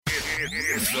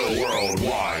It's the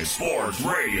Worldwide Sports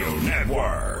Radio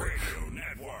Network.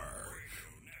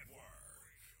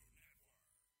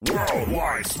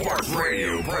 Worldwide Sports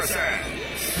Radio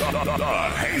presents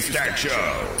the Haystack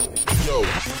Show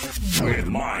with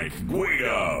Mike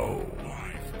Guido.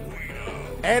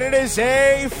 And it is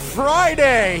a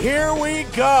Friday. Here we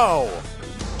go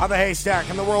on the Haystack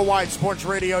on the Worldwide Sports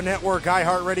Radio Network,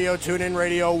 iHeartRadio, TuneIn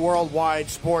Radio,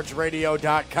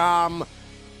 WorldwideSportsRadio.com.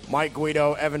 Mike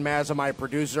Guido, Evan Mazza, my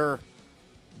producer.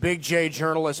 Big J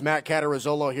journalist Matt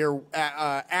Catarazzolo here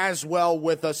as well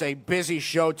with us. A busy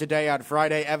show today on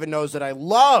Friday. Evan knows that I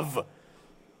love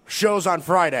shows on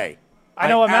Friday. I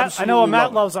know what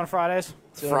Matt loves on Fridays.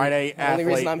 Friday the only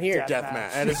reason I'm here.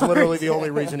 Deathmatch. That is literally the only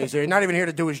reason he's here. He's not even here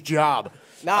to do his job.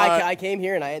 No, I came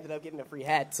here and I ended up getting a free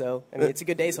hat. So, I mean, it's a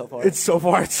good day so far.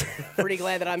 It's pretty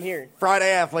glad that I'm here.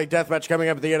 Friday Athlete Deathmatch coming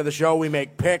up at the end of the show. We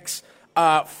make picks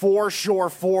for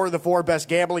the four best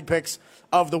gambling picks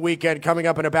of the weekend coming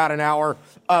up in about an hour.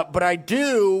 But I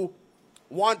do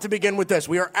want to begin with this.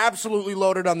 We are absolutely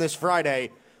loaded on this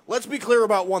Friday. Let's be clear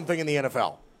about one thing in the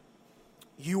NFL.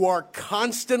 You are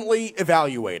constantly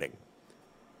evaluating.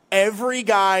 Every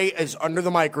guy is under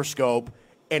the microscope,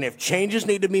 and if changes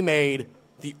need to be made,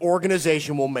 the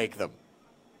organization will make them.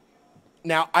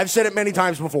 Now, I've said it many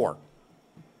times before.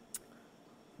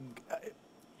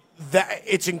 That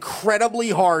it's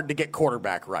incredibly hard to get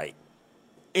quarterback right.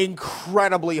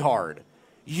 Incredibly hard.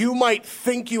 You might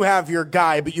think you have your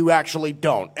guy, but you actually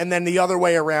don't. And then the other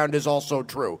way around is also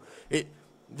true.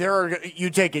 You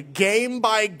take it game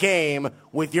by game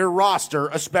with your roster,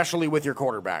 especially with your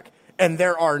quarterback. And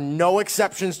there are no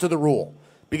exceptions to the rule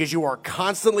because you are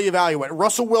constantly evaluated.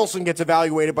 Russell Wilson gets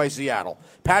evaluated by Seattle.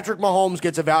 Patrick Mahomes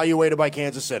gets evaluated by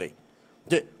Kansas City.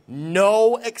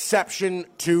 No exception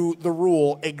to the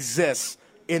rule exists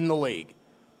in the league.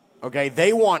 Okay,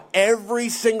 they want every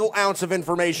single ounce of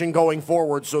information going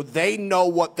forward so they know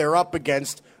what they're up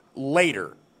against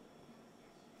later.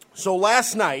 So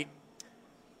last night,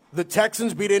 the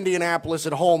Texans beat Indianapolis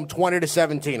at home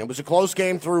 20-17. It was a close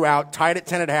game throughout, tied at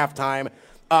 10 at halftime.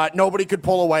 Nobody could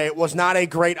pull away. It was not a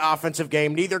great offensive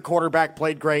game. Neither quarterback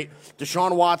played great.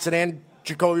 Deshaun Watson and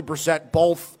Jacoby Brissett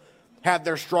both had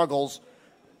their struggles.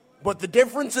 But the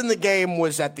difference in the game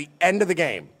was at the end of the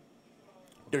game.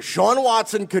 Deshaun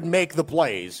Watson could make the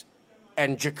plays,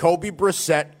 and Jacoby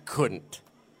Brissett couldn't.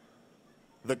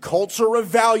 The Colts are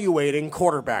evaluating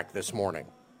quarterback this morning.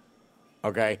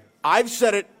 Okay? I've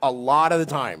said it a lot of the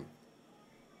time.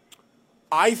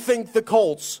 I think the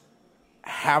Colts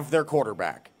have their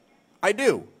quarterback. I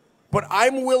do. But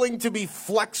I'm willing to be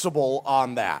flexible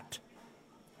on that.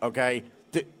 Okay?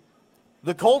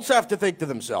 The Colts have to think to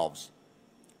themselves,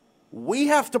 we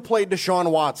have to play Deshaun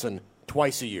Watson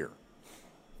twice a year.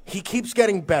 He keeps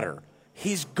getting better.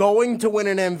 He's going to win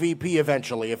an MVP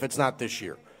eventually if it's not this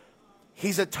year.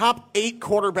 He's a top 8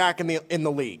 quarterback in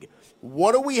the league.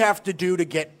 What do we have to do to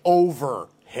get over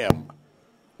him?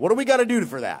 What do we got to do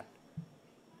for that?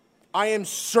 I am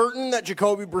certain that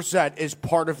Jacoby Brissett is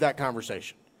part of that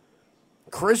conversation.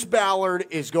 Chris Ballard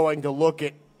is going to look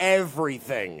at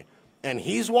everything, and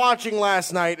he's watching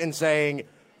last night and saying,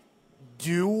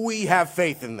 do we have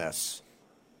faith in this?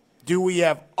 Do we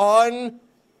have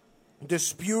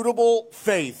undisputable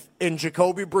faith in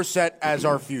Jacoby Brissett as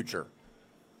our future?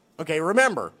 Okay,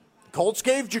 remember, Colts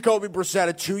gave Jacoby Brissett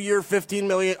a 2-year,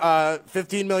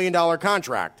 $15 million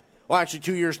contract. Well, actually,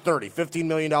 2 years, $15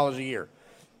 million a year.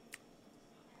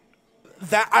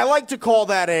 That I like to call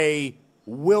that a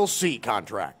we'll see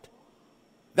contract.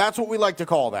 That's what we like to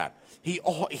call that. He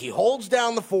holds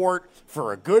down the fort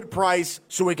for a good price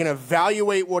so we can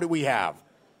evaluate what we have.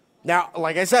 Now,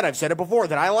 like I said, I've said it before,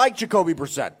 that I like Jacoby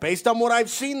Brissett. Based on what I've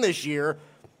seen this year,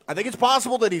 I think it's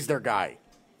possible that he's their guy.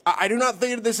 I do not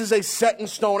think this is a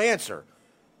set-in-stone answer.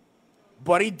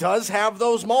 But he does have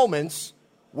those moments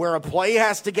where a play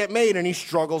has to get made and he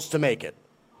struggles to make it.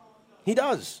 He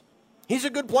does. He's a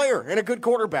good player and a good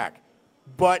quarterback.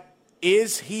 But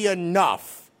is he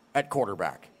enough at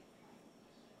quarterback?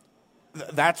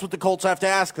 That's what the Colts have to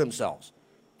ask themselves.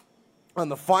 On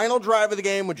the final drive of the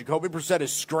game, when Jacoby Brissett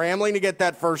is scrambling to get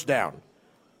that first down,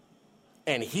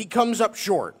 and he comes up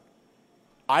short,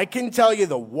 I can tell you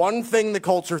the one thing the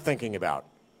Colts are thinking about.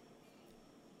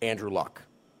 Andrew Luck.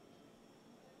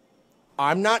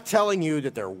 I'm not telling you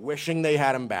that they're wishing they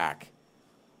had him back,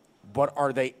 but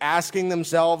are they asking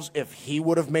themselves if he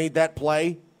would have made that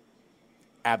play?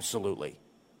 Absolutely.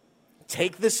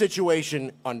 Take the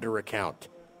situation under account.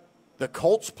 The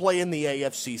Colts play in the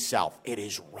AFC South. It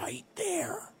is right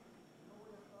there.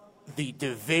 The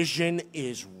division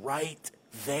is right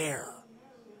there.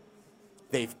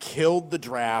 They've killed the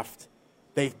draft.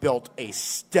 They've built a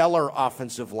stellar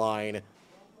offensive line.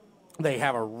 They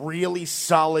have a really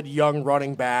solid young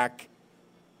running back.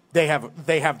 They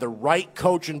have the right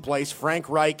coach in place. Frank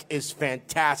Reich is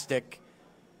fantastic.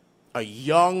 A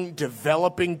young,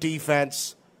 developing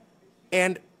defense.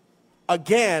 And,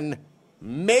 again,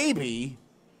 maybe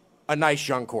a nice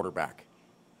young quarterback.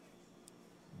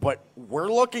 But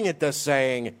we're looking at this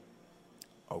saying,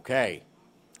 okay,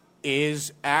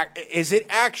 is it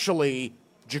actually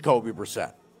Jacoby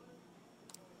Brissett?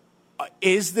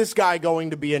 Is this guy going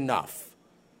to be enough?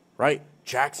 Right?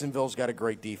 Jacksonville's got a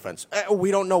great defense.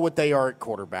 We don't know what they are at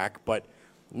quarterback, but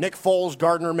Nick Foles,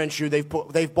 Gardner Minshew,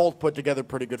 they've both put together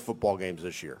pretty good football games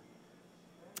this year.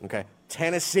 Okay?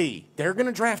 Tennessee, they're going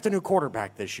to draft a new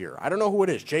quarterback this year. I don't know who it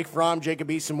is. Jake Fromm, Jacob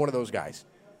Eason, one of those guys.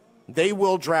 They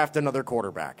will draft another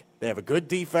quarterback. They have a good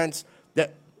defense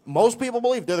that most people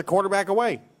believe they're the quarterback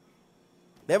away.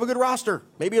 They have a good roster.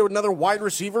 Maybe another wide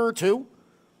receiver or two.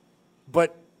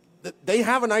 But they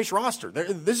have a nice roster.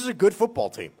 This is a good football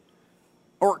team.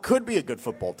 Or it could be a good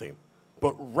football team.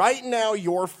 But right now,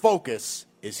 your focus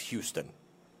is Houston.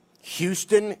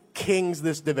 Houston kings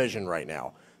this division right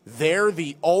now. They're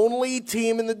the only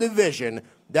team in the division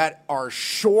that are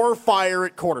surefire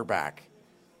at quarterback.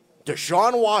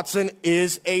 Deshaun Watson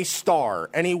is a star,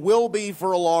 and he will be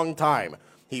for a long time.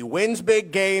 He wins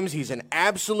big games. He's an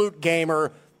absolute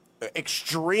gamer,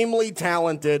 extremely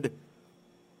talented.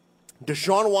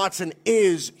 Deshaun Watson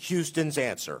is Houston's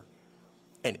answer.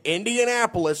 And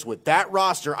Indianapolis, with that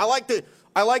roster, I like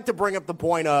to bring up the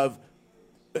point of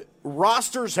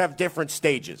rosters have different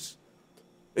stages.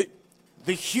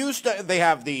 The Houston, they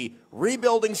have the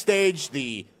rebuilding stage,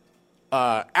 the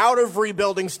out of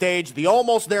rebuilding stage, the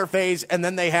almost there phase, and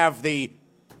then they have the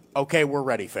okay, we're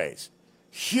ready phase.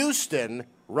 Houston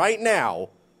right now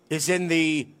is in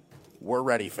the we're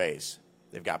ready phase.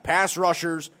 They've got pass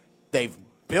rushers. They've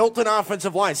built an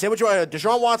offensive line. Say what you want.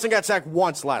 Deshaun Watson got sacked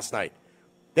once last night.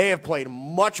 They have played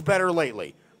much better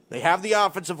lately. They have the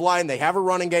offensive line. They have a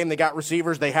running game. They got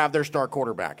receivers. They have their star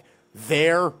quarterback.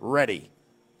 They're ready.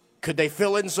 Could they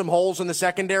fill in some holes in the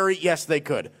secondary? Yes, they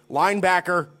could.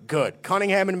 Linebacker, good.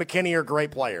 Cunningham and McKinney are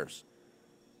great players.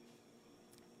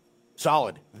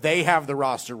 Solid. They have the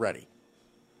roster ready.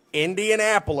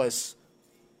 Indianapolis,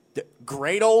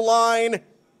 great O-line,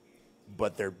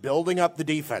 but they're building up the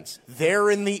defense.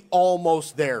 They're in the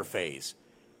almost there phase.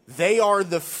 They are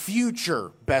the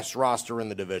future best roster in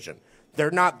the division.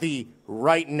 They're not the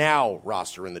right now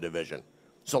roster in the division.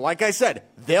 So like I said,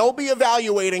 they'll be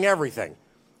evaluating everything.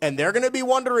 And they're going to be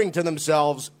wondering to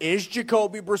themselves, is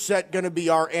Jacoby Brissett going to be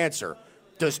our answer?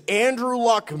 Does Andrew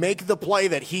Luck make the play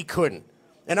that he couldn't?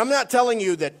 And I'm not telling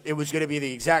you that it was going to be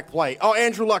the exact play. Oh,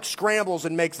 Andrew Luck scrambles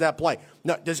and makes that play.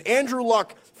 No, does Andrew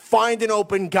Luck find an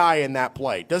open guy in that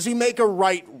play? Does he make a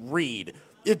right read?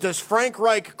 Does Frank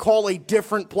Reich call a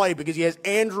different play because he has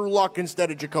Andrew Luck instead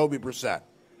of Jacoby Brissett?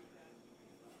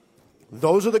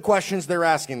 Those are the questions they're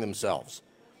asking themselves.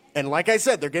 And like I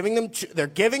said, they're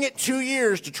giving it 2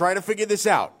 years to try to figure this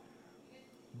out.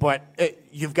 But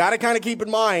you've got to kind of keep in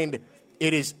mind,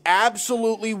 it is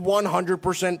absolutely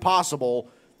 100% possible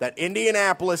that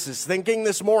Indianapolis is thinking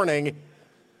this morning,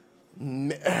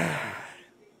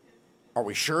 are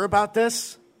we sure about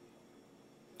this?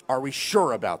 Are we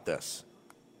sure about this?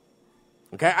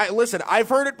 Okay, listen, I've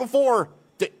heard it before.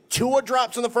 Tua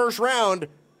drops in the first round.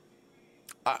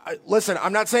 Listen,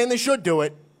 I'm not saying they should do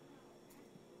it.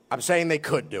 I'm saying they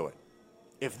could do it.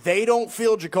 If they don't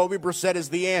feel Jacoby Brissett is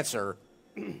the answer,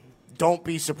 don't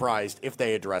be surprised if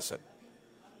they address it.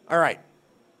 All right.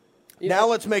 Now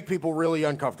let's make people really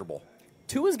uncomfortable.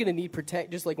 Tua's going to need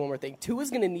just like one more thing. Tua's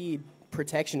going to need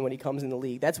protection when he comes in the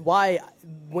league. That's why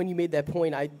when you made that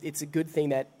point, it's a good thing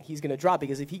that he's going to drop,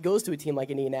 because if he goes to a team like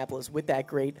Indianapolis with that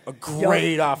great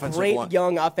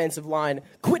young offensive line,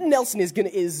 Quentin Nelson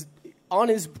is on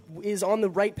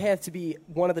the right path to be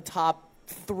one of the top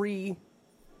 3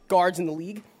 guards in the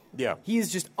league. Yeah, he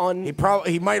is just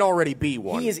he might already be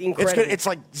one. He is incredible. It's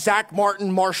like Zach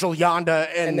Martin, Marshall Yanda,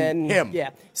 and then him.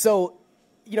 Yeah. So,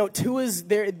 Tua's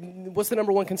there. What's the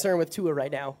number one concern with Tua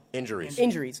right now?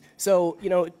 Injuries. So,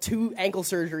 2 ankle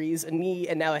surgeries, a knee,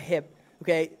 and now a hip.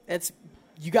 Okay,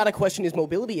 you got to question his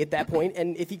mobility at that point.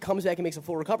 And if he comes back and makes a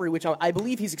full recovery, which I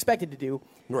believe he's expected to do,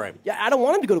 right? Yeah, I don't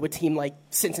want him to go to a team like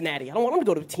Cincinnati. I don't want him to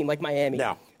go to a team like Miami.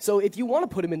 No. So if you want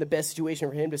to put him in the best situation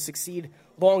for him to succeed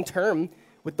long term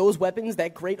with those weapons,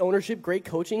 that great ownership, great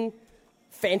coaching,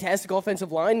 fantastic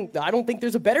offensive line. I don't think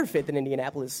there's a better fit than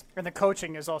Indianapolis. And the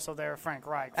coaching is also there, Frank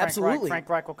Reich. Absolutely. Frank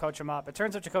Reich will coach him up. It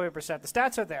turns out Jacoby Brissett, the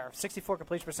stats are there. 64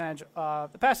 completion percentage. The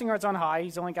passing yards on high.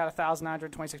 He's only got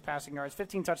 1,926 passing yards,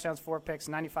 15 touchdowns, 4 picks,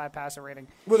 95 passer rating.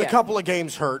 With a couple of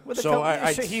games hurt.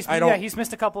 He's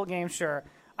missed a couple of games, sure.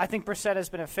 I think Brissett has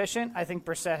been efficient. I think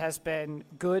Brissett has been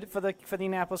good for the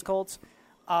Indianapolis Colts.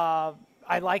 I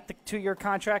like the 2-year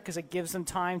contract because it gives them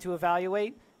time to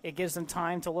evaluate. It gives them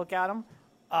time to look at them.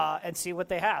 And see what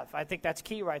they have. I think that's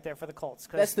key right there for the Colts.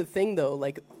 That's the thing, though.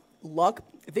 Like, Luck,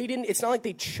 they didn't. It's not like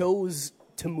they chose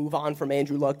to move on from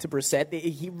Andrew Luck to Brissett.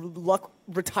 Luck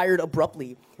retired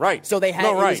abruptly. Right. So they had.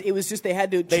 No, right. It was just they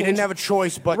had to. They didn't have a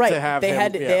choice but to have they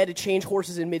him. They had to change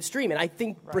horses in midstream, and I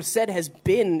think Brissett has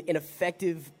been an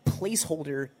effective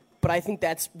placeholder. But I think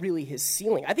that's really his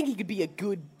ceiling. I think he could be a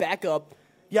good backup.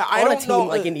 Yeah, I on don't a team know.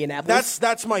 Like Indianapolis.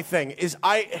 That's my thing.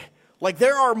 Like,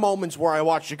 there are moments where I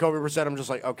watch Jacoby Brissett, I'm just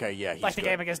like, okay, yeah, he's like the good.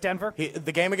 game against Denver?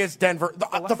 The game against Denver.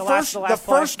 The last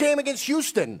first game against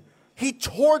Houston. He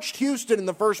torched Houston in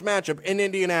the first matchup in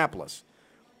Indianapolis.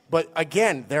 But,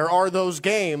 again, there are those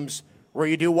games where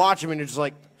you do watch him and you're just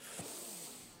like,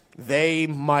 they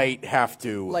might have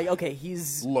to like, okay,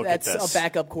 that's at this. A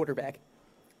backup quarterback.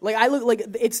 Like,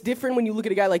 it's different when you look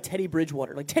at a guy like Teddy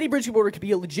Bridgewater. Like, Teddy Bridgewater could be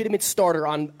a legitimate starter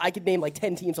on, I could name like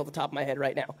 10 teams off the top of my head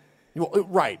right now.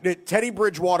 Right. Teddy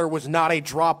Bridgewater was not a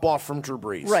drop-off from Drew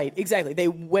Brees. Right, exactly. They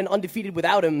went undefeated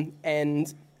without him,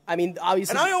 and, I mean,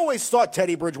 obviously... And I always thought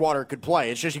Teddy Bridgewater could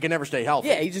play. It's just he could never stay healthy.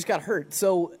 Yeah, he just got hurt.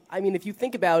 So, I mean, if you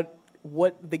think about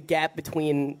what the gap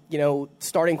between,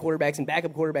 starting quarterbacks and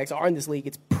backup quarterbacks are in this league,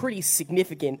 it's pretty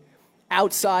significant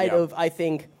outside of, I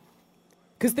think...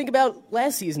 Because think about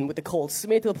last season with the Colts. They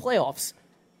made it to the playoffs.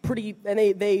 And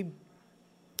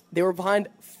they were behind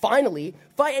finally.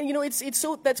 And it's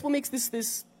so that's what makes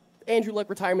this Andrew Luck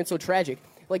retirement so tragic.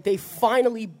 Like, they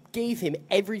finally gave him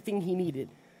everything he needed.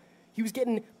 He was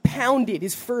getting pounded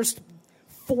his first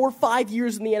 4 or 5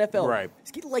 years in the NFL. Right.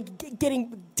 He's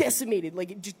getting decimated,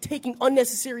 like just taking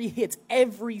unnecessary hits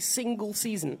every single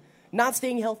season, not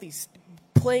staying healthy,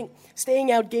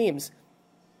 staying out games.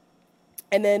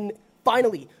 And then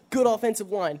finally, good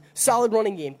offensive line, solid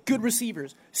running game, good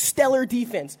receivers, stellar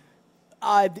defense.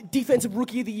 Defensive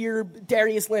Rookie of the Year,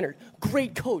 Darius Leonard.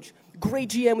 Great coach. Great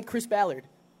GM with Chris Ballard.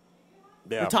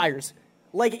 Yeah. Retires.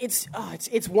 Like, it's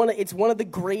one of the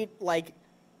great,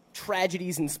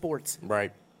 tragedies in sports.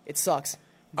 Right. It sucks.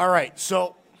 All right,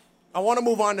 so I want to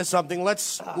move on to something.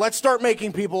 Let's start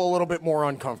making people a little bit more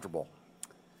uncomfortable.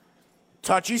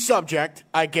 Touchy subject,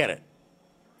 I get it.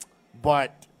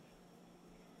 But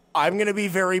I'm going to be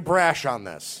very brash on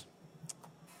this.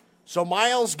 So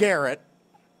Myles Garrett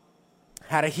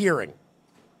had a hearing.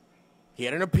 He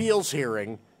had an appeals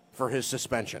hearing for his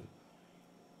suspension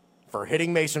for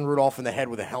hitting Mason Rudolph in the head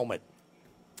with a helmet.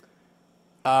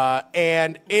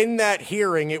 And in that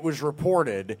hearing, it was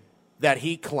reported that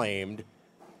he claimed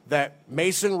that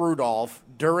Mason Rudolph,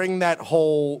 during that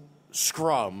whole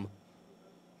scrum,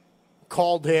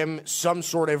 called him some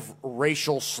sort of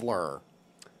racial slur.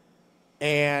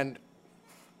 And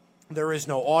there is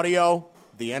no audio.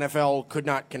 The NFL could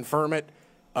not confirm it.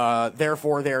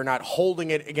 Therefore, they're not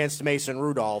holding it against Mason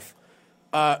Rudolph.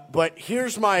 But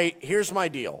here's my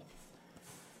deal.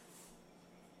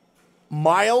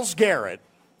 Myles Garrett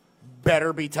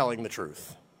better be telling the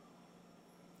truth.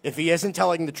 If he isn't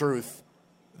telling the truth,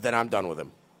 then I'm done with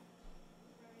him.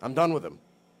 I'm done with him.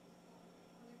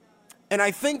 And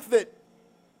I think that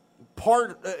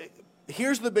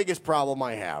here's the biggest problem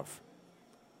I have,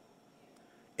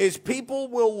 is people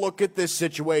will look at this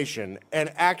situation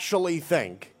and actually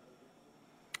think,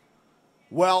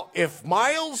 well, if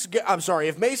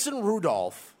Mason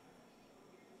Rudolph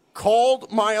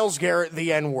called Myles Garrett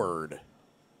the N-word,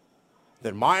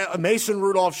 then Mason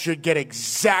Rudolph should get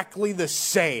exactly the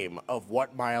same of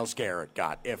what Myles Garrett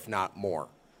got, if not more.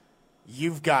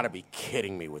 You've got to be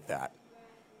kidding me with that.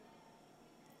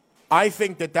 I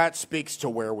think that speaks to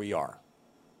where we are.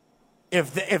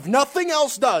 If nothing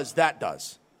else does, that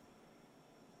does.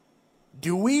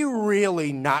 Do we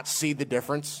really not see the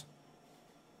difference?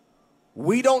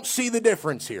 We don't see the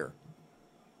difference here.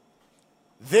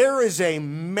 There is a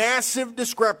massive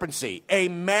discrepancy, a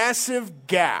massive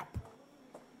gap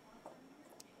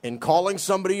in calling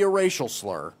somebody a racial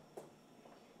slur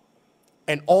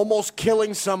and almost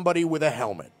killing somebody with a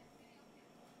helmet.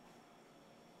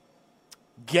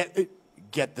 Get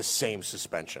the same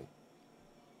suspension.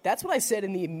 That's what I said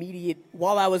in the immediate,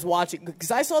 while I was watching,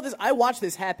 because I watched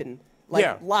this happen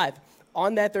live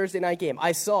on that Thursday night game.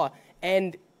 I saw,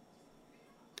 and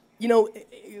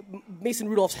Mason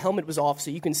Rudolph's helmet was off, so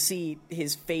you can see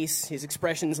his face, his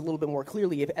expressions a little bit more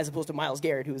clearly, as opposed to Myles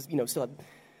Garrett, who's still had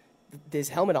his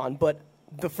helmet on. But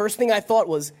the first thing I thought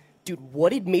was, dude,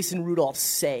 what did Mason Rudolph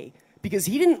say? Because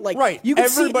he didn't Right. You can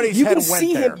Everybody's see, head you can went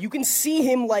see there. him. You can see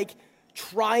him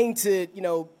trying to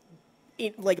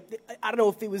I don't know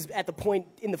if it was at the point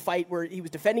in the fight where he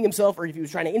was defending himself or if he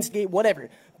was trying to instigate, whatever.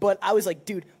 But I was like,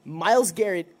 dude, Myles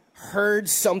Garrett heard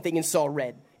something and saw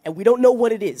red, and we don't know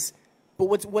what it is. But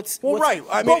what's right?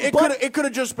 I mean, it could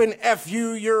have just been "F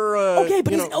you." You're okay,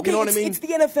 but you know what I mean? It's the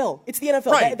NFL. It's the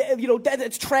NFL. Right.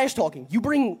 That's trash talking. You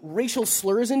bring racial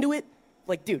slurs into it,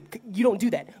 dude, you don't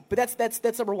do that. But that's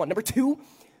number one. Number two,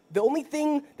 the only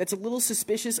thing that's a little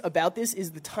suspicious about this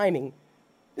is the timing.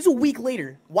 This is a week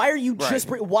later. Why are you just?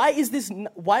 Why is this?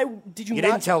 Why did you? You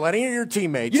didn't tell any of your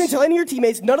teammates. You didn't tell any of your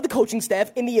teammates. None of the coaching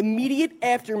staff in the immediate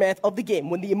aftermath of the game,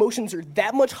 when the emotions are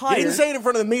that much higher. You didn't say it in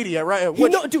front of the media, right?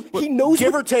 He knows.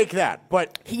 Give or take that,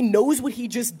 but he knows what he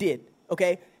just did.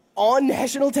 Okay, on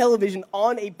national television,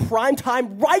 on a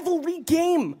primetime rivalry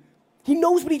game. He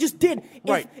knows what he just did.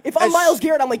 Right. If I'm Myles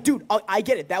Garrett, I'm like, dude, I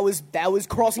get it. That was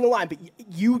crossing the line, but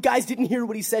you guys didn't hear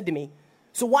what he said to me.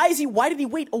 So why did he wait a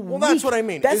week? Well, that's what I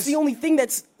mean. That's the only thing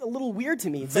that's a little weird to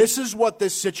me. This is what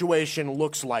this situation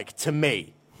looks like to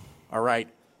me. All right?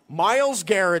 Myles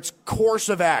Garrett's course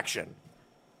of action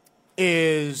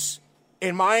is,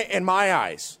 in my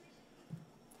eyes,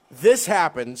 this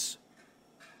happens.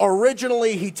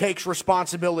 Originally, he takes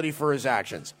responsibility for his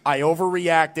actions. I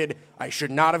overreacted. I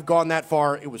should not have gone that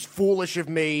far. It was foolish of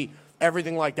me.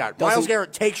 Everything like that. Myles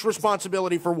Garrett takes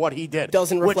responsibility for what he did.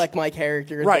 Doesn't reflect my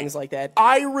character and things like that.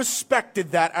 I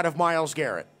respected that out of Myles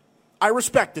Garrett. I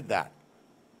respected that.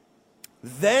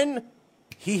 Then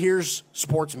he hears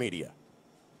sports media.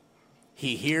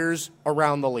 He hears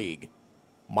around the league.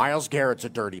 Myles Garrett's a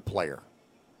dirty player.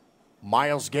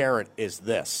 Myles Garrett is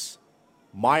this.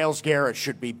 Myles Garrett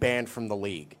should be banned from the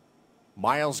league.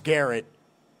 Myles Garrett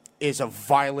is a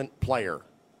violent player.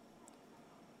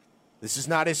 This is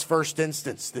not his first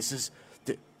instance.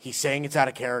 He's saying it's out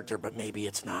of character, but maybe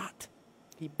it's not.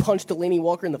 He punched Delaney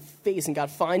Walker in the face and got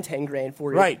fined $10,000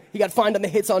 for it. Right. He got fined on the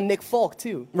hits on Nick Folk,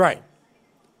 too. Right.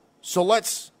 So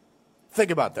let's think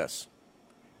about this.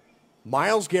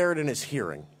 Myles Garrett in his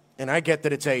hearing, and I get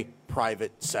that it's a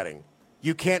private setting.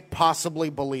 You can't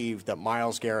possibly believe that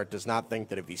Myles Garrett does not think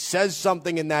that if he says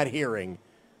something in that hearing,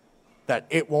 that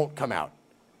it won't come out.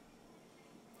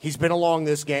 He's been along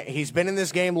this game. He's been in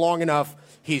this game long enough.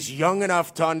 He's young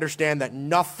enough to understand that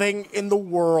nothing in the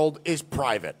world is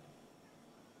private.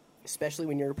 Especially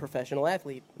when you're a professional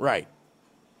athlete. Right.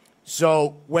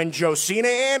 So when Josina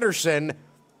Anderson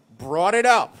brought it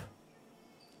up,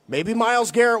 maybe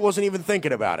Myles Garrett wasn't even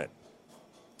thinking about it.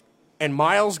 And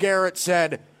Myles Garrett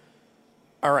said,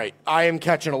 all right, I've been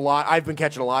catching a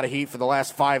lot of heat for the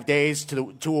last 5 days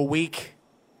to a week.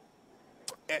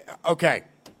 Okay.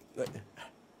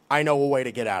 I know a way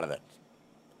to get out of it.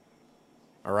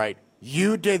 All right?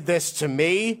 You did this to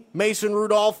me, Mason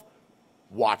Rudolph.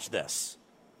 Watch this.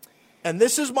 And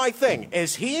this is my thing,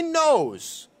 is he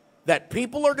knows that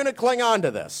people are going to cling on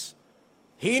to this.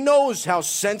 He knows how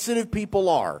sensitive people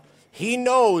are. He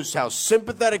knows how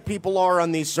sympathetic people are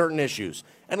on these certain issues.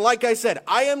 And like I said,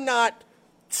 I am not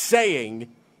saying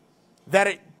that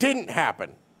it didn't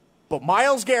happen. But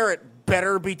Myles Garrett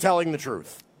better be telling the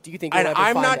truth. Do you think we'll ever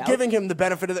I'm find not out? giving him the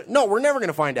benefit of the... No, we're never going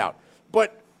to find out.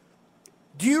 But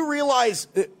do you realize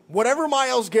that whatever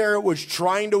Myles Garrett was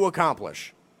trying to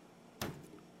accomplish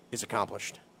is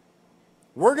accomplished?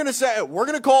 We're going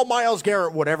to call Myles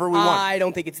Garrett whatever we want. I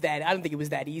don't think it's that. I don't think it was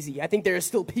that easy. I think there are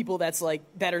still people that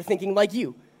are thinking like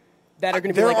you, that are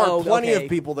going to be like, there oh, are plenty okay. of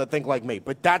people that think like me,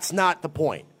 but that's not the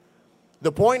point.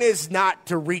 The point is not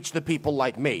to reach the people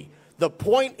like me. The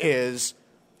point is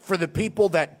for the people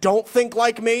that don't think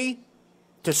like me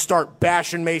to start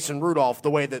bashing Mason Rudolph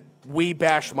the way that we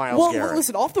bashed Myles Garrett. Well,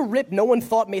 listen, off the rip, no one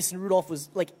thought Mason Rudolph was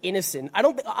innocent.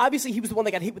 Obviously he was the one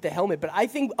that got hit with the helmet, but I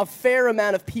think a fair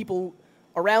amount of people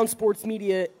around sports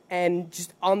media and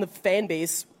just on the fan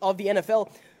base of the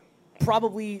NFL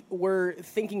probably were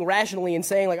thinking rationally and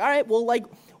saying, all right, well,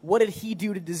 what did he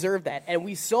do to deserve that? And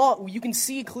you can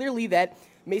see clearly that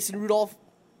Mason Rudolph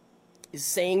is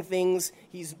saying things.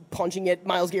 He's punching at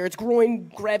Myles Garrett's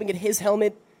groin, grabbing at his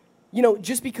helmet.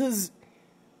 Just because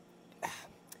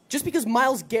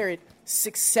Myles Garrett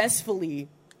successfully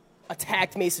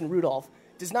attacked Mason Rudolph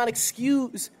does not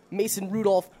excuse Mason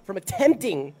Rudolph from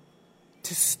attempting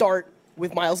to start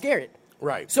with Myles Garrett.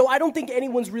 Right. So I don't think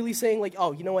anyone's really saying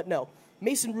oh, you know what? No.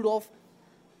 Mason Rudolph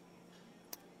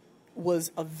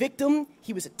was a victim.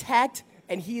 He was attacked,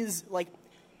 and he is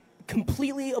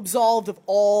completely absolved of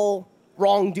all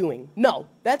wrongdoing. No,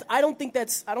 I don't think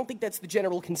that's the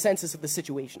general consensus of the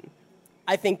situation.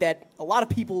 I think that a lot of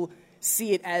people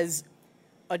see it as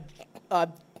a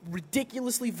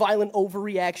ridiculously violent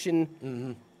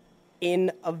overreaction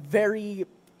in a very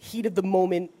heat of the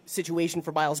moment situation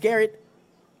for Myles Garrett.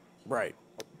 Right.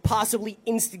 Possibly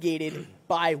instigated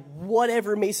by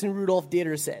whatever Mason Rudolph did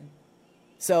or said.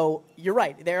 So you're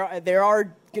right. There are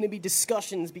going to be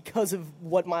discussions because of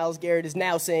what Myles Garrett is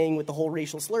now saying with the whole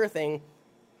racial slur thing.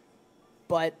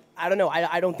 But I don't know.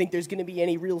 I don't think there's going to be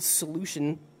any real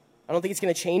solution. I don't think it's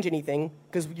going to change anything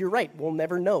because you're right. We'll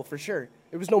never know for sure.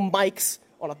 There was no mics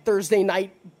on a Thursday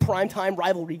night primetime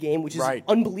rivalry game, which is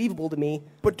unbelievable to me.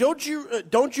 But don't you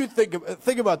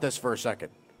think about this for a second?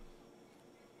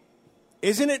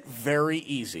 Isn't it very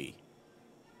easy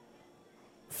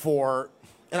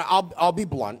and I'll be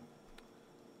blunt,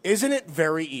 isn't it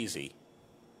very easy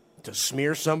to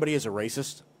smear somebody as a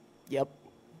racist? Yep.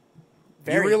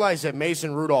 You realize that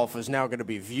Mason Rudolph is now going to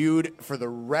be viewed for the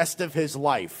rest of his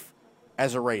life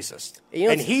as a racist.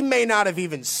 And he may not have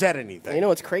even said anything. You know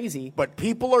what's crazy? But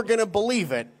people are going to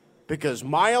believe it because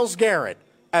Myles Garrett,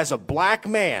 as a black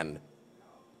man,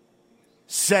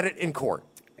 said it in court.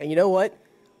 And you know what?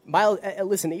 Myles,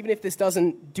 listen, even if this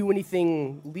doesn't do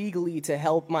anything legally to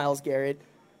help Myles Garrett,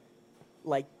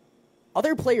 like,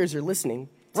 other players are listeing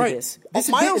to this.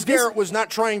 Myles Garrett was not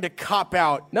trying to cop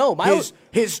out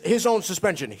his own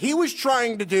suspension. He was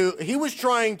trying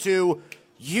to,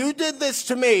 you did this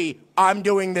to me, I'm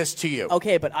doing this to you.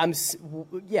 Okay, but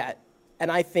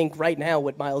and I think right now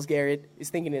what Myles Garrett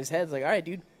is thinking in his head is like, all right,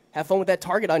 dude, have fun with that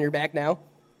target on your back now.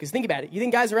 Because think about it. You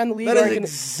think guys around the league that is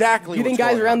exactly you what's think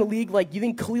guys going around on. the league, like, you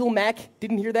think Khalil Mack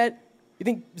didn't hear that? You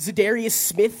think Zadarius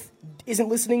Smith isn't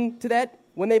listening to that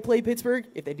when they play Pittsburgh?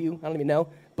 If they do, I don't even know.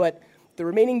 But the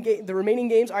remaining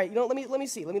games, all right, let me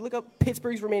see. Let me look up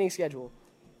Pittsburgh's remaining schedule.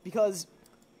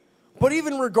 But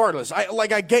even regardless,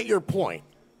 I get your point.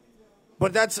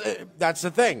 But that's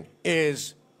the thing,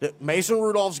 is that Mason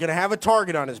Rudolph's going to have a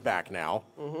target on his back now.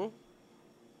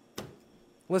 Mm-hmm.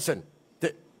 Listen,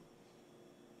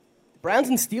 Browns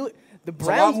and Steelers. It's a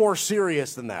lot more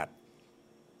serious than that.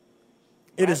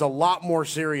 It is a lot more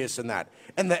serious than that.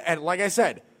 And like I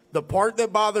said, the part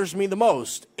that bothers me the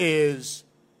most is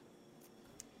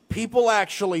people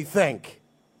actually think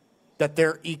that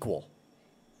they're equal,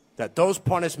 that those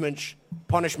punishments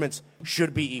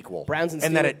should be equal,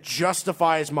 and that it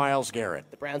justifies Myles Garrett.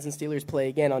 The Browns and Steelers play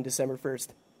again on December 1st.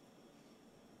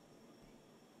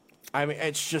 I mean,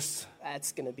 it's just...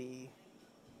 That's going to be...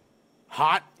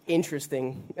 hot.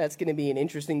 Interesting. That's going to be an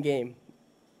interesting game.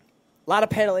 A lot of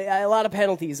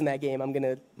penalties in that game. I'm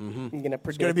gonna predict.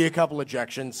 It's gonna be a couple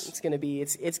ejections.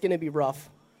 It's gonna be rough.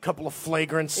 A couple of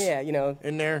flagrants. Yeah,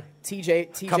 in there.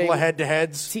 TJ. Couple of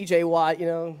head-to-heads. TJ Watt,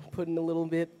 putting a little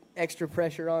bit extra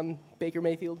pressure on Baker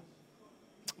Mayfield.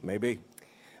 Maybe.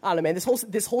 I don't know, man.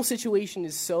 This whole situation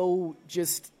is so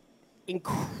just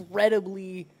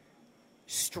incredibly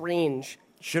strange.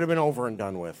 Should have been over and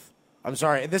done with. I'm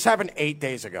sorry. This happened 8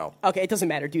 days ago. Okay, it doesn't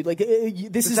matter, dude. Like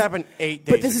this happened 8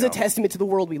 days ago. But this is a testament to the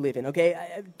world we live in,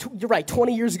 okay? You're right.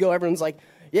 20 years ago, everyone's like,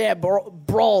 yeah,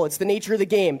 brawl. It's the nature of the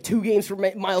game. 2 games for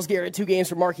Myles Garrett, 2 games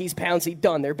for Marquise Pouncey.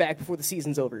 Done. They're back before the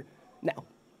season's over. No.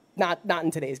 Not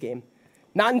in today's game.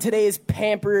 Not in today's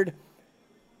pampered,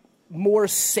 more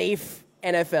safe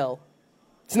NFL.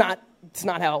 It's not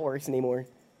how it works anymore.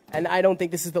 And I don't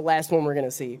think this is the last one we're going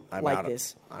to see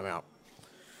this. I'm out.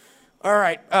 All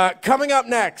right, coming up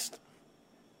next,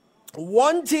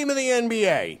 one team in the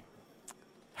NBA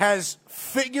has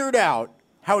figured out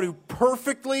how to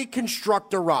perfectly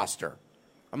construct a roster.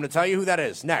 I'm going to tell you who that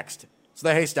is next. It's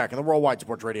the Haystack on the Worldwide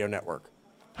Sports Radio Network.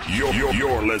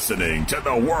 You're listening to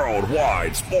the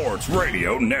Worldwide Sports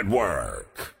Radio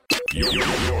Network. You're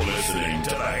listening to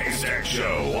the Haystack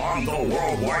Show on the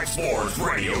Worldwide Sports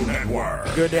Radio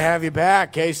Network. Good to have you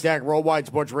back, Haystack Worldwide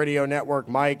Sports Radio Network.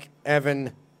 Mike,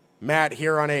 Evan, Matt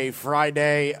here on a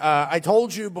Friday. I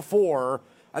told you before,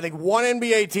 I think one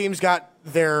NBA team's got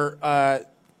their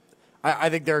I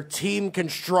think their team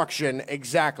construction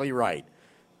exactly right.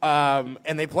 And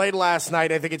they played last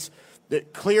night. I think it's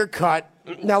clear cut.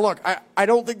 Now, look, I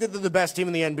don't think that they're the best team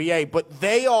in the NBA, but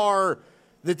they are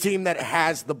the team that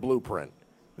has the blueprint.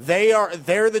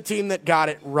 They're the team that got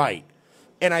it right.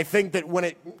 And I think that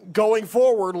going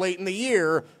forward late in the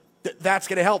year, that's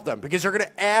going to help them because they're going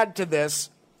to add to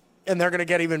this and they're going to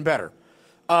get even better.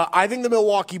 I think the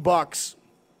Milwaukee Bucks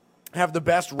have the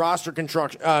best roster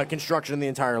construction in the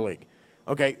entire league.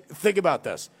 Okay, think about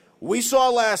this. We saw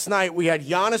last night we had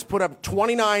Giannis put up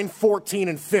 29, 14,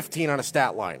 and 15 on a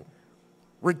stat line.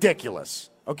 Ridiculous.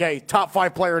 Okay, top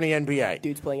 5 player in the NBA.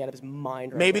 Dude's playing out of his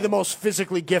mind right Maybe now. the most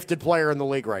physically gifted player in the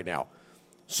league right now.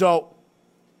 So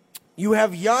you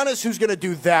have Giannis who's going to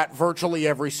do that virtually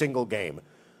every single game.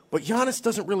 But Giannis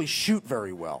doesn't really shoot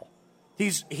very well.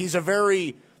 He's a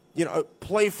very,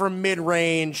 play from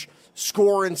mid-range,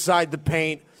 score inside the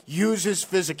paint, use his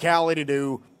physicality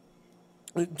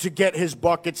to get his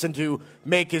buckets and to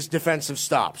make his defensive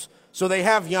stops. So they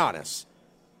have Giannis.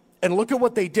 And look at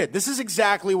what they did. This is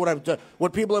exactly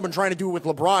what people have been trying to do with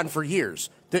LeBron for years.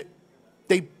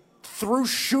 They threw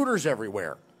shooters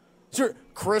everywhere. So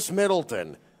Chris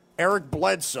Middleton, Eric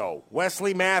Bledsoe,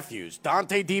 Wesley Matthews,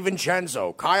 Dante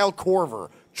DiVincenzo, Kyle Korver,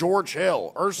 George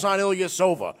Hill, Ersan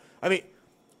Ilyasova. I mean,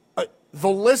 the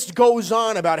list goes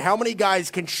on about how many guys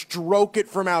can stroke it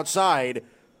from outside.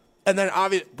 And then,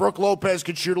 obviously, Brook Lopez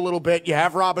could shoot a little bit. You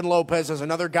have Robin Lopez as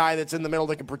another guy that's in the middle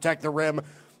that can protect the rim.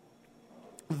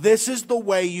 This is the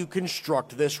way you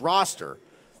construct this roster,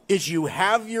 is you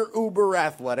have your uber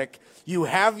athletic, you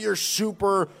have your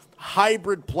super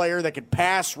hybrid player that can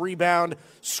pass, rebound,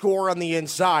 score on the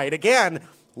inside. Again,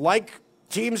 like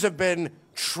teams have been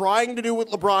trying to do with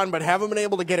LeBron but haven't been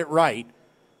able to get it right.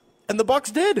 And the Bucks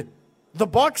did. The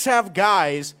Bucks have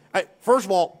guys. First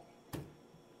of all,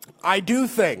 I do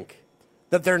think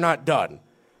that they're not done.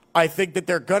 I think that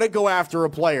they're going to go after a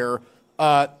player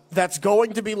that's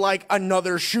going to be like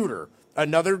another shooter,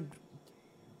 another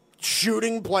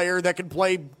shooting player that can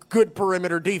play good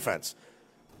perimeter defense.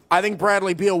 I think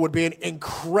Bradley Beal would be an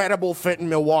incredible fit in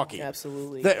Milwaukee.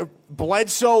 Absolutely.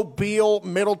 Bledsoe, Beal,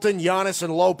 Middleton, Giannis,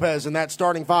 and Lopez in that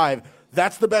starting 5,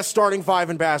 that's the best starting 5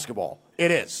 in basketball.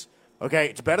 It is. Okay,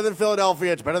 it's better than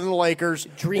Philadelphia. It's better than the Lakers.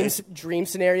 Dream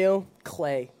scenario,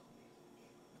 Clay.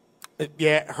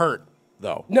 Yeah, hurt,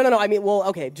 though. No. I mean, well,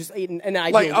 okay, just in an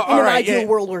ideal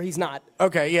world where he's not.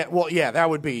 Okay, yeah, well, yeah, that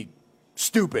would be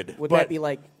stupid. Would that be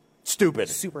like stupid?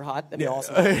 Super hot? That'd be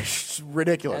awesome. It's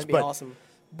ridiculous. That'd be awesome.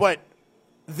 But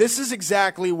this is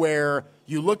exactly where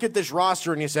you look at this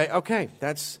roster and you say, okay,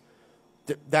 that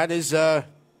is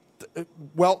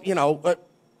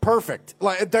perfect.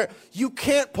 Like you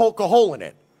can't poke a hole in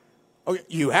it. Okay,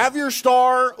 you have your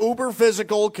star, uber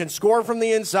physical, can score from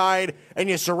the inside, and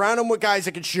you surround him with guys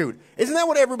that can shoot. Isn't that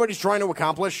what everybody's trying to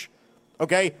accomplish?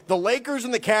 Okay, the Lakers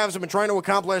and the Cavs have been trying to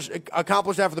accomplish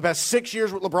that for the past 6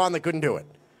 years with LeBron. They couldn't do it.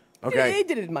 Okay, they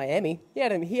did it in Miami.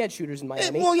 He had shooters in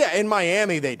Miami. Well, yeah, in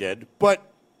Miami they did, but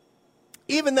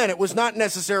even then it was not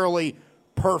necessarily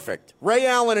perfect. Ray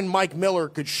Allen and Mike Miller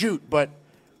could shoot, but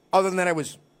other than that, it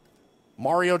was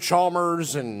Mario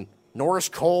Chalmers and Norris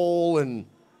Cole and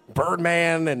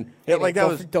Birdman and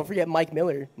don't forget Mike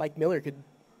Miller. Mike Miller could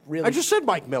really. I just said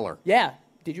Mike Miller. Yeah.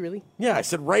 Did you really? Yeah, I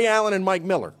said Ray Allen and Mike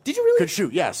Miller. Did you really? Could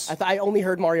shoot, yes. I only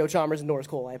heard Mario Chalmers and Norris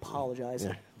Cole. I apologize.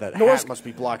 Yeah, that hat must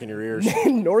be blocking your ears.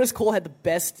 Norris Cole had the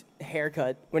best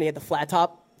haircut when he had the flat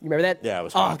top. You remember that? Yeah, it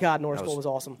was fun. Oh, God, Norris Cole was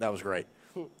awesome. That was great.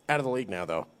 Out of the league now,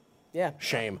 though. Yeah.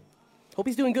 Shame. Hope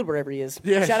he's doing good wherever he is.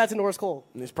 Yeah. Shout out to Norris Cole.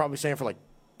 And he's probably staying for like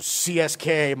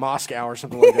CSKA Moscow or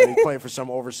something like that. He's playing for some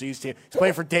overseas team. He's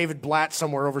playing for David Blatt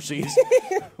somewhere overseas.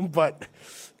 But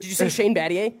did you see Shane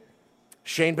Battier?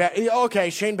 Shane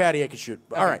Battier can shoot.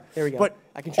 Okay, all right. There we go. But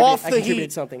I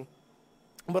contributed something.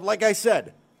 But like I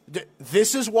said,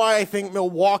 this is why I think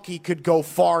Milwaukee could go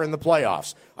far in the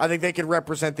playoffs. I think they could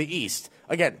represent the East.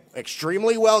 Again,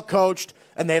 extremely well coached,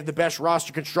 and they have the best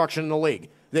roster construction in the league.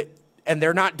 And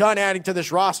they're not done adding to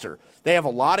this roster. They have a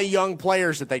lot of young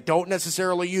players that they don't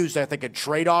necessarily use that they could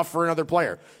trade off for another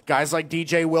player. Guys like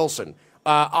DJ Wilson.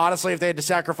 Honestly, if they had to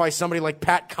sacrifice somebody like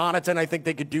Pat Connaughton, I think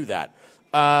they could do that.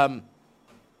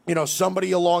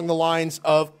 Somebody along the lines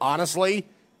of, honestly,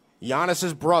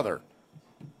 Giannis's brother.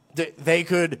 They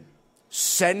could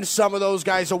send some of those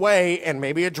guys away and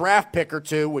maybe a draft pick or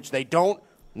two, which they don't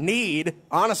need,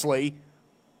 honestly,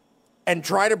 and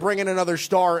try to bring in another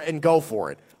star and go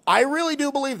for it. I really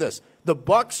do believe this. The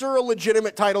Bucks are a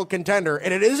legitimate title contender,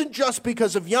 and it isn't just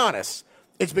because of Giannis.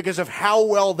 It's because of how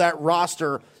well that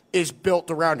roster is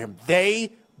built around him.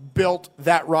 They built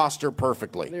that roster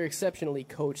perfectly. They're exceptionally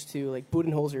coached, too. Like,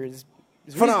 Budenholzer is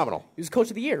phenomenal. He was coach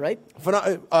of the year, right?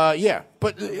 Yeah.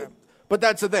 But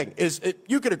that's the thing,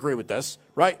 you could agree with this,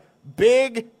 right?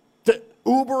 Big,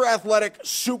 uber athletic,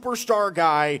 superstar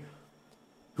guy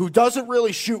who doesn't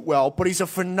really shoot well, but he's a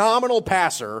phenomenal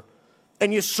passer,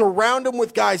 and you surround him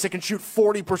with guys that can shoot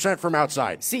 40% from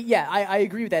outside. See, yeah, I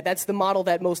agree with that. That's the model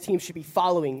that most teams should be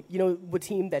following. You know what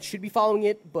team that should be following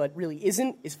it but really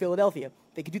isn't is Philadelphia.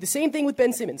 They could do the same thing with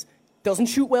Ben Simmons. Doesn't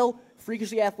shoot well,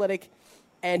 freakishly athletic,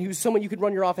 and who's someone you could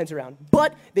run your offense around.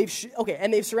 But they've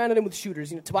surrounded him with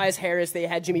shooters. Tobias Harris, they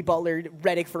had Jimmy Butler,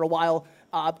 Redick for a while,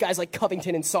 guys like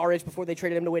Covington and Saric before they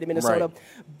traded him away to Minnesota. Right.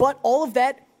 But all of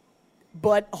that.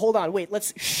 But hold on, wait.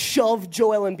 Let's shove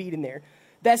Joel Embiid in there.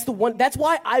 That's the one. That's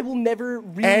why I will never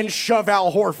really and shove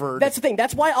Al Horford. That's the thing.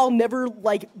 That's why I'll never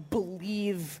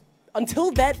believe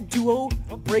until that duo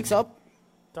breaks up.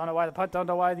 Don't know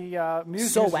why the music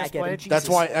so just whack, Evan. played.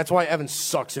 That's why Evan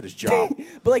sucks at his job.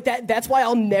 But that's why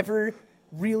I'll never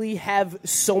really have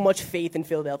so much faith in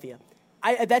Philadelphia.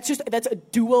 That's a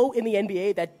duo in the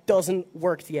NBA that doesn't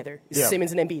work together. Yeah.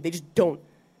 Simmons and Embiid, they just don't.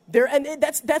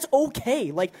 That's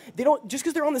okay. They don't just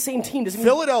because they're on the same team doesn't mean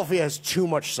Philadelphia has too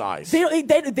much size. they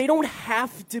don't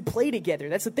have to play together.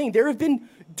 That's the thing. There have been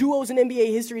duos in NBA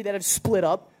history that have split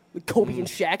up with Kobe and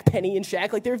Shaq, Penny and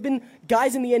Shaq. There have been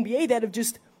guys in the NBA that have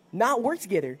just not worked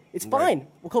together. It's fine. Right.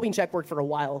 Well, Kobe and Shaq worked for a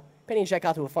while. Penny and Shaq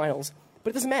got to a finals, but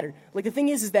it doesn't matter. The thing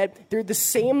is that they're the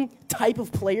same type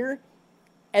of player,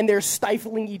 and they're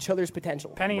stifling each other's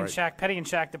potential. Penny and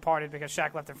Shaq departed because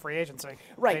Shaq left in free agency.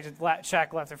 Right.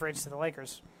 Shaq left in free agency to the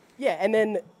Lakers. Yeah, and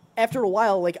then after a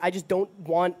while, I just don't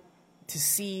want to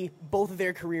see both of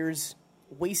their careers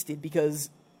wasted because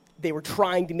they were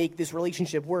trying to make this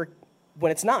relationship work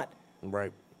when it's not.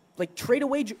 Right. Trade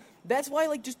away. That's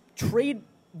why, just trade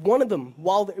one of them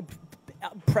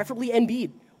preferably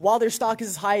Embiid, while their stock is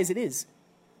as high as it is,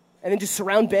 and then just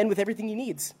surround Ben with everything he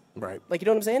needs. Right. You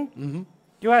know what I'm saying? Mm-hmm.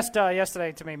 You asked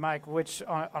yesterday to me, Mike, which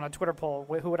on a Twitter poll,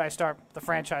 who would I start the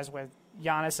franchise with,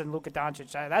 Giannis and Luka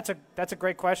Doncic? That's a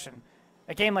great question.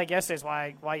 A game like yesterday is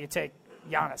why you take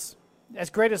Giannis. As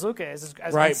great as Luka is,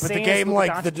 as right, but the game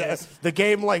the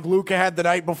game like Luka had the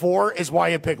night before is why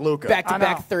you pick Luka.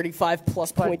 Back-to-back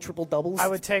 35-plus point triple-doubles. I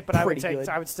would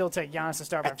still take Giannis to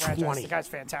start my franchise. 20. The guy's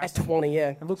fantastic. At 20,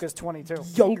 yeah. And Luka's 22.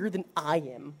 Younger than I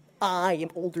am. I am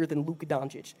older than Luka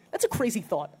Doncic. That's a crazy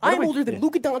thought. I am older than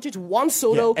Luka Doncic, Juan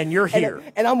Soto. Yeah, and you're here.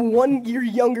 And I'm 1 year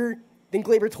younger than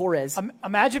Gleyber Torres.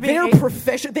 Imagine being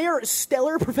They are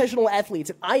stellar professional athletes,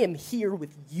 and I am here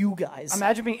with you guys.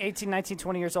 Imagine being 18, 19,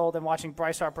 20 years old and watching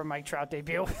Bryce Harper and Mike Trout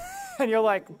debut. and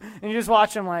you just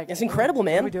watch them like, it's incredible,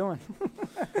 man. What are we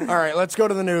doing? All right, let's go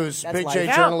to the news. That's Big life. J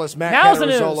Now- journalist Matt now's the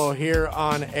Cataruzzolo news. here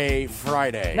on a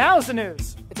Friday. Now's the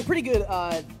news. It's a pretty good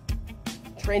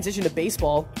transition to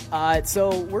baseball.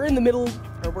 So we're in the middle,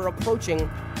 or we're approaching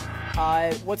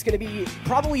what's going to be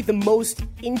probably the most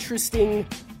interesting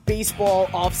baseball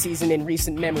offseason in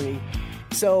recent memory.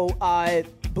 So,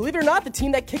 believe it or not, the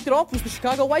team that kicked it off was the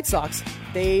Chicago White Sox.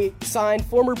 They signed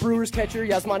former Brewers catcher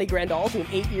Yasmani Grandal to an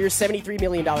 8-year, $73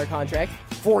 million contract.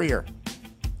 4-year.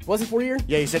 Was it 4-year?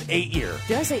 Yeah, you said 8-year.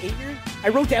 Did I say 8-year? I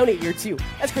wrote down 8-year too.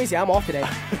 That's crazy. I'm off today.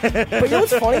 But you know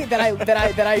what's funny that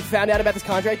I found out about this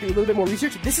contract through a little bit more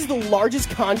research? This is the largest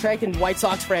contract in White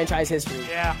Sox franchise history.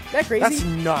 Yeah. Isn't that crazy? That's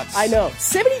nuts. I know.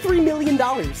 $73 million.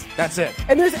 That's it.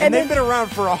 And they've been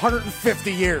around for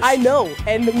 150 years. I know.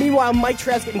 And meanwhile, Mike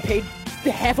Trout's getting paid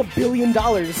 $500 million.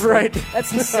 Right.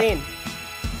 That's insane.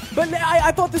 But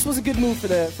I thought this was a good move for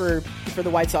the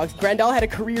White Sox. Grandal had a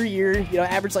career year,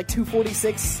 averaged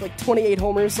 246, 28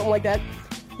 homers, something like that.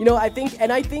 I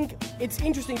think it's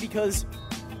interesting because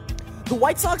the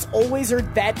White Sox always are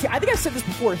that team. I think I've said this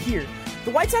before here.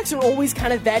 The White Sox are always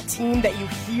kind of that team that you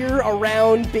hear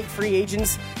around big free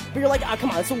agents, but you're like,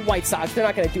 come on, it's the White Sox. They're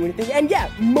not going to do anything. And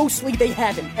yeah, mostly they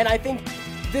haven't. And I think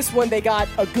this one they got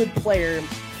a good player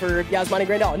for Yasmani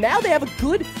Grandal. Now they have a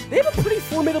pretty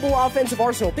formidable offensive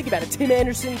arsenal. Think about it. Tim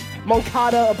Anderson,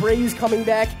 Moncada, Abreu's coming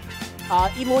back,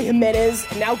 Eloy Jimenez,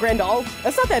 and now Grandal.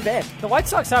 That's not that bad. The White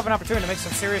Sox have an opportunity to make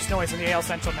some serious noise in the AL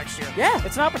Central next year. Yeah.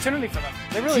 It's an opportunity for them.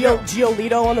 They really do.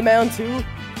 Giolito on the mound, too.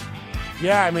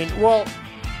 Yeah,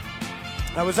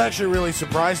 I was actually really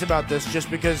surprised about this just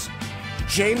because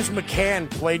James McCann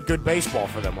played good baseball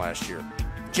for them last year.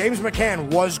 James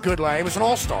McCann was good. He was an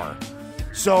all-star.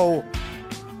 So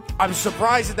I'm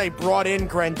surprised that they brought in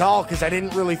Grandal because I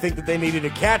didn't really think that they needed a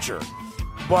catcher.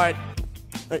 But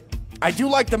I do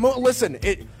like the move. Listen,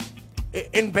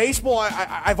 in baseball,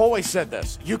 I've always said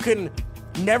this. You can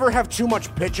never have too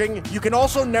much pitching. You can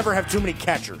also never have too many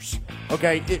catchers.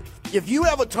 Okay? If you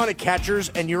have a ton of catchers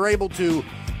and you're able to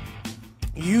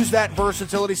use that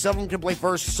versatility, some of them can play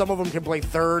first, some of them can play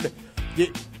third.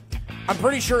 I'm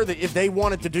pretty sure that if they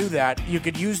wanted to do that, you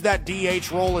could use that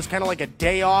DH role as kind of like a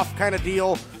day off kind of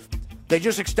deal. They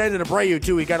just extended Abreu,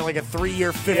 too. He got a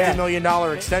 3-year, $50 million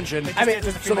extension.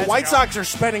 So the White Sox are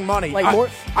spending money.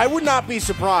 I would not be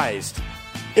surprised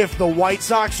if the White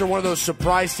Sox are one of those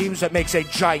surprise teams that makes a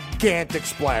gigantic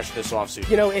splash this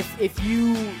offseason. If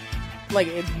you like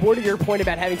more to your point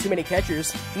about having too many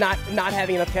catchers, not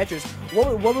having enough catchers.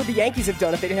 What would the Yankees have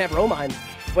done if they didn't have Romine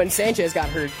when Sanchez got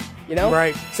hurt? You know,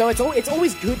 right? So it's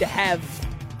always good to have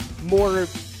more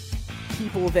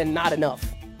people than not enough.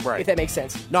 Right. If that makes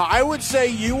sense. No, I would say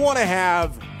you want to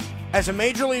have, as a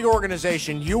major league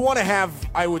organization, you want to have,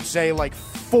 I would say, like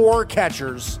 4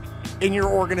 catchers in your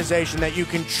organization that you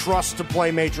can trust to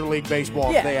play Major League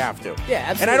Baseball if they have to. Yeah,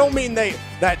 absolutely. And I don't mean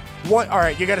all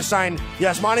right, you got to sign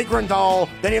Yasmani Grandal,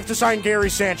 then you have to sign Gary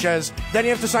Sanchez, then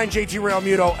you have to sign JT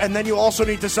Realmuto, and then you also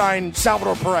need to sign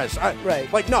Salvador Perez.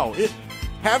 Right. Like, no.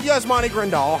 Have Yasmani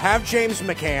Grandal, have James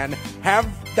McCann, have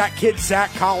that kid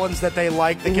Zach Collins that they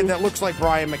like, the kid that looks like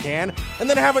Brian McCann, and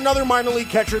then have another minor league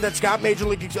catcher that's got major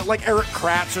league, like Eric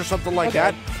Kratz or something like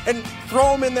that, and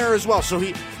throw him in there as well. So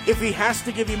if he has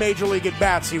to give you major league at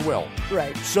bats, he will.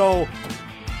 Right. So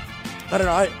I don't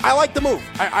know. I like the move.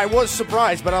 I was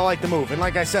surprised, but I like the move. And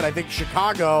like I said, I think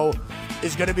Chicago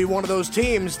is going to be one of those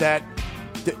teams that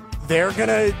they're going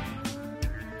to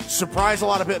surprise a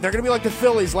lot of people. They're going to be like the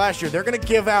Phillies last year. They're going to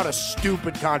give out a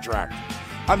stupid contract.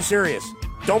 I'm serious.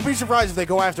 Don't be surprised if they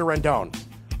go after Rendon.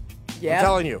 Yeah. I'm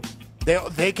telling you.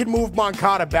 They could move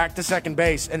Moncada back to second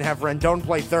base and have Rendon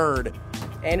play third.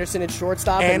 Anderson at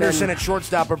shortstop. At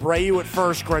shortstop, Abreu at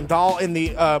first, Grandal in the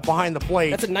behind the plate.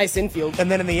 That's a nice infield.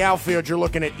 And then in the outfield, you're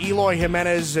looking at Eloy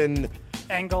Jimenez and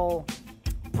Engel.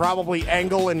 Probably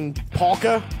Engel and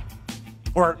Palka.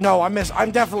 Or no, I'm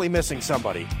definitely missing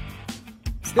somebody.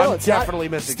 Still, I'm definitely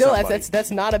missing still, somebody.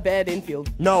 that's not a bad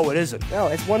infield. No, it isn't. No,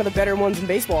 it's one of the better ones in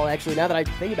baseball, actually, now that I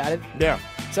think about it. Yeah.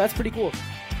 So that's pretty cool.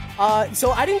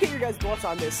 So I didn't get your guys' thoughts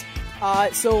on this.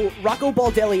 So Rocco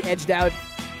Baldelli edged out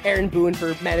Aaron Boone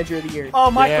for Manager of the Year.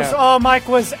 Mike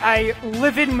was a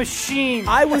living machine.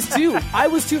 I was too,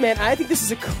 man. I think this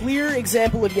is a clear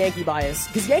example of Yankee bias,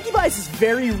 because Yankee bias is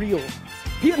very real.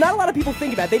 Not a lot of people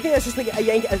think about it. They think that's just like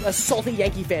a salty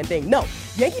Yankee fan thing. No,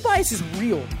 Yankee bias is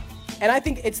real. And I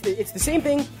think it's the same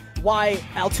thing why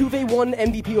Altuve won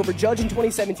MVP over Judge in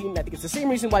 2017. I think it's the same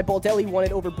reason why Baldelli won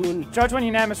it over Boone. Judge won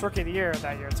unanimous Rookie of the Year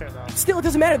that year, too, though. Still, it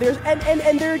doesn't matter. There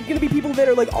are going to be people that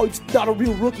are like, oh, it's not a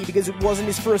real rookie because it wasn't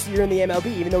his first year in the MLB,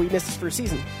 even though he missed his first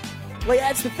season. Like,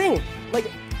 that's the thing. Like,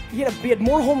 he had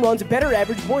more home runs, a better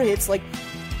average, more hits. Like,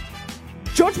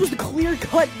 Judge was the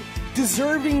clear-cut,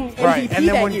 deserving MVP right. And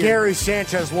then that when year. Gary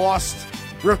Sanchez lost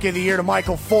Rookie of the Year to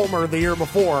Michael Fulmer the year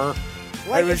before,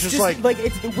 like, it was just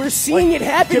we're seeing it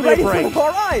happen right in front of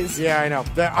our eyes. Yeah, I know.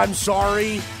 I'm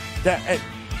sorry that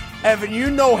Evan,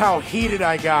 you know how heated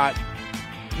I got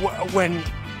when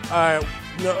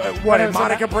did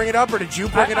Monica bring it up, or did you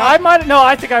bring it up?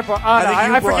 I think I brought.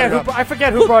 I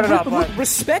forget who brought it up. Look,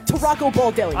 respect to Rocco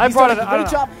Baldelli. He's done a great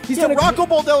job. Rocco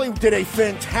Baldelli did a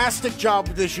fantastic job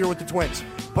this year with the Twins.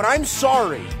 But I'm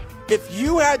sorry, if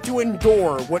you had to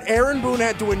endure what Aaron Boone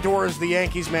had to endure as the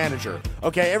Yankees manager,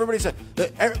 okay, everybody said,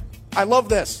 I love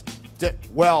this.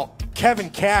 Well, Kevin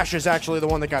Cash is actually the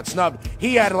one that got snubbed.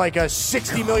 He had like a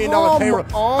 $60 million payroll.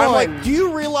 I'm like, do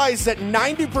you realize that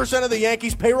 90% of the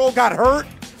Yankees' payroll got hurt?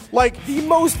 Like, the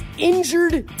most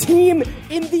injured team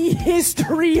in the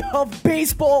history of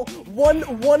baseball won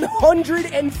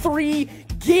 103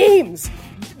 games.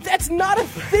 That's not a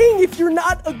thing if you're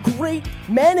not a great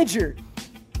manager.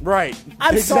 Right.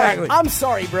 I'm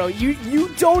sorry, bro. You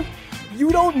don't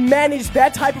manage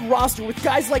that type of roster with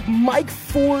guys like Mike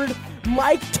Ford,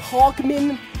 Mike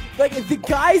Talkman, like the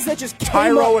guys that just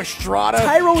Tyro Estrada,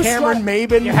 Cameron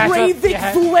Maben,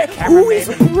 Breivik Valera. Who is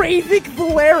Breivik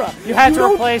Valera? You had to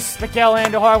replace Miguel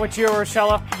Andujar with Gio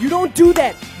Urshela. You don't do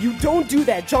that.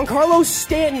 Giancarlo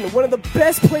Stanton, one of the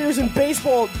best players in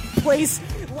baseball, plays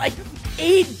like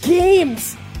 8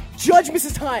 games. Judge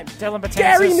misses time. Dylan Betances.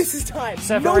 Gary misses time.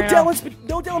 Severino.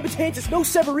 No Dylan Betances. No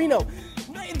Severino.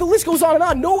 The list goes on and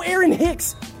on. No Aaron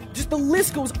Hicks. Just the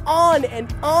list goes on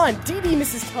and on. Didi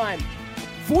misses time.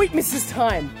 Voit misses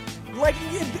time. Like,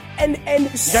 and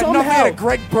somehow nothing out of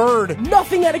Greg Bird.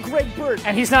 Nothing out of Greg Bird.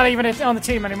 And he's not even on the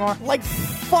team anymore. Like,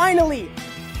 finally,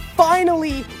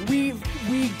 we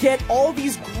get all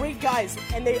these great guys,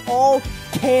 and they all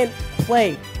can't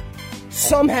play.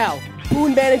 Somehow,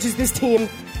 Boone manages this team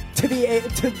to the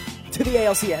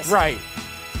ALCS. Right.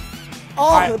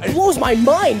 Oh, it blows my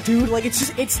mind, dude. Like,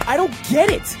 I don't get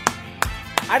it.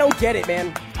 I don't get it,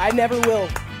 man. I never will.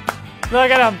 Look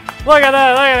at him. Look at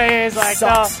that. Look at him. He's like,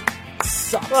 Sucks.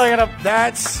 Look at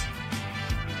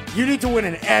him. You need to win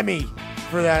an Emmy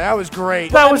for that. That was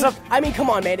great. I mean, come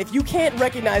on, man. If you can't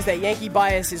recognize that Yankee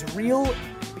bias is real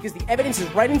because the evidence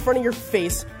is right in front of your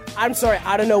face, I'm sorry.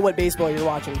 I don't know what baseball you're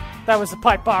watching. That was a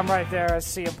pipe bomb right there, as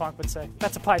CM Punk would say.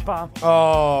 That's a pipe bomb.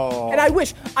 Oh. And I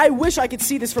wish I could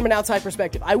see this from an outside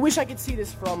perspective. I wish I could see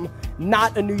this from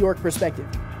not a New York perspective.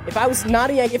 If I was not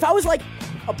a Yankee, if I was like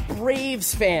a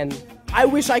Braves fan, I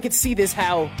wish I could see this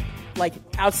how like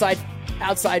outside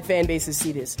fan bases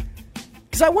see this.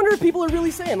 Because I wonder if people are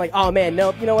really saying like, oh man,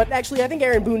 no, you know what? Actually, I think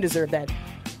Aaron Boone desered that.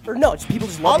 Or no, just people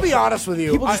just love. I'll be honest with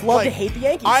you. People just love to hate the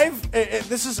Yankees.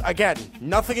 This is again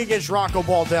nothing against Rocco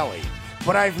Baldelli,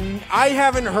 but I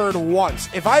haven't heard once.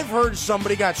 If I've heard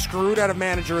somebody got screwed out of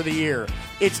Manager of the Year,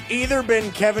 it's either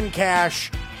been Kevin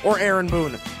Cash or Aaron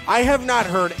Boone. I have not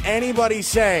heard anybody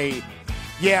say,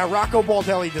 "Yeah, Rocco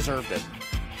Baldelli deserved it."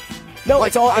 No,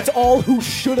 like, it's all who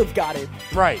should have got it.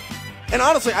 Right. And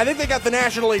honestly, I think they got the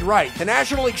National League right. The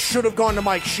National League should have gone to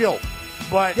Mike Schilt,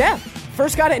 but yeah.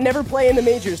 First guy to never play in the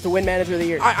majors to win Manager of the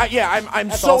Year.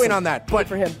 I'm so awesome. in on that. But good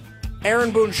for him.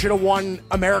 Aaron Boone should have won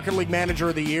American League Manager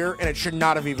of the Year, and it should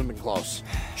not have even been close.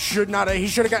 He should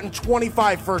have gotten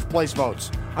 25 first place votes.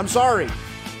 I'm sorry.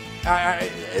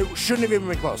 It shouldn't have even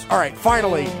been close. All right,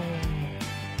 finally.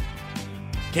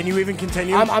 Can you even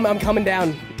continue? I'm coming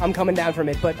down. I'm coming down from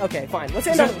it, but okay, fine. Let's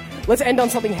end on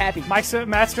something happy. Matt's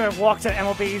gonna walk to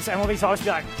MLB's office and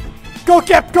be like, Go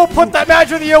put that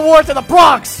Manager of the Year award to the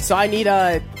Bronx. So I need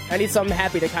something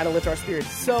happy to kind of lift our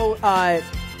spirits. So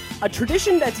a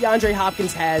tradition that DeAndre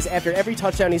Hopkins has after every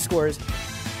touchdown he scores,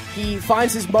 he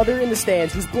finds his mother in the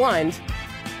stands who's blind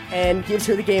and gives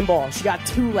her the game ball. She got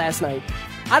 2 last night.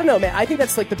 I don't know, man. I think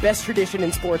that's like the best tradition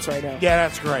in sports right now. Yeah,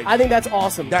 that's great. I think that's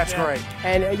awesome. That's great.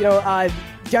 And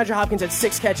DeAndre Hopkins had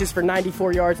 6 catches for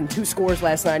 94 yards and 2 scores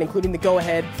last night, including the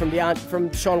go-ahead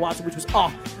from Sean Watson, which was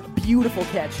beautiful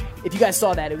catch. If you guys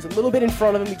saw that, it was a little bit in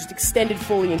front of him. He just extended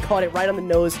fully and caught it right on the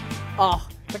nose.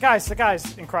 The guy's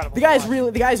incredible. The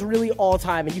guy's really all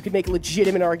time, and you could make a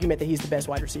legitimate argument that he's the best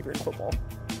wide receiver in football.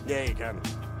 Yeah, you can.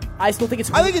 I still think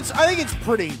it's. I think it's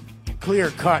pretty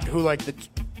clear cut who like the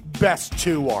best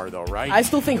 2 are, though, right? I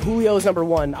still think Julio is number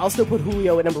 1. I'll still put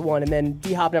Julio at number 1, and then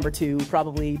D-Hop number 2,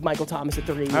 probably Michael Thomas at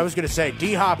 3. I was going to say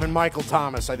D-Hop and Michael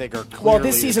Thomas, I think, are clearly. Well,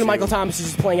 this season Michael Thomas is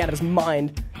just playing out of his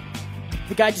mind.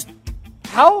 The guy just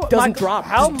doesn't drop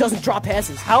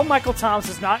passes. How Michael Thomas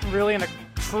is not really in a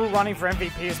true running for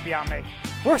MVP is beyond me.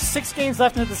 We're 6 games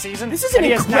left into the season. This is an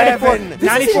incredible.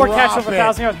 94 catches over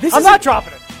 1,000 yards. I'm not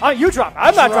dropping it. You drop it.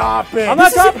 I'm not dropping it. I'm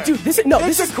not dropping it. Dude, this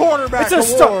is a quarterback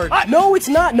award. No, it's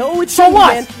not. No, it's so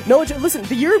what? Man. No, listen.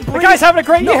 The year Brady, the guy's having a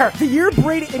great year. The year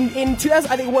Brady in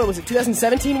 2000, I think what was it?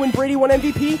 2017 when Brady won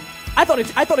MVP. I thought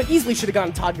it easily should have gone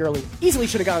to Todd Gurley.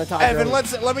 Evan,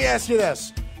 let me ask you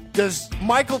this. Does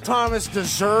Michael Thomas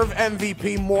deserve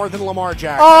MVP more than Lamar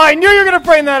Jackson? Oh, I knew you were going to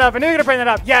bring that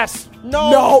up. Yes.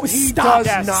 No, he stop.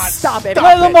 Does not. Stop it.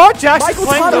 Lamar Jackson's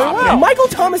playing really well. Michael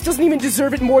Thomas doesn't even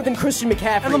deserve it more than Christian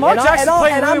McCaffrey. And Lamar Jackson's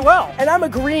playing really well. And I'm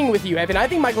agreeing with you, Evan. I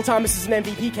think Michael Thomas is an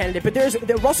MVP candidate, but there's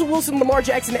Russell Wilson, Lamar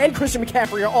Jackson, and Christian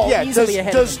McCaffrey are all easily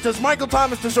ahead of him. Does Michael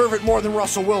Thomas deserve it more than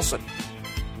Russell Wilson?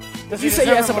 If you say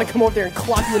yes, I'm going to come over there and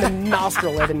clock you in the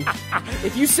nostril, Evan.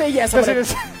 If you say yes, I'm going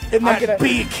to...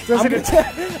 beak.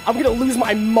 I'm going to lose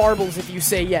my marbles if you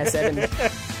say yes, Evan.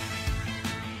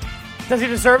 Does he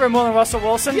deserve it more than Russell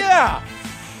Wilson? Yeah.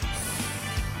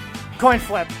 Coin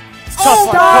flip.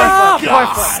 Stop!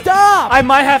 Coin flip. Stop! I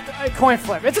might have to coin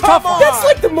flip. It's a tough one. That's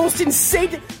like the most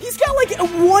insane. He's got like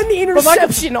 1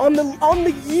 interception on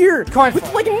the year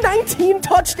with like 19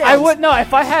 touchdowns. I would no.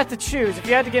 If I had to choose, if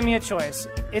you had to give me a choice,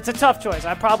 it's a tough choice.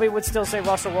 I probably would still say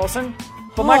Russell Wilson.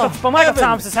 But Michael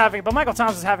Thomas is having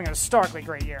a historically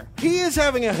great year. He is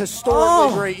having a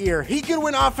historically great year. He could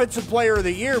win Offensive Player of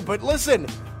the Year, but listen,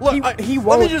 look, he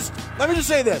won't. Let me just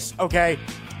say this, okay?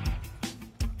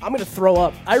 I'm going to throw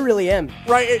up. I really am.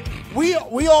 Right? We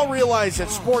all realize that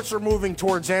sports are moving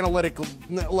towards analytical,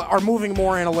 are moving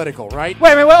more analytical, right?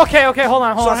 Wait, okay, hold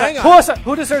on. Hang on.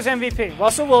 Who deserves MVP?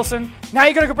 Russell Wilson. Now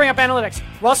you're going to bring up analytics.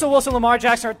 Russell Wilson, Lamar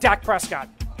Jackson, or Dak Prescott?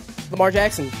 Lamar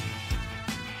Jackson.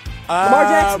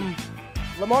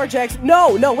 Lamar Jackson.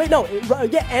 No. Wait, no.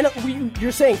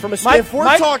 You're saying from a... If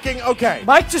we're talking, okay.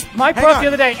 Mike broke the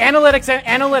other day.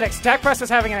 Analytics. Dak Prescott's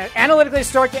having an analytically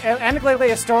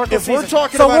historical season. We're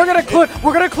talking so about...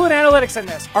 we're going to include analytics in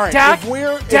this. All right.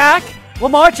 Dak,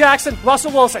 Lamar Jackson,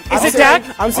 Russell Wilson. Is it Dak?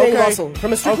 I'm saying Russell.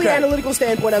 From a strictly analytical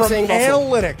standpoint, I'm saying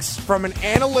Russell. From an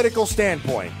analytical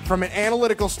standpoint,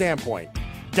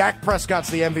 Dak Prescott's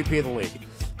the MVP of the league.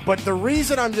 But the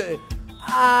reason I'm...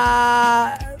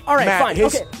 all right, Matt, fine.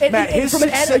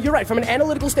 You're right. From an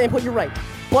analytical standpoint, you're right.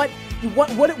 But what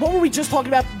were we just talking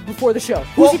about before the show?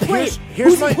 Who's he played?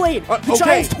 The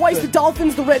Giants twice, the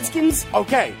Dolphins, the Redskins.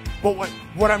 Okay, but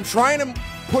what I'm trying to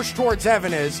push towards,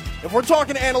 Evan, is if we're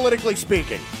talking analytically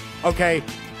speaking, okay,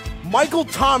 Michael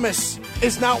Thomas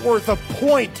is not worth a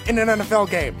point in an NFL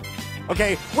game.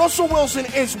 Okay? Russell Wilson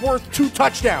is worth 2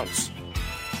 touchdowns.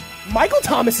 Michael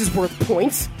Thomas is worth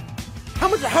points. How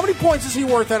many points is he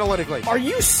worth analytically? Are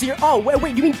you serious? Oh,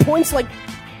 wait, you mean points like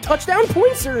touchdown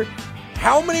points or?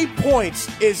 How many points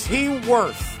is he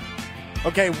worth?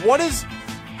 Okay,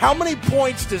 how many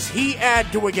points does he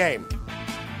add to a game?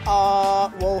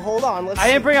 Well, hold on. I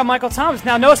didn't bring up Michael Thomas.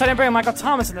 Now, notice I didn't bring up Michael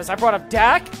Thomas in this. I brought up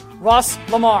Dak, Russ,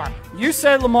 Lamar. You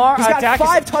said Lamar. He's got Dak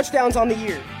 5 touchdowns on the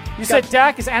year. You said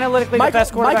Dak is analytically the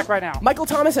best quarterback right now. Michael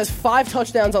Thomas has 5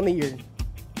 touchdowns on the year.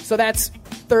 So that's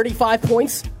 35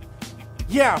 points?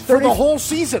 Yeah, for the whole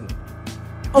season.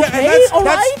 Okay, yeah, all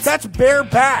right. That's bare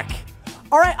back.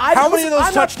 All right. How many of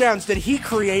those touchdowns did he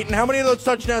create, and how many of those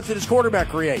touchdowns did his quarterback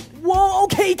create? Well,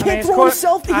 okay, he can't throw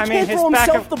himself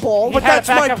the ball. But that's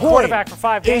my point. Quarterback for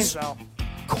 5 games, though.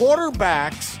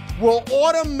 Quarterbacks will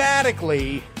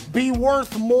automatically be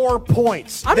worth more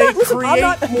points. More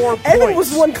Evan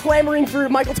was the one clamoring for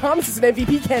Michael Thomas as an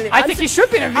MVP candidate. I think he should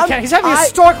be an MVP candidate. He's having a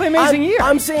historically amazing year.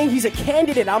 I'm saying he's a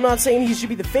candidate. I'm not saying he should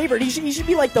be the favorite. He should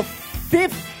be like the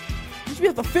 5th. He should be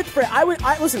like the 5th favorite.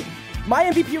 Listen. My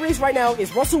MVP race right now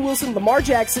is Russell Wilson, Lamar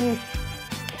Jackson,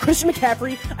 Christian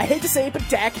McCaffrey. I hate to say it, but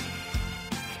Dak.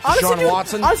 Deshaun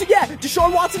Watson? Honestly, yeah.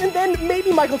 Deshaun Watson and then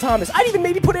maybe Michael Thomas. I'd even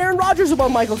maybe put Aaron Rodgers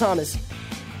above Michael Thomas.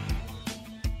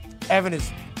 Evan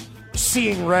is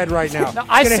seeing red right now. No,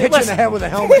 He's going to hit you in the head with a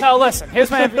helmet. No, listen.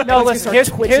 Here's my MVP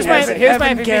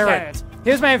candidates.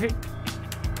 Here's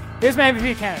my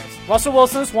MVP candidates. Russell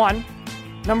Wilson is 1.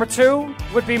 Number 2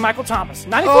 would be Michael Thomas.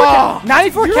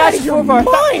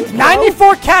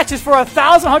 94 catches for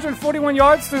 1,141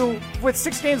 yards with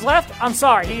 6 games left. I'm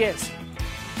sorry, he is.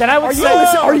 Then I would say,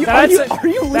 are you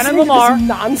listening Lamar, to this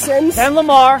nonsense? Then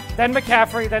Lamar, then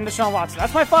McCaffrey, then Deshaun Watson.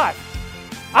 That's my 5.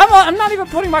 I'm not even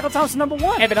putting Michael Thomas at number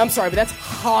 1. Evan, I'm sorry, but that's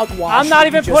hogwash. I'm not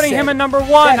even putting him at number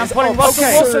 1. I'm putting Russell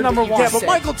Wilson number 1. Yeah, but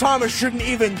Michael Thomas shouldn't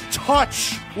even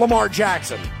touch Lamar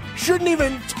Jackson.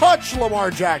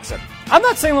 I'm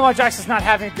not saying Lamar Jackson's not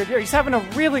having a good year. He's having a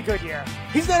really good year.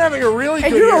 He's not having a really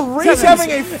good year. He's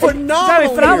having a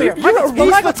phenomenal year. He's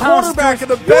the quarterback of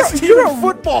the best team in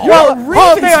football.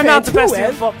 They are not the best team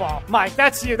in football. Mike,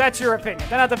 that's you. That's your opinion.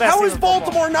 They're not the best team in football. How is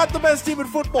Baltimore not the best team in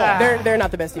football? They're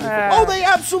not the best team in football. Oh, they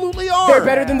absolutely are. They're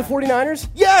better than the 49ers?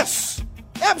 Yes.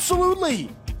 Absolutely.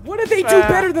 What did they do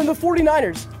better than the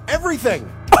 49ers? Everything.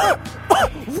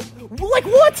 Like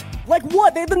what? Like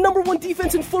what? They're the number 1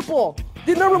 defense in football.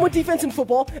 The number 1 defense in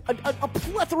football, a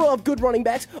plethora of good running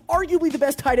backs, arguably the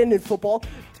best tight end in football.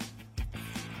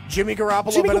 Jimmy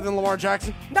Garoppolo better than Lamar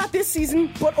Jackson? Not this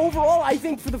season, but overall, I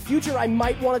think for the future, I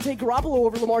might want to take Garoppolo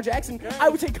over Lamar Jackson. Okay. I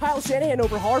would take Kyle Shanahan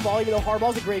over Harbaugh, even though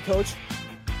Harbaugh's a great coach.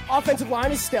 Offensive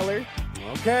line is stellar.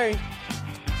 Okay.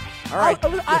 All right.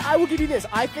 I will give you this.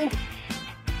 I think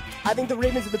the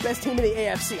Ravens are the best team in the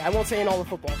AFC. I won't say in all of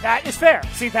football. That is fair.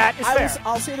 See, that is fair.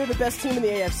 I'll say they're the best team in the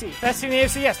AFC. Best team in the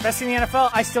AFC, yes. Best team in the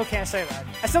NFL, I still can't say that.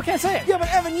 I still can't say it. Yeah,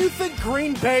 but Evan, you think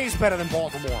Green Bay's better than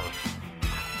Baltimore?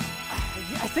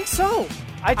 I think so.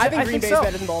 I think Green Bay's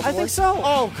better than Baltimore. I think so.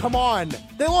 Oh, come on.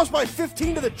 They lost by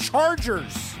 15 to the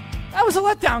Chargers. That was a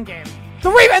letdown game.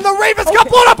 The Ravens got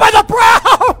blown up by the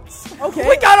Browns. Okay.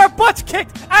 We got our butts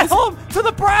kicked at home to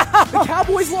the Browns. The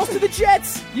Cowboys lost to the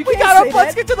Jets. We got our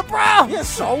butts kicked to the Browns. Yeah,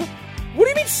 so? What do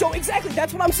you mean so? Exactly.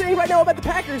 That's what I'm saying right now about the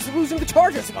Packers losing to the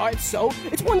Chargers. All right, so?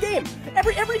 It's 1 game.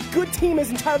 Every good team is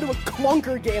entitled to a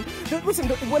clunker game. Listen,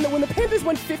 when the Panthers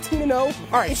went 15-0. All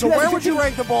right, so where would you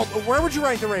rank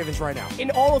the Ravens right now?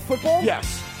 In all of football?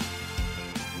 Yes.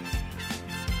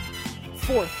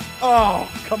 4th. Oh,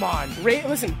 come on.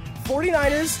 Listen,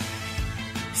 49ers,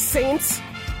 Saints,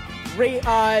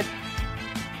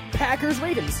 Packers,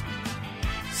 Ravens.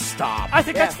 Stop. I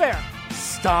think that's fair.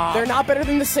 Stop. They're not better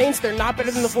than the Saints. They're not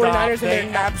better than the 49ers. They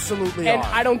absolutely are. And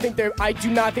I do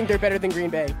not think they're better than Green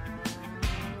Bay.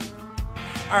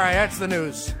 All right, that's the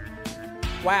news.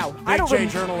 Wow. Big J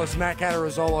journalist Matt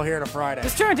Catarazzolo here to Friday.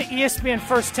 Let's turn to ESPN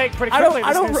First Take pretty quickly.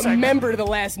 I don't remember the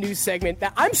last news segment.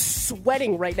 I'm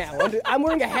sweating right now. I'm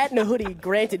wearing a hat and a hoodie,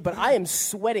 granted, but I am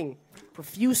sweating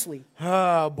profusely.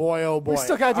 Oh, boy, oh, boy. We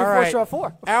still got to do Foreshore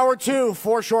 4. Hour 2,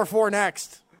 Foreshore 4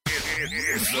 next.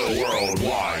 It's the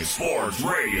Worldwide Sports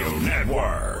Radio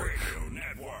Network.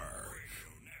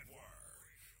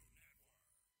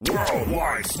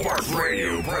 Worldwide Sports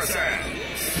Radio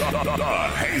presents the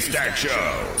Haystack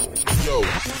Show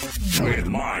with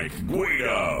Mike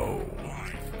Guido.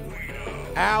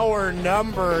 Hour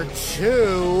number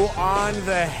 2 on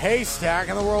the Haystack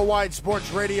on the Worldwide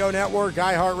Sports Radio Network,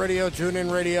 iHeartRadio,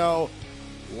 TuneIn Radio,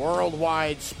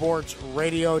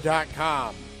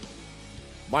 WorldwideSportsRadio.com.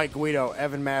 Mike Guido,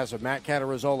 Evan Mazza, Matt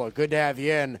Catarozzola. Good to have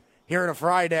you in here on a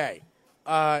Friday.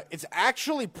 It's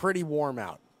actually pretty warm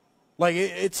out. Like,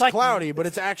 it's like, cloudy, but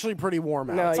it's actually pretty warm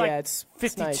out. No, it's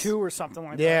 52 nice. Or something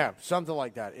like that. Yeah, something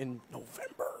like that in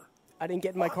November. I didn't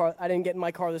get in my car. I didn't get in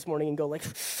my car this morning and go like.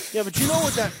 Yeah, but you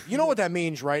know what that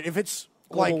means, right? If it's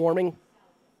global warming.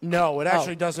 No, it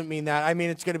actually doesn't mean that. I mean,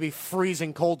 it's going to be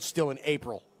freezing cold still in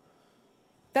April.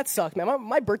 That sucks, man.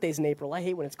 My birthday's in April. I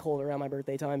hate when it's cold around my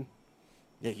birthday time.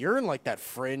 Yeah, you're in like that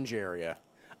fringe area.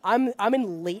 I'm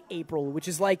in late April, which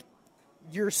is like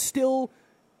you're still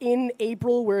in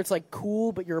April where it's like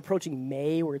cool, but you're approaching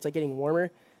May where it's like getting warmer.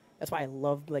 That's why I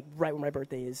love like right when my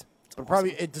birthday is. But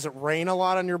probably does it rain a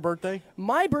lot on your birthday?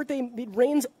 My birthday, it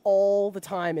rains all the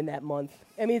time in that month.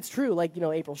 I mean, it's true, like,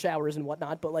 April showers and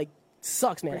whatnot, but like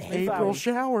sucks, man. I hate April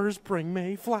showers bring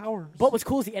May flowers. But what's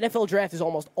cool is the NFL draft is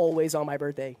almost always on my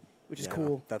birthday, which is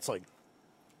cool. That's like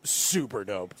super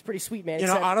dope. It's pretty sweet, man.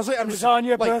 Honestly, I'm just on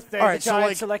your birthday. All right, so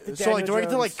do I get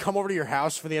to like come over to your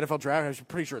house for the NFL draft? I'm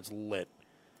pretty sure it's lit.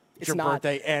 It's your not.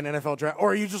 birthday and NFL draft,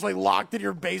 or are you just like locked in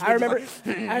your basement? I remember.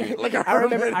 I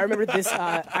remember this.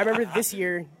 I remember this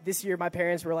year. This year, my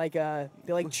parents were like, they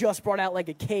like just brought out like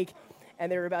a cake,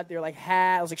 and they're like,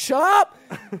 "Ha!" I was like, "Shut up,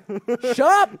 shut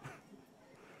up,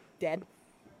 Dad."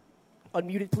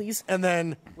 Unmuted, please. And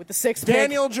then with the sixth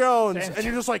Daniel pick, Jones, and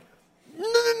you're just like,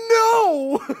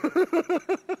 no.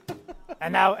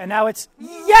 and now it's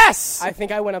yes. I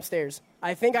think I went upstairs.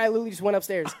 I think I literally just went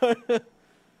upstairs.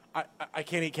 I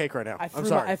can't eat cake right now. I'm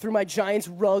sorry. I threw my Giants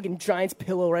rug and Giants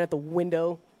pillow right at the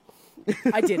window.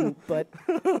 I didn't, but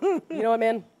you know what,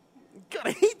 man?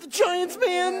 Gotta hate the Giants,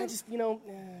 man. Just,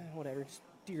 whatever. Just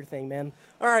do your thing, man.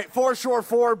 All right,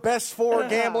 four best four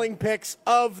gambling picks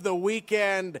of the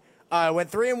weekend.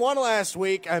 Went 3-1 last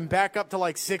week. I'm back up to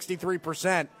like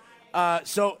 63%.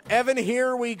 So, Evan,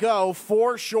 here we go.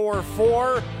 For sure,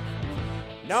 four.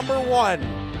 Number one.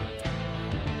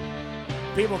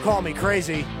 People call me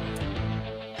crazy.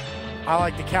 I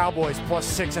like the Cowboys plus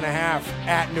 6.5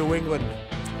 at New England.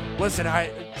 Listen,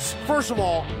 first of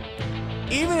all,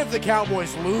 even if the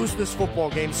Cowboys lose this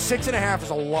football game, 6.5 is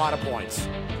a lot of points.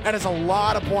 That is a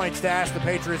lot of points to ask the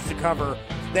Patriots to cover.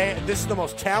 This is the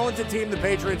most talented team the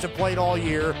Patriots have played all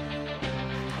year.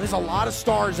 There's a lot of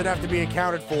stars that have to be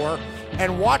accounted for.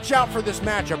 And watch out for this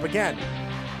matchup again.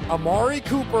 Amari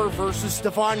Cooper versus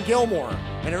Stephon Gilmore.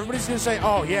 And everybody's going to say,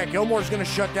 oh, yeah, Gilmore's going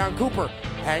to shut down Cooper.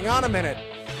 Hang on a minute.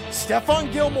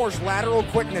 Stephon Gilmore's lateral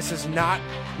quickness is not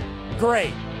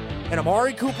great. And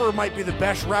Amari Cooper might be the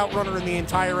best route runner in the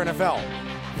entire NFL.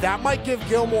 That might give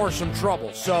Gilmore some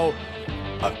trouble. So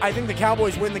I think the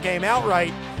Cowboys win the game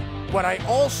outright. But I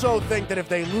also think that if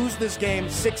they lose this game,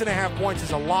 6.5 points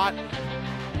is a lot.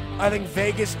 I think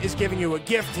Vegas is giving you a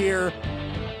gift here.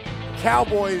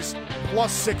 Cowboys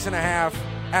plus 6.5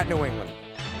 at New England.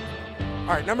 All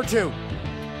right, number two.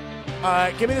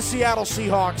 Give me the Seattle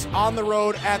Seahawks on the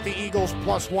road at the Eagles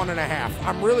plus 1.5.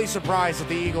 I'm really surprised that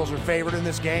the Eagles are favored in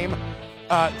this game.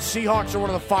 Seahawks are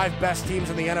one of the 5 best teams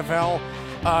in the NFL,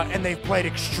 and they've played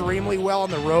extremely well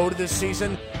on the road this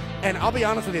season. And I'll be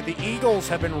honest with you, the Eagles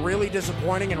have been really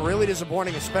disappointing,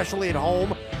 especially at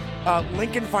home.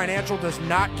 Lincoln Financial does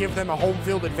not give them a home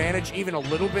field advantage even a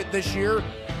little bit this year.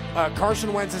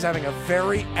 Carson Wentz is having a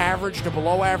very average to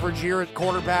below average year at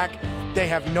quarterback. They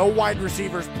have no wide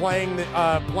receivers playing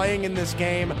in this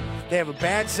game. They have a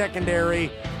bad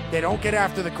secondary. They don't get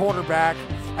after the quarterback.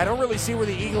 I don't really see where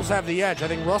the Eagles have the edge. I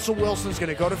think Russell Wilson's going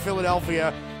to go to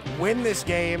Philadelphia, win this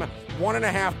game,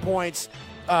 1.5 points.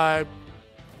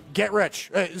 Get rich.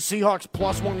 Seahawks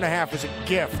plus 1.5 is a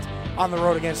gift on the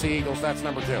road against the Eagles. That's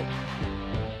number two.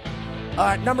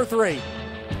 Number three.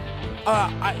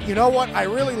 You know what? I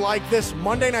really like this.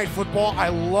 Monday Night Football. I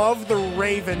love the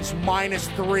Ravens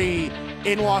 -3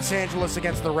 in Los Angeles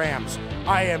against the Rams.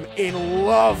 I am in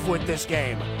love with this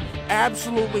game.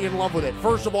 Absolutely in love with it.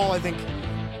 First of all, I think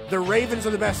the Ravens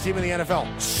are the best team in the NFL.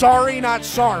 Sorry, not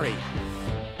sorry.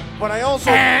 But I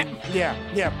also...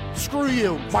 Yeah. Screw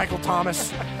you, Michael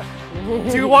Thomas.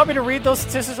 Do you want me to read those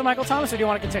statistics of Michael Thomas, or do you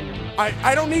want to continue?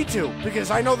 I don't need to,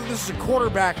 because I know that this is a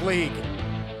quarterback league.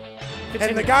 Continue.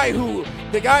 And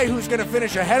the guy who's going to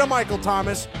finish ahead of Michael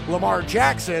Thomas, Lamar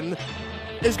Jackson,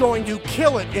 is going to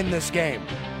kill it in this game.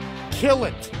 Kill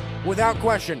it, without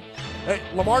question.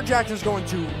 Lamar Jackson is going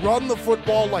to run the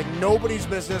football like nobody's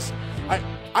business.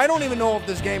 I don't even know if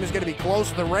this game is going to be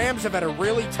close. The Rams have had a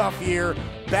really tough year.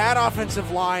 Bad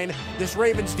offensive line. This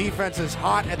Ravens defense is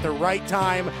hot at the right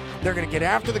time. They're going to get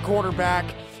after the quarterback.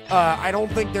 I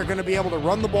don't think they're going to be able to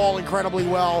run the ball incredibly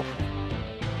well.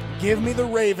 Give me the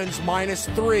Ravens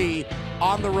 -3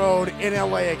 on the road in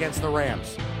LA against the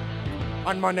Rams.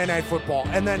 on Monday Night Football.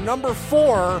 And then number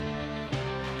 4,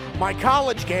 my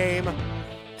college game,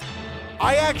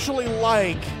 I actually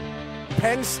like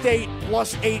Penn State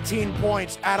plus 18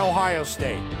 points at Ohio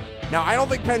State. Now, I don't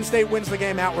think Penn State wins the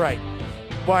game outright,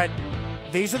 but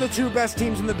these are the 2 best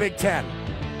teams in the Big Ten.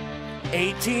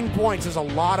 18 points is a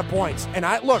lot of points. And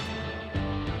I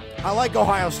like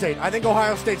Ohio State. I think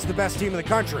Ohio State's the best team in the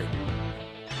country.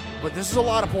 But this is a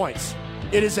lot of points.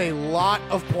 It is a lot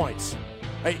of points.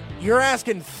 You're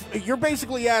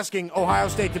basically asking Ohio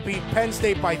State to beat Penn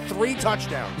State by 3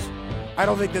 touchdowns. I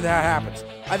don't think that happens.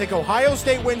 I think Ohio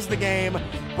State wins the game,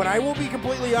 but I will be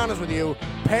completely honest with you.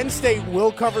 Penn State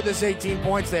will cover this 18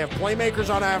 points. They have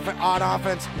playmakers on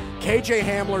offense. KJ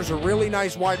Hamler's a really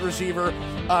nice wide receiver.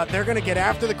 They're going to get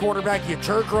after the quarterback.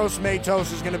 Yetur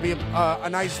Gross-Matos is going to be a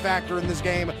nice factor in this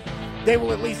game. They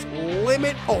will at least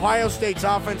limit Ohio State's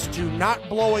offense to not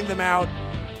blowing them out.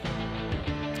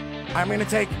 I'm going to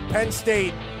take Penn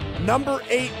State, number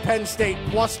 8 Penn State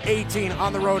plus 18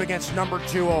 on the road against number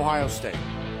 2 Ohio State.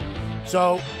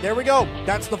 So there we go.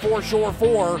 That's the For Sure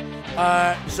 4.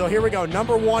 So here we go.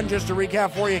 Number 1, just to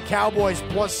recap for you, Cowboys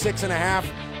plus 6.5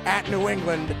 at New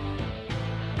England.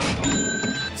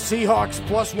 Seahawks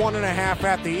plus 1.5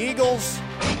 at the Eagles.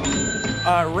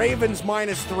 Ravens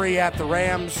minus 3 at the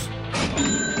Rams.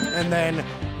 And then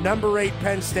number 8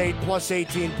 Penn State plus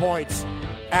 18 points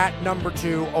at number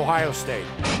 2 Ohio State.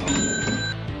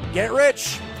 Get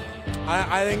rich.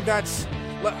 I think that's,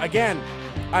 again,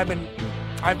 I've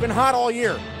been hot all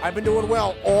year. I've been doing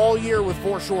well all year with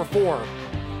For Sure 4.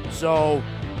 So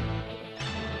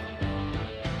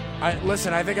I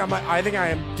think I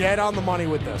am dead on the money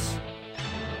with this.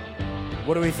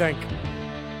 What do we think?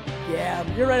 Yeah,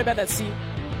 you're right about that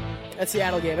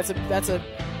Seattle game. That's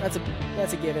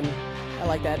a given. I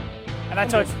like that. And I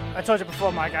told you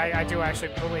before, Mike, I do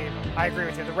actually believe, I agree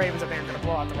with you. The Ravens, I think, are going to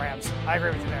blow out the Rams. I agree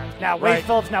with you there. Now, Wade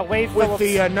Phillips. With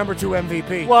the number 2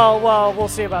 MVP. Well, we'll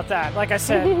see about that. Like I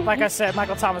said,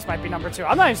 Michael Thomas might be number 2.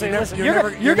 I'm not even saying, listen,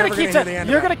 you're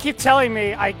going to keep telling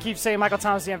me I keep saying Michael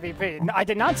Thomas is the MVP. I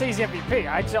did not say he's the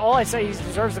MVP. All I say he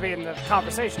deserves to be in the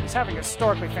conversation. He's having a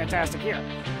historically fantastic year.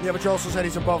 Yeah, but you also said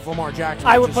he's above Lamar Jackson.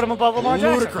 I would put him above Lamar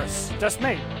Jackson. Ludicrous. Just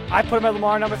me. I put him at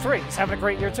Lamar number 3. He's having a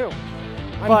great year, too.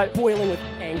 I'm boiling with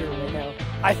anger right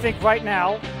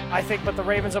now. I think but the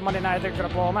Ravens on Monday night, they're going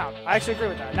to blow them out. I actually agree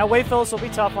with that. Now, Wade Phillips will be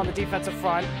tough on the defensive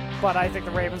front, but I think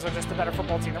the Ravens are just a better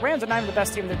football team. The Rams are not even the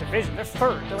best team in their division. They're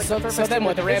third. They're like the third best team in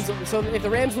their division. So if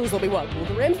the Rams lose, they'll be what? Will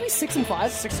the Rams be 6-5?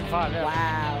 6-5, yeah.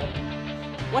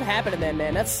 Wow. What happened to them,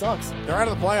 man? That sucks. They're out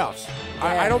of the playoffs.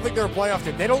 Yeah. I don't think they're a playoff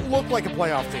team. They don't look like a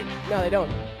playoff team. No, they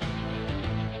don't.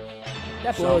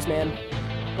 That blows, man.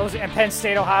 And Penn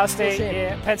State, Ohio State,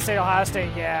 yeah. Penn State, Ohio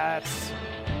State, yeah.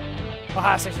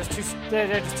 Ohio State's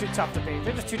they're just too tough to beat.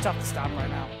 They're just too tough to stop right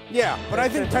now. Yeah, but I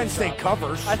think Penn State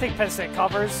covers. I think Penn State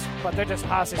covers, but they're just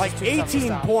Ohio State's like just too tough to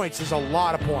stop. 18 points is a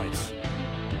lot of points.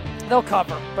 They'll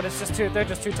cover, but they're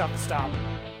just too tough to stop.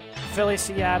 Philly,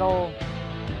 Seattle,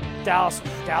 Dallas,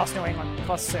 New England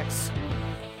plus 6.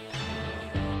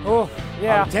 Oh,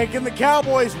 yeah. I'm taking the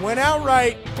Cowboys. Win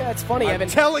outright. That's funny, Evan. I'm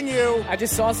telling you. I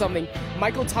just saw something.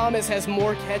 Michael Thomas has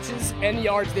more catches and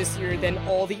yards this year than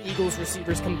all the Eagles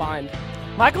receivers combined.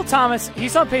 Michael Thomas,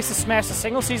 he's on pace to smash the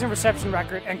single-season reception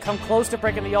record and come close to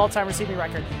breaking the all-time receiving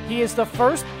record. He is the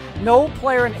first. No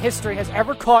player in history has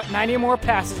ever caught 90 or more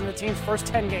passes in the team's first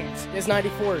 10 games. He's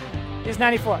 94. He's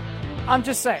 94. I'm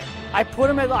just saying. I put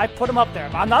him up there.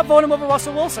 I'm not voting over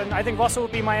Russell Wilson. I think Russell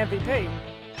would be my MVP.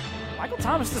 Michael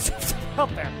Thomas deserves to be up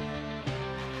there.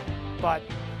 But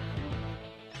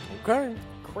okay.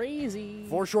 Crazy.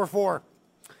 For Sure 4.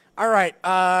 All right.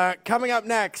 Coming up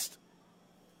next,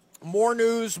 more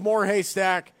news, more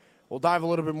Haystack. We'll dive a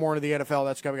little bit more into the NFL.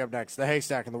 That's coming up next. The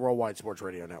Haystack and the Worldwide Sports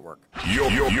Radio Network.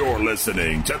 You're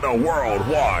listening to the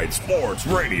Worldwide Sports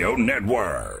Radio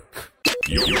Network.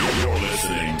 You're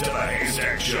listening to the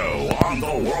Haystack Show on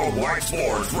the Worldwide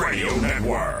Sports Radio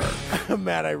Network.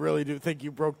 Matt, I really do think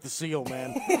you broke the seal,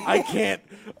 man. I can't.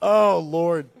 Oh,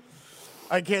 Lord.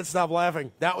 I can't stop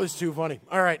laughing. That was too funny.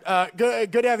 All right.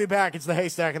 Good to have you back. It's the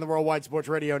Haystack and the Worldwide Sports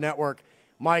Radio Network.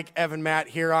 Mike, Evan, Matt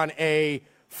here on a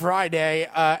Friday.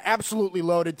 Absolutely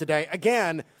loaded today.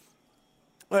 Again,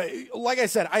 like I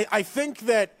said, I think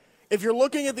that if you're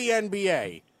looking at the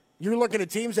NBA, you're looking at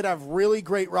teams that have really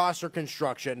great roster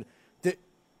construction. The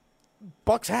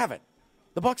Bucks have it.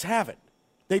 The Bucks have it.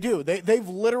 They do. They've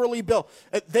literally built.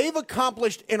 They've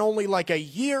accomplished in only like a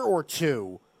year or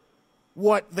two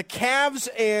what the Cavs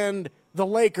and the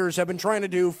Lakers have been trying to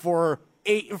do for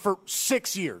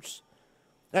 6 years.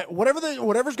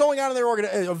 Whatever's going on in their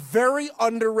organization, a very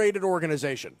underrated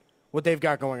organization, what they've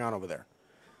got going on over there.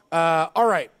 All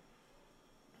right.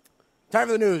 Time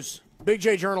for the news. Big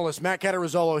J journalist Matt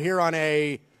Catarizzolo here on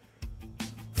a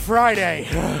Friday.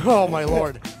 Oh, my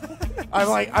Lord.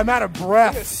 I'm out of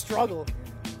breath. Struggle.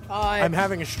 I'm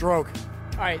having a stroke.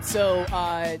 All right, so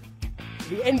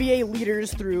the NBA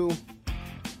leaders through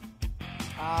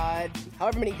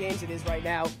however many games it is right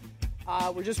now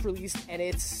were just released, and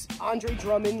it's Andre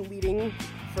Drummond leading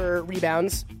for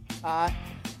rebounds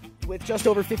with just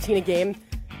over 15 a game,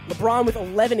 LeBron with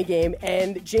 11 a game,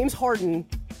 and James Harden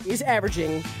is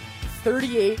averaging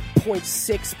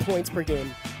 38.6 points per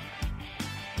game.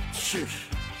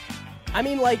 I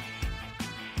mean, like,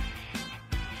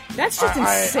 that's just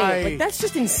insane. That's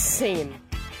just insane.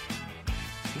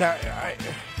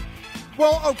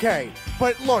 Well, okay.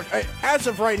 But look, as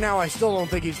of right now, I still don't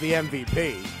think he's the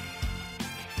MVP.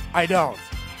 I don't.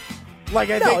 Like,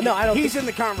 I don't. He's in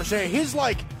the conversation. He's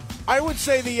like, I would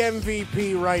say the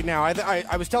MVP right now.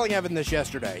 I was telling Evan this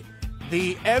yesterday.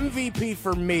 The MVP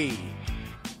for me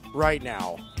right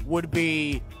now would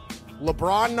be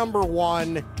LeBron number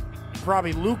 1,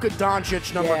 probably Luka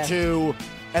Doncic number 2,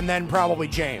 and then probably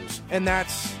James. And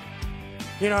that's,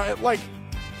 like,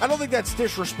 I don't think that's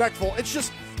disrespectful. It's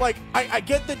just, like, I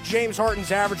get that James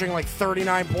Harden's averaging, like,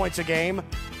 39 points a game,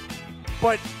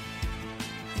 but,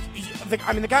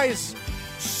 the guy is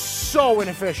so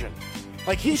inefficient.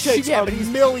 Like, he takes a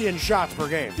million shots per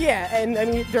game. Yeah, and, I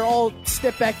mean, they're all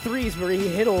step-back threes where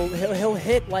he'll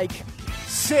hit, like,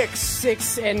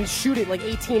 six and shoot it, like,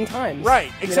 18 times.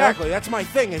 Right, exactly. That's my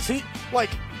thing. Is he, like,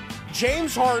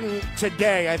 James Harden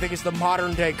today, I think, is the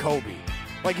modern-day Kobe.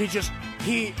 Like,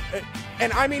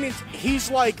 and I mean, he's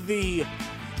the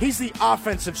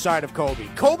offensive side of Kobe.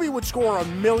 Kobe would score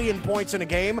 1 million points in a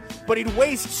game, but he'd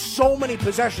waste so many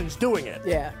possessions doing it.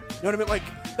 Yeah. You know what I mean? Like,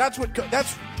 that's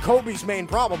Kobe's main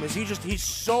problem, is he's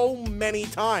so many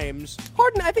times.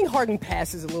 I think Harden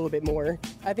passes a little bit more.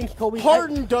 I think Kobe...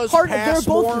 pass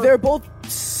more. They're both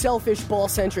selfish,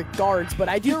 ball-centric guards, but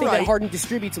I do think that Harden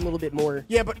distributes a little bit more.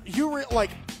 Yeah, but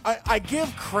I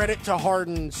give credit to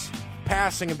Harden's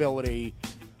passing ability.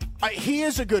 He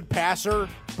is a good passer,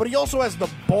 but he also has the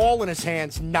ball in his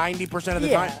hands 90% of the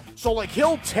time. So, like,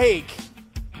 he'll take,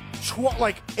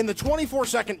 in the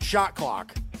 24-second shot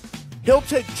clock, he'll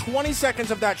take 20 seconds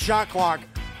of that shot clock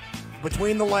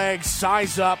between the legs,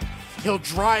 size up, he'll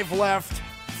drive left,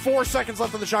 4 seconds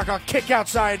left of the shot clock, kick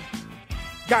outside,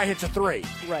 guy hits a 3.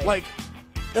 Right. Like,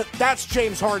 that's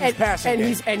James Harden's passing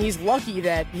game. And he's lucky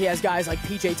that he has guys like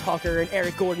P.J. Tucker and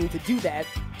Eric Gordon to do that.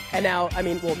 And now, I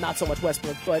mean, well, not so much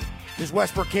Westbrook, but... Because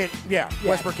Westbrook can't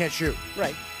shoot.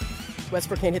 Right.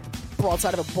 Westbrook can't hit the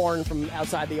broadside of a barn from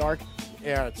outside the arc.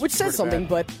 Yeah, which says something, bad.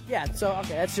 But yeah, so,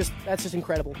 okay, that's just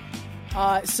incredible.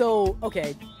 So,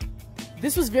 okay,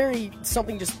 this was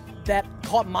something just that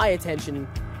caught my attention.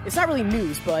 It's not really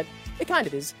news, but it kind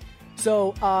of is.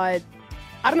 So, I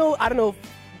don't know,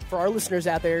 for our listeners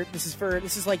out there, this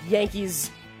is like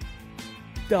Yankees,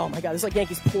 oh my God, this is like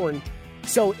Yankees porn.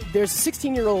 So there's a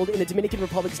 16-year-old in the Dominican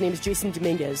Republic. His name is Jason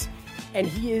Dominguez, and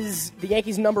he is the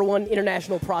Yankees' #1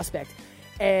 international prospect.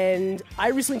 And I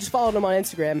recently just followed him on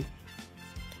Instagram.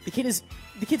 The kid's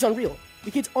unreal. The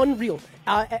kid's unreal.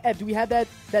 Ed, do we have that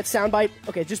soundbite?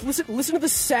 Okay, just listen to the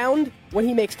sound when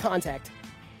he makes contact.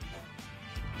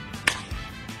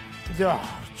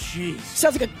 Oh, jeez.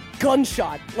 Sounds like a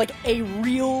gunshot, like a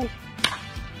real.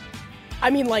 I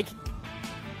mean, like.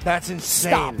 That's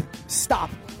insane.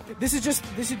 Stop. These are just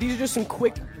some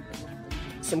quick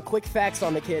facts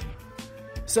on the kid.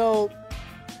 So,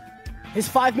 his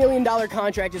 $5 million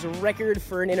contract is a record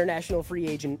for an international free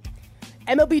agent.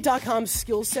 MLB.com's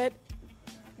skill set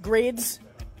grades,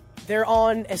 they're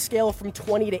on a scale from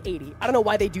 20 to 80. I don't know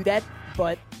why they do that,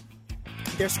 but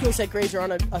their skill set grades are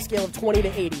on a scale of 20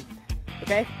 to 80.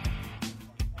 Okay?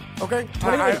 Okay.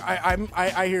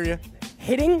 I hear you.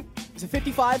 Hitting is a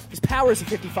 55. His power is a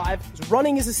 55. His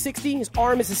running is a 60. His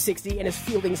arm is a 60. And his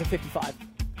fielding is a 55.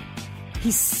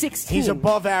 He's 16. He's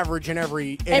above average in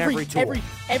every tool.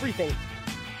 Everything.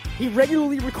 He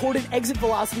regularly recorded exit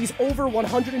velocities over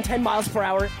 110 miles per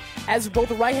hour as both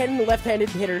a right-handed and left-handed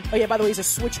hitter. Oh, yeah, by the way, he's a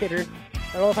switch hitter.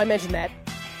 I don't know if I mentioned that.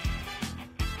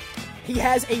 He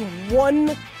has a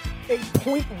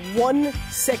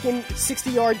 0.1 second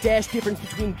 60-yard dash difference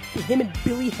between him and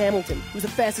Billy Hamilton, who's the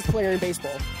fastest player in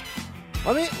baseball.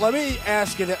 Let me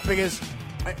ask you that, because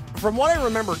from what I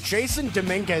remember, Jason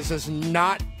Dominguez is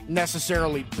not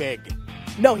necessarily big.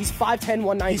 No, he's 5'10",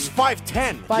 190. He's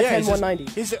 5'10". 5'10",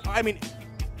 190.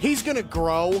 He's going to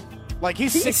grow. Like,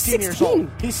 he's 16 years old.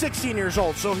 He's 16 years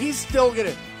old, so he's still going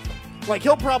to... Like,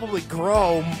 he'll probably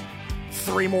grow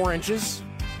 3 more inches.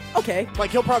 Okay.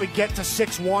 Like, he'll probably get to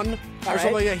 6'1", All something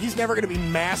right. like that. He's never going to be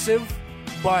massive,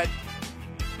 but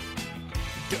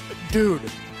dude,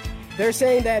 They're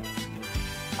saying that.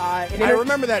 I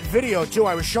remember that video too.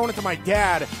 I was showing it to my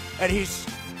dad, and he's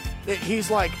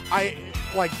like,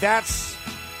 that's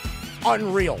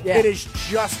unreal. Yeah. It is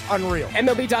just unreal.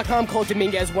 MLB.com called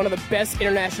Dominguez one of the best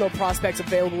international prospects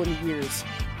available in years.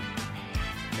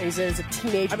 And he said it's a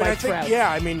teenage Mike Trout.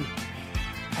 Yeah, I mean,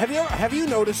 have you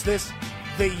noticed this?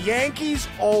 The Yankees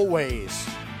always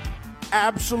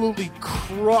absolutely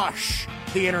crush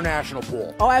the international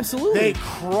pool. Oh, absolutely. They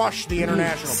crush the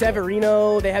international pool.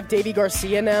 Severino, they have Davy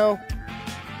Garcia now.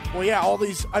 Well, yeah, all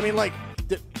these. I mean, like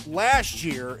last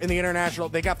year in the international,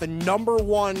 they got the number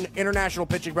one international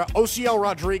pitching. OCL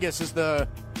Rodriguez is the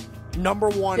number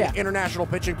one international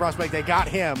pitching prospect. They got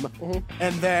him,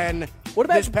 and then what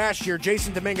about this past year,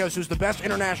 Jason Dominguez, who's the best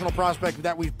international prospect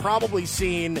that we've probably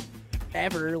seen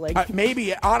ever. Like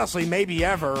maybe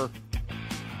ever.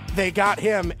 They got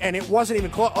him, and it wasn't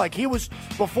even close. Like, he was,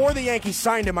 before the Yankees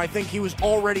signed him, I think he was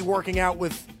already working out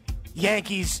with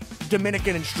Yankees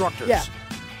Dominican instructors. Yeah.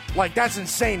 Like, that's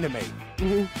insane to me.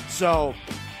 Mm-hmm. So,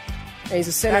 and he's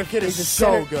a center. that kid is he's a so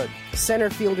center, good. Center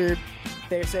fielder,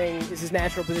 they're saying, is his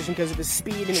natural position because of his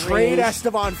speed and Trade range.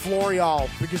 Estevan Florial,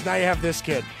 because now you have this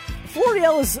kid.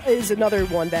 Florial is another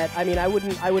one that, I mean, I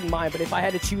wouldn't mind, but if I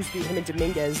had to choose between him and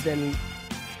Dominguez, then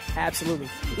absolutely.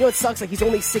 You know what sucks? Like, he's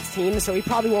only 16, so he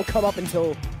probably won't come up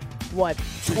until, what,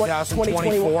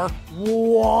 2024?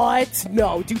 What?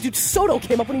 No, dude, Soto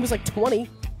came up when he was like 20.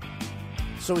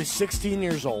 So he's 16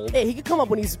 years old. Hey, he could come up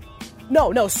when he's...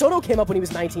 No, Soto came up when he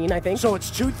was 19, I think. So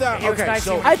it's 2000. Okay,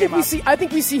 so I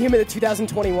think we see him in the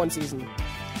 2021 season.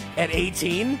 At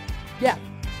 18? Yeah.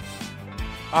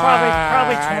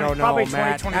 Probably 20, I don't know, probably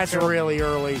Matt. 2022. That's really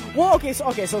early. Well,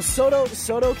 so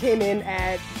Soto came in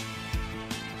at...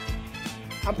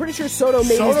 I'm pretty sure Soto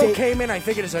made his Soto came in, I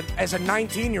think, as a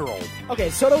 19-year-old.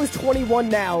 Okay, Soto is 21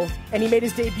 now, and he made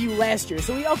his debut last year.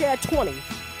 So at 20.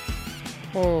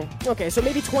 Okay, so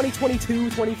maybe 2022,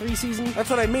 23 season.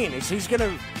 That's what I mean. He's going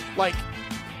to, like,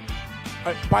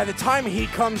 by the time he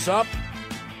comes up,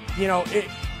 you know,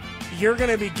 you're going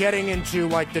to be getting into,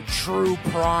 like, the true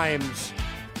primes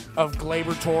of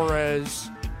Gleyber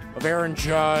Torres, of Aaron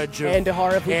Judge, of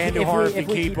Andujar if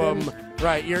we keep him.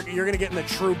 Right, you're going to get in the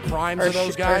true primes of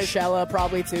those guys. Urshela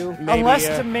probably too. Maybe, Unless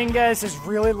Dominguez is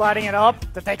really lighting it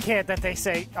up, that they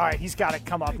say, all right, he's got to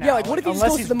come up now. Yeah, like what if he unless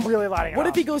goes he's to really lighting it up? What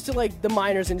if he goes to like the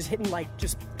minors and is hitting like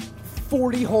just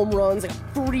 40 home runs, like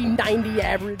a 390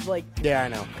 average? Like, yeah, I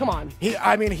know. Come on.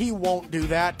 He won't do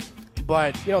that,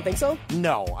 but you don't think so?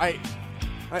 No,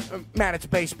 Matt, it's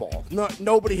baseball. No,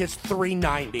 nobody hits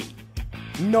 390.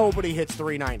 Nobody hits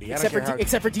 390.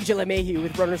 Except for DJ LeMahieu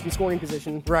with runners in scoring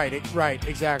position. Right,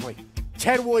 exactly.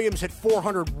 Ted Williams hit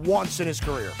 400 once in his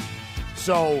career.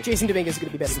 So Jason Dominguez is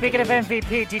going to be better. Speaking of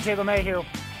MVP, DJ LeMahieu,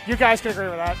 you guys could agree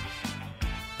with that.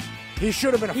 He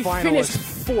should have been a finalist. He finished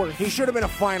fourth. He should have been a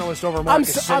finalist over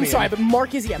Marcus Semien. I'm sorry, but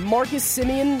Marcus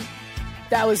Semien,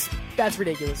 that's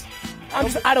ridiculous.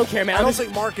 I don't care, man. I don't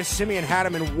think Marcus Semien had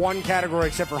him in one category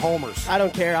except for homers. I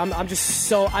don't care.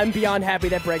 I'm beyond happy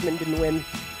that Bregman didn't win.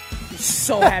 I'm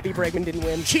so happy Bregman didn't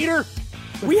win. Cheater!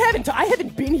 I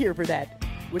haven't been here for that,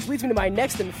 which leads me to my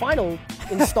next and final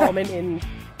installment in.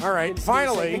 All right,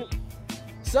 finally.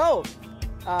 So,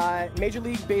 Major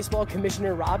League Baseball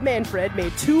Commissioner Rob Manfred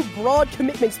made two broad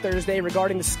commitments Thursday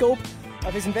regarding the scope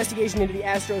of his investigation into the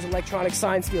Astros' electronic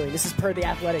sign stealing. This is per The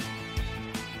Athletic.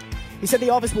 He said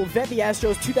the office will vet the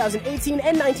Astros' 2018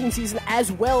 and 19 season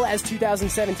as well as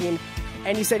 2017,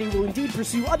 and he said he will indeed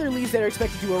pursue other leads that are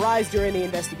expected to arise during the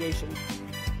investigation.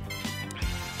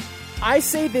 I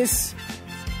say this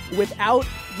without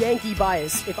Yankee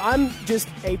bias. If I'm just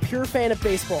a pure fan of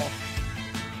baseball,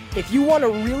 if you want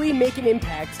to really make an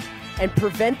impact and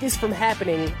prevent this from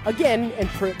happening again and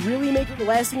really make a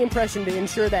lasting impression to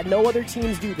ensure that no other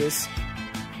teams do this,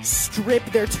 strip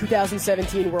their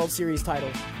 2017 World Series title.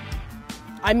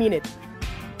 I mean it.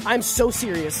 I'm so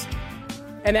serious.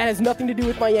 And that has nothing to do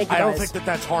with my Yankee bias. I don't think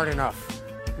that's hard enough.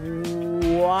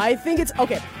 Well, I think it's...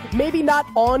 Okay, maybe not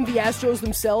on the Astros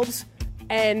themselves,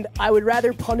 and I would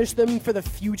rather punish them for the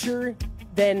future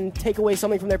than take away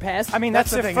something from their past. I mean,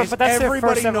 that's their first ever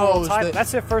world title.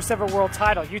 That's their first ever world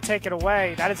title. You take it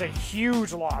away, that is a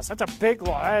huge loss. That's a big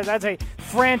loss. That's a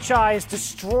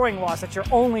franchise-destroying loss. That's your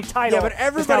only title. Yeah, but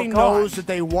everybody knows that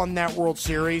they won that World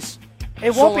Series.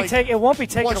 It won't be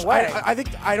taken away.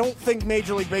 I don't think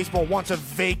Major League Baseball wants a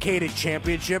vacated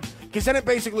championship, because then it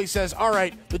basically says, all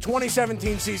right, the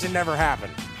 2017 season never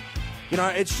happened. You know,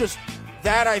 it's just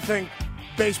that I think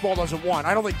baseball doesn't want.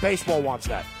 I don't think baseball wants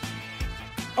that.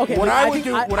 Okay, what I would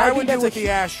do with the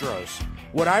Astros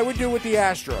What I would do with the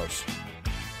Astros,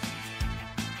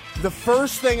 the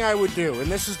first thing I would do,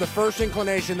 and this is the first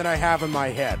inclination that I have in my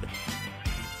head,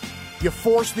 you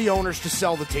force the owners to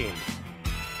sell the team.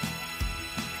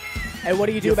 And what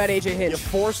do you do about AJ Hinch? You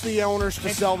force the owners to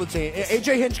sell the team.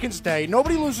 AJ Hinch can stay.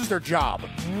 Nobody loses their job.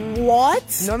 What?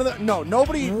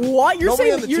 Nobody. What?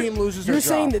 Nobody on the team loses their job. You're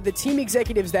saying that the team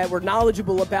executives that were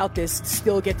knowledgeable about this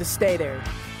still get to stay there.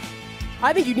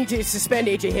 I think you need to suspend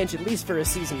AJ Hinch at least for a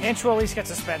season. Hinch will at least get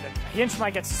suspended. Hinch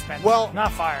might get suspended. Well,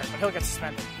 not fired, but he'll get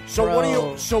suspended. So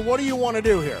what do you want to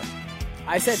do here?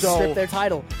 I said strip their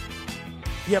title.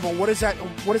 Yeah, but what does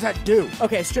that do?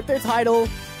 Okay, strip their title.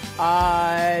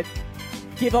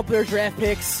 Give up their draft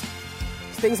picks,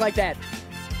 things like that.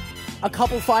 A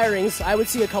couple firings. I would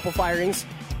see a couple firings.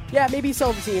 Yeah, maybe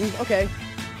sell the team. Okay.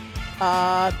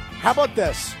 How about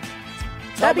this?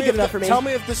 That'd be good enough for me. Tell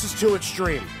me if this is too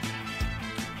extreme.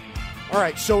 All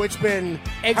right, so it's been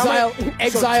exile. So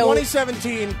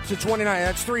 2017 to 29.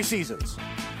 That's 3 seasons,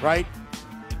 right?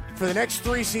 For the next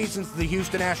 3 seasons, the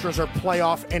Houston Astros are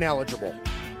playoff ineligible.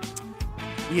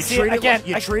 You treat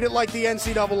it like the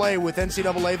NCAA with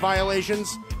NCAA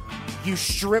violations. You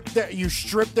strip their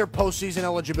postseason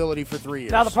eligibility for 3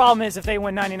 years. Now the problem is if they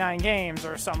win 99 games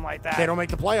or something like that, they don't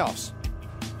make the playoffs.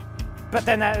 But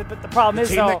the problem is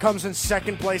the team that comes in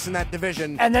second place in that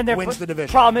division wins the division.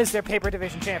 Problem is they're paper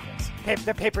division champions.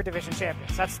 They're paper division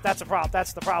champions. That's a problem.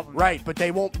 That's the problem. Right, but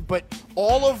they won't. But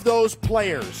all of those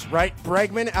players, right?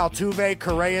 Bregman, Altuve,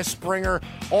 Correa, Springer,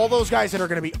 all those guys that are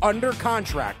going to be under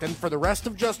contract, and for the rest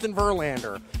of Justin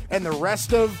Verlander and the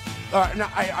rest of,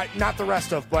 not the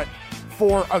rest of, but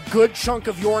for a good chunk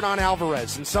of Yordan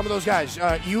Alvarez and some of those guys,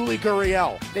 Yuli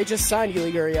Gurriel. They just signed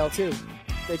Yuli Gurriel too.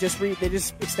 They just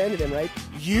extended him, right?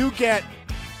 You get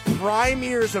prime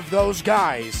years of those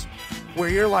guys where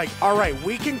you're like, all right,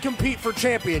 we can compete for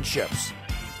championships.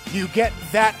 You get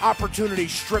that opportunity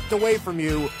stripped away from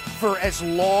you for as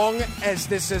long as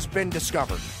this has been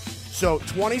discovered. So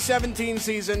 2017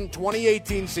 season,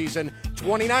 2018 season,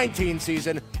 2019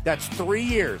 season, that's 3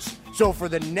 years. So for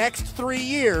the next 3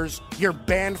 years, you're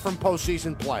banned from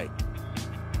postseason play.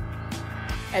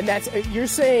 And you're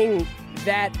saying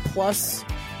that plus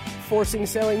forcing to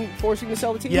sell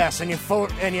the team? Yes, and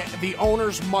the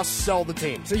owners must sell the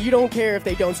team. So you don't care if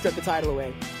they don't strip the title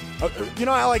away? You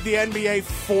know how like the NBA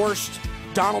forced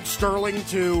Donald Sterling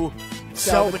to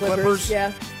sell the Clippers?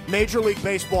 Yeah. Major League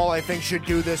Baseball, I think, should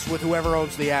do this with whoever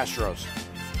owns the Astros.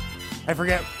 I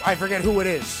forget who it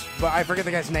is, but I forget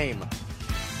the guy's name.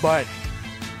 But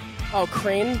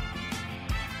Crane?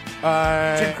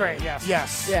 Jim Crane, yes.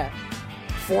 Yes. Yeah.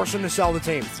 Force him to sell the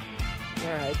team.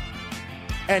 All right.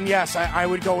 And yes, I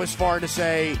would go as far to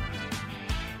say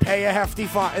pay a hefty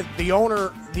fine. The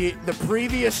owner, the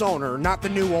previous owner, not the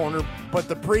new owner, but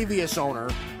the previous owner,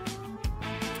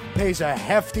 pays a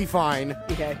hefty fine.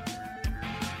 Okay.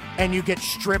 And you get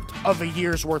stripped of a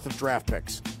year's worth of draft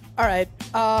picks. All right.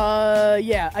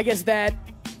 Yeah, I guess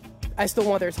I still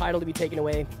want their title to be taken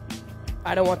away.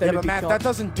 I don't want them to be Matt, that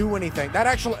doesn't do anything.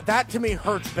 That to me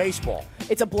hurts baseball.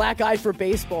 It's a black eye for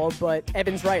baseball, but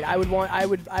Evan's right. I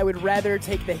would rather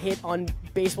take the hit on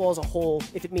baseball as a whole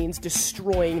if it means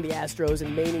destroying the Astros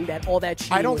and meaning that all that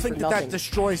cheating I don't was think for nothing. that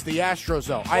destroys the Astros,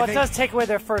 though. Well, it does take away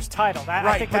their first title.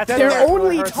 I think that's their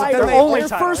only title. Their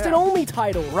first and only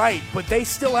title. Right, but they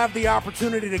still have the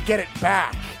opportunity to get it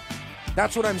back.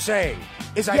 That's what I'm saying.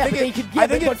 I think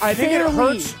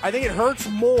it hurts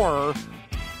more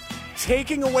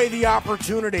taking away the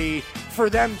opportunity for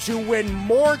them to win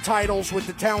more titles with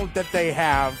the talent that they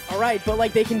have. All right,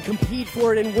 but they can compete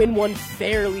for it and win one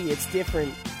fairly. It's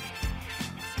different.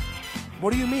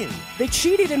 What do you mean? They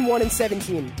cheated and won in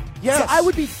 17. Yes. So I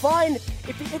would be fine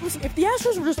if the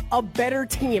Astros were just a better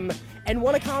team and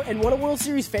won a World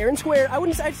Series fair and square.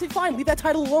 I'd say fine, leave that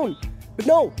title alone. But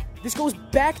no, this goes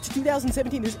back to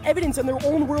 2017. There's evidence on their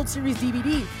own World Series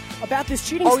DVD about this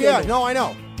cheating scandal. Yeah, no, I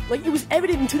know. It was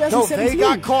evident in 2017. No,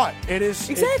 they got caught. It is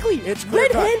exactly. It's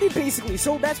red-handed, basically.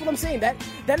 So that's what I'm saying. That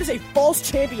is a false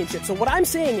championship. So what I'm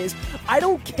saying is, I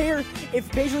don't care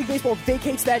if Major League Baseball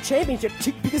vacates that championship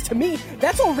because to me,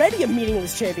 that's already a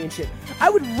meaningless championship. I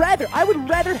would rather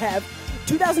have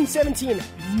 2017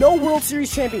 no World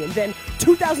Series champion than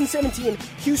 2017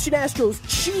 Houston Astros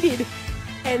cheated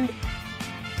and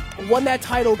won that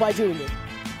title by doing it.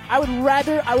 I would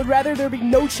rather there be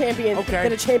no champion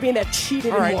than a champion that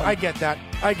cheated and won. I get that.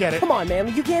 I get it. Come on,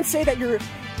 man. You can't say that you're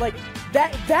like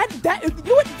that. You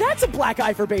know what? That's a black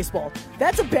eye for baseball.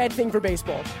 That's a bad thing for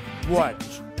baseball. What?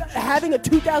 Having a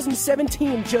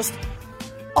 2017 just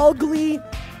ugly,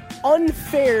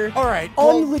 unfair,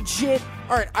 unlegit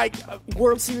All right,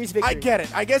 World Series victory. I get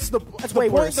it. I guess the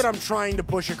point worse. that I'm trying to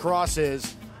push across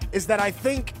is that I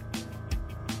think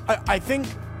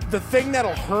the thing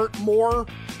that'll hurt more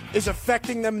is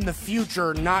affecting them in the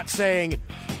future, not saying,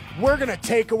 we're going to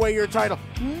take away your title.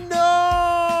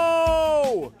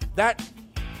 No!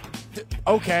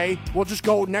 Okay, we'll just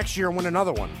go next year and win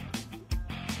another one.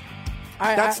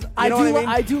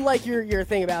 I do like your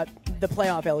thing about the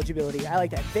playoff eligibility. I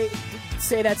like that. They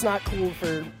say that's not cool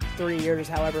for 3 years,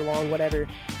 however long, whatever.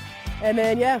 And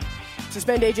then,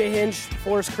 suspend AJ Hinch,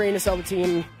 force Crane to sell the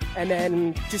team, and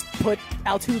then just put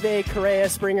Altuve, Correa,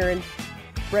 Springer, and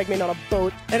Bregman on a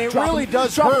boat. And it really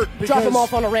does hurt. Drop them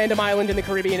off on a random island in the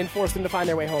Caribbean and force them to find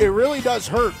their way home. It really does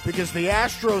hurt because the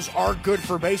Astros are good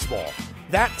for baseball.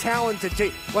 That talented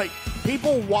team. Like,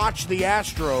 people watch the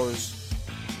Astros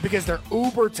because they're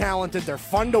uber talented. They're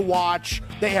fun to watch.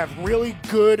 They have really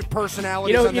good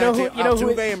personalities on that team.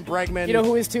 Altuve and Bregman. You know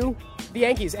who is too? The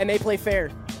Yankees, and they play fair.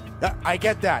 I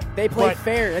get that. They play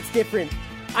fair. That's different.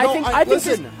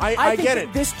 I get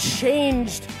it. This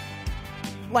changed.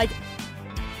 Like,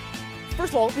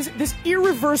 first of all, this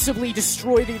irreversibly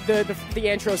destroyed the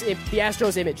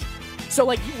Astros image. So,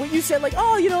 like, what you said, like,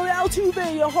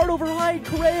 Altuve, heart over hide,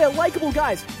 Correa, likable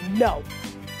guys. No,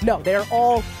 they're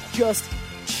all just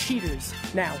cheaters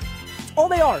now. All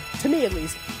they are, to me at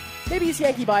least. Maybe it's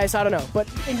Yankee bias, I don't know. But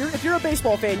if you're a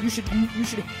baseball fan, you should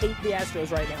hate the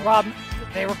Astros right now. Rob,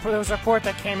 there was a report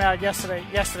that came out yesterday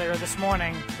or this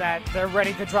morning that they're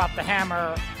ready to drop the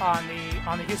hammer on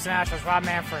the Houston Astros. Rob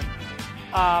Manfred.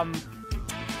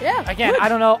 Again, good. I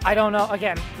don't know.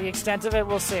 Again, the extent of it,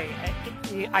 we'll see.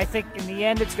 I think in the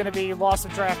end, it's going to be loss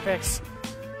of draft picks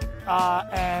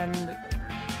and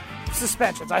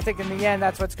suspensions. I think in the end,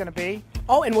 that's what it's going to be.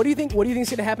 Oh, and what do you think? What do you think is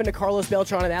going to happen to Carlos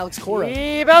Beltran and Alex Cora?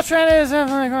 Beltran is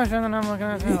definitely a question that I'm looking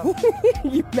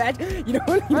at. You know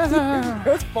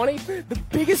what's funny? The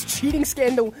biggest cheating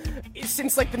scandal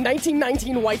since like the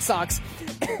 1919 White Sox,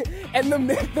 and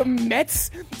the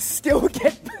Mets still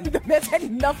get. The Mets had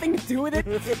nothing to do with it,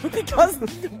 but because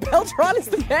Beltran is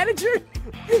the manager,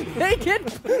 they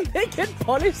get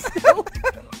punished still.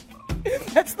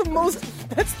 That's the most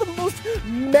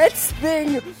Mets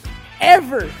thing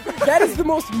ever. That is the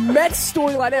most Mets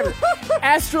storyline ever.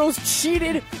 Astros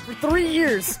cheated for 3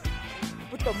 years.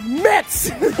 But the Mets,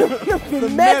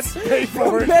 the Mets pay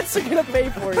for it. The Mets are gonna pay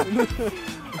for it.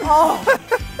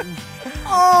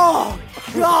 Oh,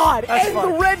 God! That's and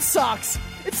funny. The Red Sox.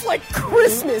 It's like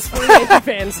Christmas for Yankee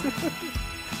fans.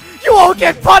 You won't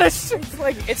get punished.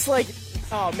 It's like.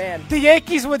 Oh, man. The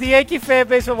Yankee fan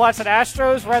base will watch the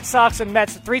Astros, Red Sox, and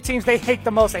Mets. The three teams they hate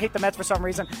the most. They hate the Mets for some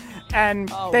reason. And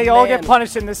they all get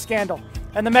punished in this scandal.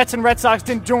 And the Mets and Red Sox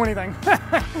didn't do anything.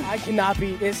 I cannot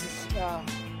be. This is...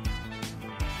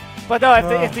 But no,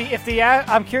 if the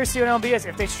I'm curious to see what MLB is.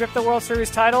 If they strip the World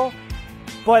Series title,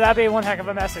 boy, that'd be one heck of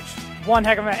a message. One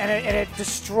heck of a and it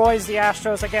destroys the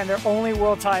Astros. Again, their only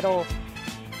world title.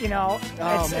 It's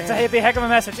a heck of a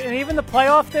message. And even the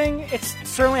playoff thing, it's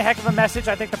certainly a heck of a message.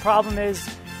 I think the problem is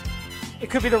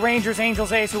it could be the Rangers,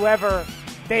 Angels, A's, whoever.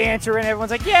 They answer and everyone's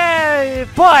like, yeah,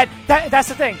 but that's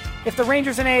the thing. If the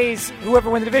Rangers and A's, whoever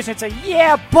win the division, it's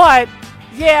yeah, but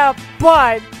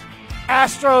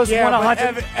Astros won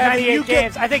 198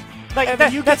 games. I think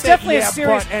that's definitely a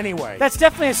serious. Anyway, that's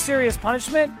definitely a serious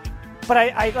punishment. But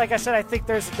I like I said, I think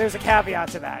there's a caveat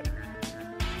to that.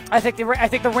 I think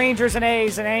the Rangers and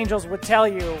A's and Angels would tell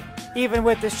you, even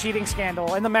with this cheating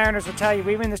scandal, and the Mariners would tell you,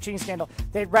 even in this cheating scandal,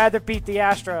 they'd rather beat the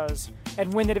Astros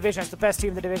and win the division as the best team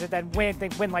in the division than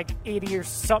win like 80 or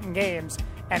something games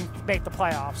and make the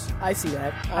playoffs. I see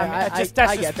that.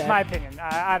 That's just my opinion.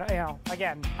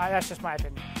 That's just my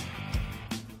opinion.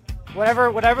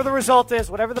 Whatever the result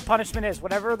is, whatever the punishment is,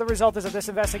 whatever the result is of this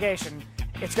investigation,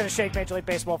 it's going to shake Major League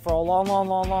Baseball for a long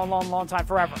time,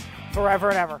 forever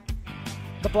and ever.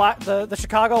 The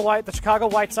Chicago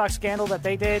White Sox scandal that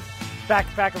they did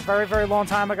back a very, very long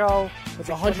time ago. It's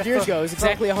 100 years ago. It was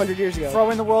exactly 100 years ago.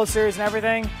 Throwing the World Series and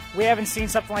everything. We haven't seen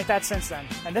something like that since then.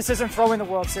 And this isn't throwing the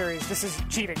World Series. This is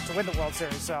cheating to win the World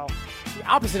Series. So the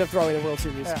opposite of throwing the World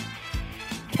Series. Yeah.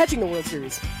 Catching the World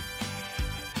Series.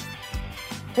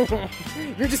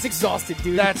 You're just exhausted,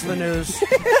 dude. That's the news.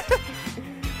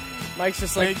 Mike's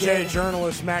just like... AJ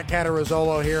journalist Matt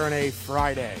Catarazzolo here on a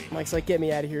Friday. Mike's like, get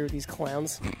me out of here with these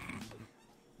clowns.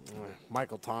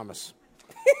 Michael Thomas.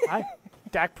 Hi.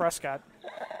 Dak Prescott.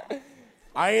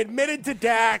 I admitted to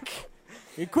Dak.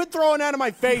 You quit throwing that in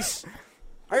my face.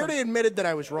 I already admitted that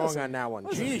I was wrong on that one.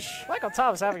 Jeez. Michael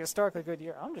Thomas having a historically good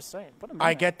year. I'm just saying. Put him in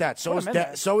I there. get that. So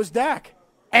is Dak.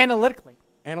 Analytically.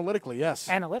 Analytically, yes.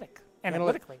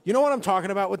 Analytically. You know what I'm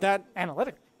talking about with that?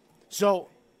 Analytically. So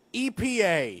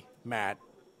EPA, Matt,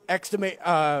 I think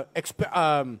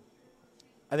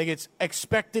it's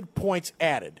expected points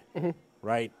added,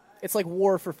 right? It's like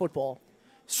WAR for football.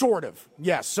 Sort of,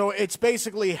 yes. So it's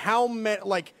basically how many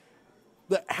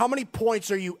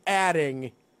points are you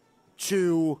adding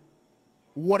to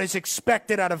what is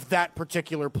expected out of that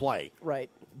particular play? Right.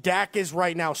 Dak is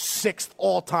right now 6th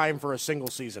all-time for a single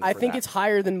season. I think it's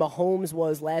higher than Mahomes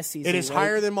was last season. It is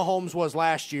higher than Mahomes was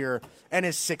last year, and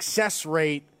his success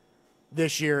rate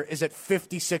this year is at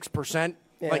 56%.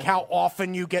 Yeah. Like how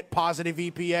often you get positive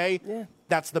EPA,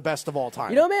 that's the best of all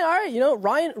time. You know, man, all right. You know,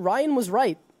 Ryan was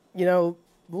right. You know,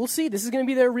 we'll see. This is going to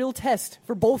be their real test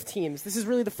for both teams. This is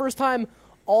really the first time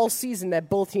all season that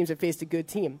both teams have faced a good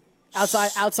team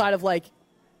outside of, like,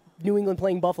 New England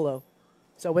playing Buffalo.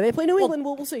 So when they play New England,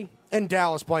 we'll see. And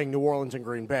Dallas playing New Orleans and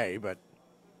Green Bay, but...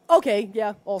 Okay,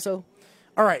 yeah, also.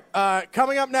 All right,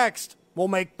 coming up next, we'll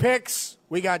make picks.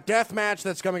 We got Deathmatch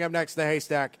that's coming up next, The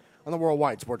Haystack, on the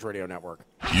Worldwide Sports Radio Network.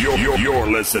 You're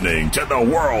listening to the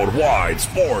Worldwide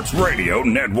Sports Radio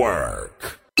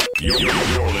Network. You're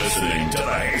listening to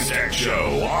the Haystack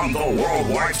Show on the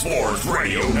Worldwide Sports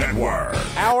Radio Network.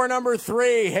 Hour number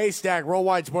 3, Haystack,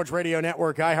 Worldwide Sports Radio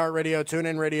Network, iHeartRadio,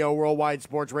 TuneIn Radio,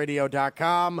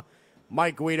 WorldwideSportsRadio.com.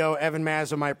 Mike Guido, Evan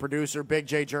Mazza, my producer, Big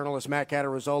J journalist Matt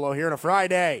Catarazzolo here on a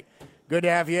Friday. Good to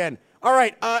have you in. All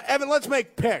right, Evan, let's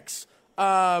make picks.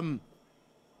 Right,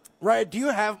 do you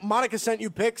have, Monica sent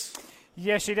you picks?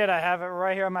 Yes, she did. I have it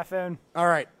right here on my phone. All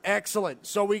right, excellent.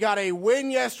 So we got a win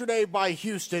yesterday by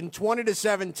Houston,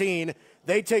 20-17.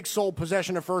 They take sole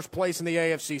possession of first place in the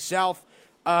AFC South.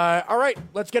 All right,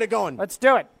 let's get it going. Let's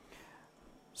do it.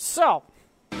 So,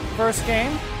 first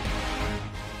game,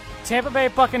 Tampa Bay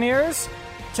Buccaneers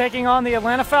taking on the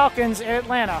Atlanta Falcons in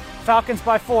Atlanta. Falcons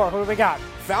by 4. Who do we got?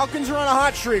 Falcons are on a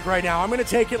hot streak right now. I'm going to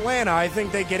take Atlanta. I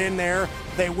think they get in there.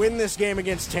 They win this game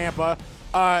against Tampa.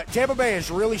 Tampa Bay has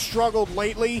really struggled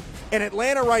lately, and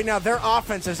Atlanta right now, their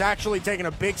offense has actually taken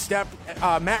a big step.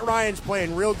 Matt Ryan's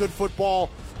playing real good football.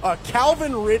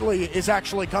 Calvin Ridley is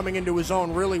actually coming into his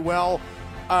own really well.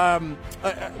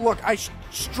 Look, I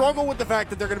struggle with the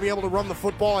fact that they're going to be able to run the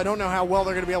football. I don't know how well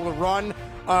they're going to be able to run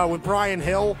with Brian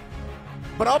Hill.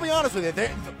 But I'll be honest with you.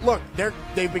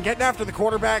 They've been getting after the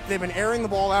quarterback. They've been airing the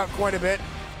ball out quite a bit.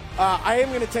 I am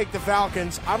going to take the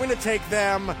Falcons. I'm going to take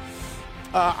them...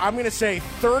 I'm going to say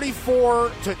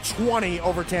 34-20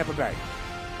 over Tampa Bay.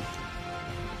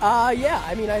 Yeah,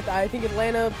 I mean, I think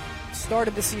Atlanta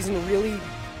started the season really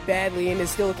badly and is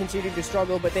still continuing to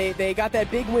struggle, but they got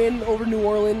that big win over New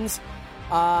Orleans.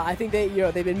 I think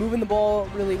they've been moving the ball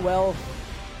really well,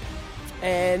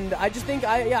 and I just think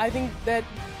I think that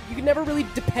you can never really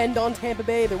depend on Tampa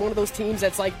Bay. They're one of those teams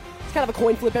that's like it's kind of a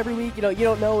coin flip every week. You know, you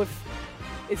don't know if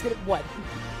it's gonna what.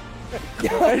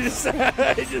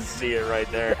 I just see it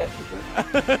right there.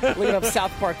 Looking up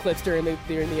South Park clips during the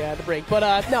break, but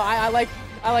no, I like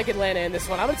Atlanta in this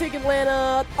one. I'm gonna take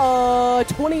Atlanta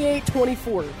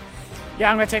 28-24.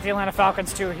 Yeah, I'm gonna take the Atlanta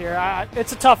Falcons too here.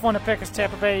 It's a tough one to pick as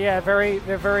Tampa Bay. Yeah,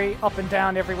 they're very up and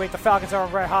down every week. The Falcons are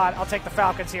very hot. I'll take the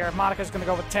Falcons here. Monica's gonna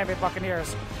go with Tampa Bay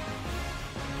Buccaneers.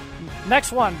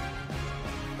 Next one.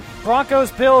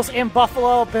 Broncos Bills in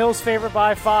Buffalo. Bills favored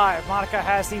by 5. Monica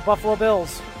has the Buffalo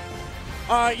Bills.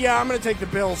 Yeah, I'm going to take the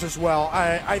Bills as well.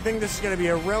 I think this is going to be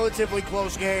a relatively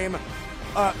close game.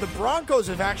 The Broncos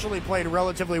have actually played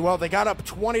relatively well. They got up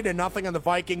 20-0 on the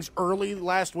Vikings early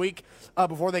last week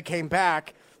before they came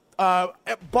back.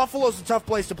 Buffalo's a tough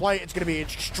place to play. It's going to be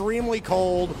extremely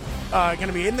cold, going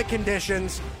to be in the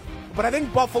conditions. But I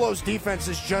think Buffalo's defense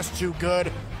is just too good.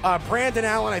 Brandon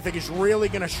Allen, I think, is really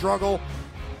going to struggle.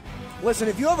 Listen,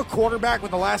 if you have a quarterback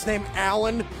with the last name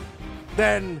Allen,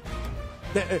 then...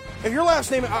 If your last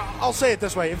name, I'll say it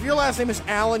this way, if your last name is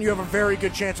Allen, you have a very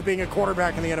good chance of being a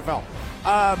quarterback in the NFL.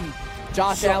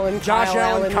 Josh Allen,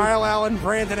 Kyle Allen,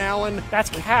 Brandon Allen. That's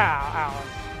Kyle Allen.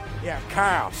 Yeah,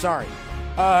 Kyle, sorry.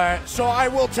 So I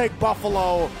will take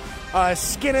Buffalo,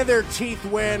 skin of their teeth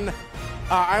win.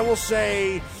 I will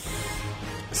say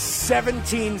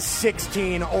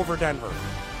 17-16 over Denver.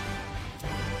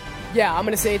 Yeah, I'm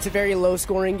going to say it's a very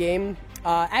low-scoring game.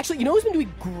 Actually, you know who's been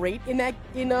doing great for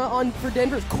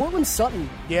Denver is Cortland Sutton.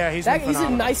 Yeah, he's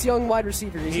a nice young wide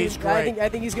receiver. He's great. I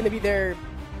think he's going to be the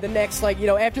next,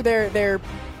 after their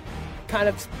kind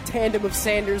of tandem of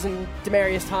Sanders and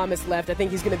Demaryius Thomas left. I think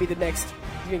he's going to be the next.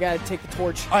 He's going to got to take the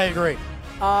torch. I agree.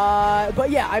 But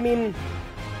yeah, I mean,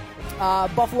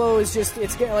 Buffalo is just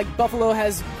Buffalo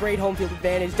has great home field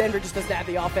advantage. Denver just doesn't have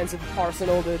the offensive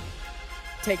arsenal to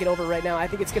take it over right now. I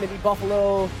think it's going to be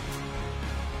Buffalo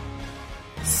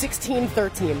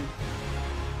 16-13.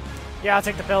 Yeah, I'll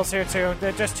take the Bills here, too.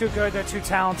 They're just too good. They're too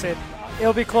talented.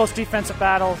 It'll be close defensive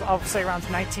battles. I'll say around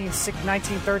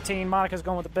 19-13. Monica's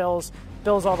going with the Bills.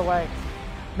 Bills all the way.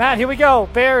 Matt, here we go.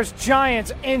 Bears,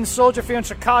 Giants in Soldier Field in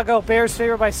Chicago. Bears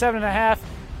favored by 7.5.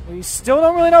 We still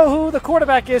don't really know who the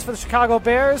quarterback is for the Chicago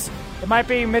Bears. It might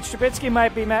be Mitch Trubisky, it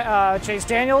might be Chase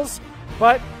Daniels.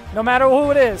 But no matter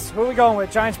who it is, who are we going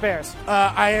with? Giants, Bears?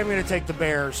 I am going to take the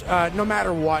Bears. No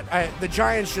matter what. The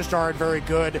Giants just aren't very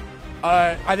good.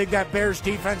 I think that Bears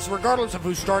defense, regardless of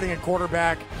who's starting at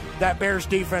quarterback, that Bears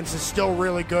defense is still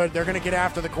really good. They're going to get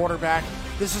after the quarterback.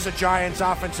 This is a Giants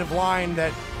offensive line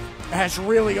that has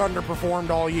really underperformed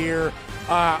all year.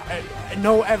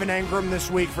 No Evan Engram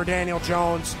this week for Daniel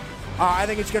Jones. I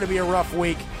think it's going to be a rough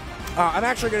week. I'm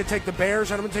actually going to take the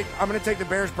Bears, and I'm going to take the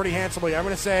Bears pretty handsomely. I'm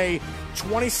going to say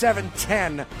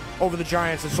 27-10 over the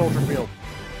Giants at Soldier Field.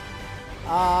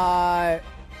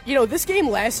 This game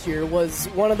last year was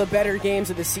one of the better games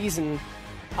of the season.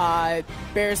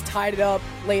 Bears tied it up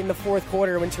late in the fourth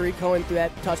quarter when Tariq Cohen threw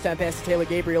that touchdown pass to Taylor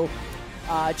Gabriel.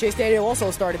 Chase Daniel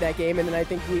also started that game, and then I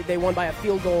think they won by a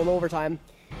field goal in overtime.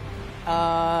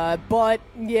 But,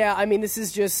 yeah, this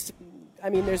is just...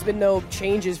 there's been no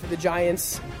changes for the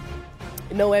Giants.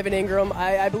 No Evan Engram.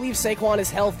 I believe Saquon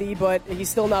is healthy, but he's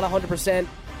still not 100%.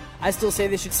 I still say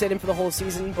they should sit him for the whole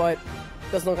season, but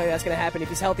it doesn't look like that's going to happen. If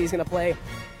he's healthy, he's going to play.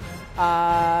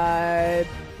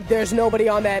 There's nobody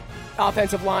on that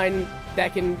offensive line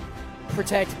that can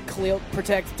protect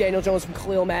Daniel Jones from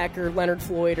Khalil Mack or Leonard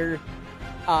Floyd or...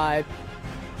 Right.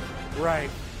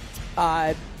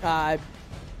 I'm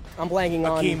blanking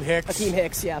on... Akeem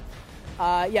Hicks, yeah.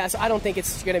 So I don't think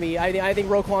it's going to be... I think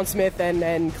Roquan Smith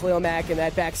and Khalil Mack and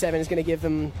that back seven is going to give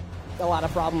them a lot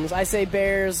of problems. I say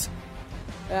Bears...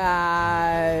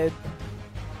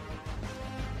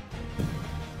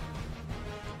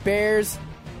 Bears...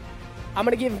 I'm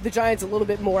going to give the Giants a little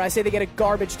bit more. I say they get a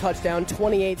garbage touchdown,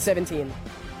 28-17.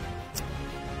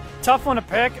 Tough one to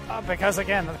pick because,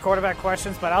 again, the quarterback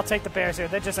questions, but I'll take the Bears here.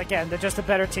 They're just a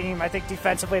better team. I think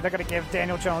defensively they're going to give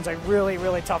Daniel Jones a really,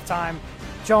 really tough time.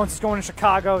 Jones is going to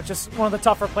Chicago, just one of the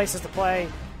tougher places to play.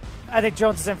 I think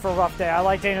Jones is in for a rough day. I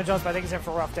like Daniel Jones, but I think he's in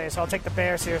for a rough day, so I'll take the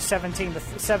Bears here, 17-6.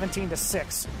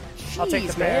 Jeez, I'll take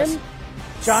the Bears. Man.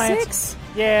 Giants. 6?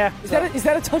 Yeah. Is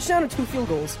that a touchdown or 2 field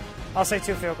goals? I'll say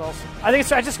 2 field goals. I just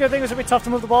think it's going to be tough to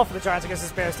move the ball for the Giants against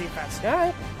this Bears defense. All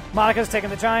right. Monica's taking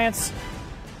the Giants.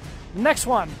 Next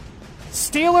one.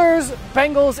 Steelers,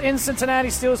 Bengals in Cincinnati.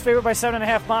 Steelers favored by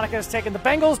 7.5. Monica's taking the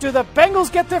Bengals. Do the Bengals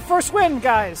get their first win,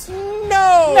 guys?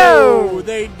 No,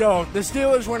 they don't. The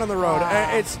Steelers win on the road.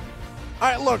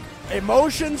 Look,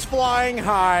 emotions flying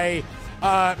high.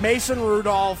 Mason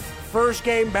Rudolph, first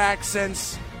game back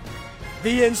since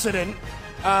the incident.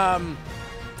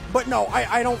 But no,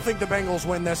 I don't think the Bengals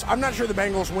win this. I'm not sure the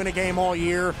Bengals win a game all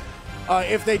year.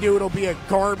 If they do, it'll be a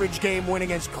garbage game win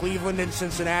against Cleveland and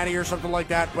Cincinnati or something like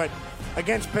that. But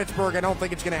against Pittsburgh, I don't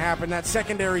think it's going to happen. That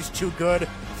secondary's too good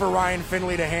for Ryan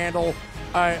Finley to handle.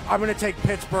 I'm going to take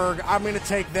Pittsburgh. I'm going to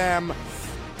take them.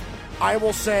 I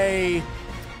will say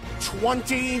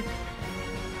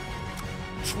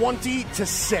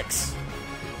 20-6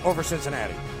 over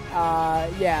Cincinnati.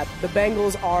 The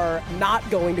Bengals are not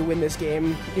going to win this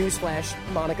game. Newsflash,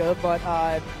 Monica. But,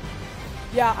 I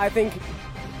think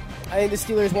the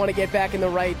Steelers want to get back in the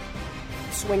right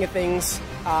swing of things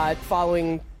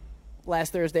following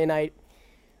last Thursday night.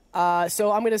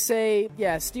 So I'm going to say,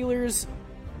 Steelers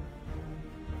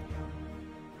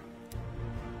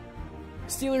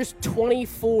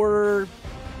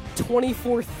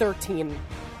 24-13.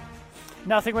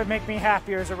 Nothing would make me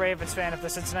happier as a Ravens fan if the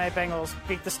Cincinnati Bengals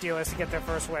beat the Steelers to get their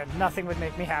first win. Nothing would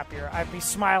make me happier. I'd be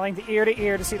smiling ear to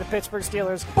ear to see the Pittsburgh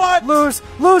Steelers lose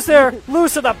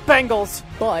to the Bengals.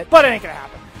 But it ain't gonna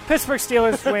happen. Pittsburgh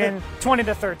Steelers win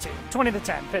 20-13,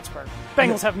 20-10. Pittsburgh.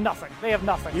 Bengals have nothing. They have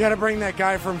nothing. You got to bring that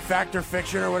guy from Fact or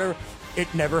Fiction or whatever.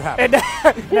 It never happened.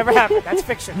 It never happened. That's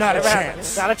fiction. Not a chance.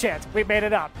 It's not a chance. We made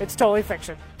it up. It's totally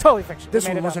fiction. Totally fiction. This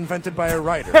one was invented by a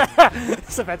writer.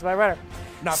 It's invented by a writer.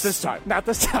 Not this time. Not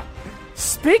this time.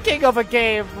 Speaking of a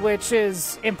game which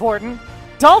is important,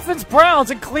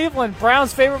 Dolphins-Browns in Cleveland.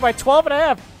 Browns favored by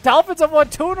 12.5. Dolphins have won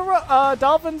 2 in a row.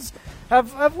 Dolphins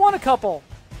have won a couple.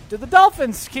 Do the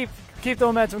Dolphins keep the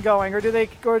momentum going, or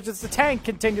does the tank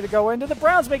continue to go in? Do the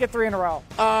Browns make it 3 in a row?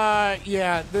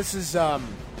 This is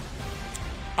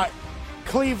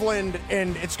Cleveland,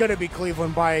 and it's going to be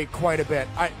Cleveland by quite a bit.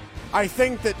 I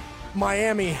think that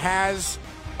Miami has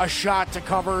a shot to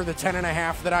cover the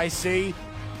 10.5 that I see,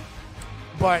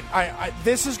 but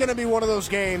this is going to be one of those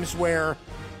games where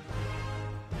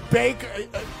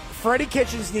Freddie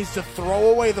Kitchens needs to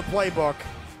throw away the playbook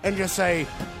and just say,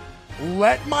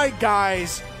 let my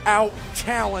guys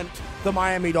out-talent the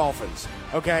Miami Dolphins.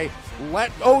 Okay?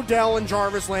 Let Odell and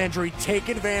Jarvis Landry take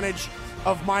advantage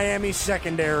of Miami's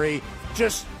secondary.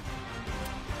 Just,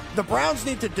 the Browns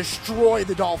need to destroy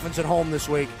the Dolphins at home this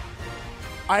week.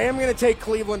 I am going to take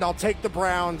Cleveland. I'll take the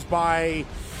Browns by,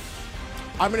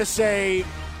 I'm going to say,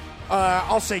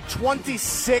 I'll say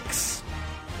 26.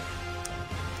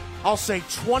 I'll say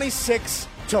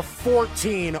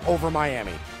 26-14 over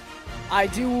Miami. I'm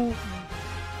going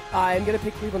to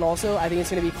pick Cleveland also. I think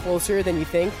it's going to be closer than you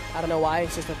think. I don't know why.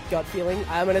 It's just a gut feeling.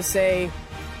 I'm going to say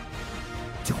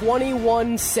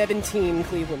 21-17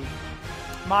 Cleveland.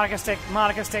 Monica's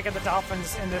taking the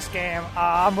Dolphins in this game.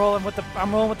 I'm rolling with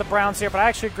the Browns here, but I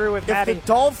actually agree with Maddie. If the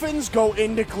Dolphins go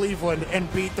into Cleveland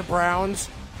and beat the Browns,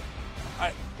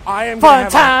 I am fun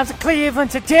times in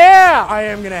Cleveland today. I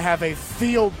am going to have a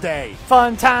field day.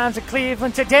 Fun times in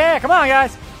Cleveland today. Come on,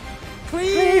 guys.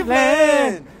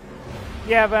 Cleveland.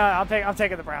 Yeah, but I'm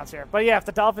taking the Browns here. But yeah, if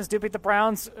the Dolphins do beat the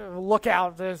Browns, look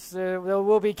out. There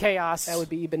will be chaos. That would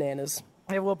be bananas.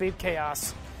 It will be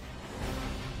chaos.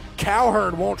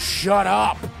 Cowherd won't shut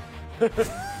up.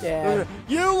 Yeah.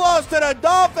 You lost to the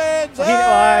Dolphins.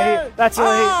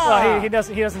 He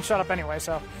doesn't shut up anyway.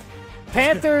 So,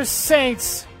 Panthers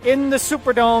Saints in the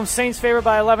Superdome. Saints favored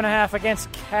by 11.5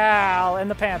 against Cal and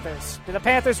the Panthers. Do the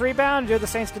Panthers rebound? Or do the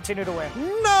Saints continue to win?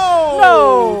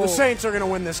 No. The Saints are going to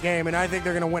win this game, and I think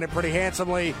they're going to win it pretty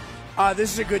handsomely.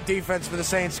 This is a good defense for the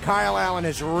Saints. Kyle Allen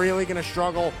is really going to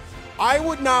struggle. I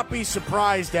would not be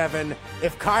surprised, Evan,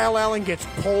 if Kyle Allen gets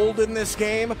pulled in this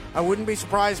game. I wouldn't be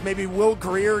surprised. Maybe Will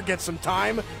Grier gets some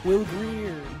time. Will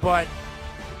Grier. But,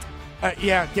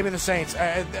 yeah, give me the Saints.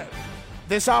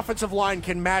 This offensive line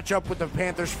can match up with the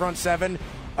Panthers' front seven.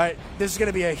 This is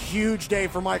going to be a huge day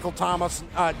for Michael Thomas.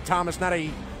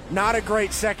 Not a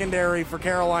great secondary for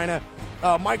Carolina.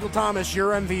 Michael Thomas,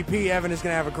 your MVP, Evan, is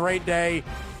going to have a great day.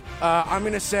 I'm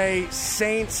going to say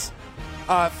Saints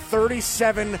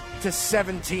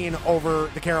 37-17 over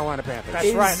the Carolina Panthers.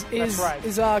 That's right.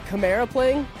 Is Kamara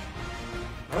playing?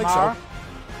 I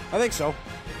think so.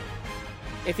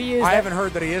 If he is, I haven't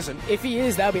heard that he isn't. If he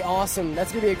is, that would be awesome.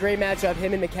 That's going to be a great matchup.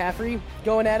 Him and McCaffrey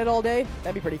going at it all day.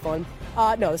 That'd be pretty fun.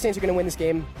 No, the Saints are going to win this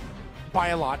game. By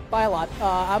a lot.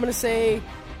 I'm going to say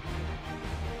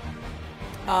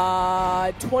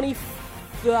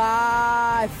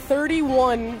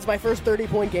 31. It's my first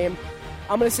 30-point game.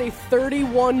 I'm going to say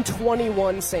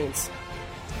 31-21 Saints.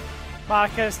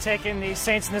 Monica's taking the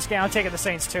Saints in this game. I'm taking the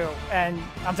Saints too. And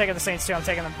I'm taking the Saints too. I'm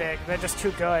taking them big. They're just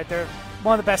too good. They're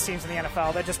one of the best teams in the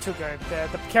NFL. They're just too good. The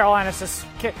Carolina's just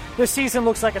 – this season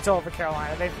looks like it's over for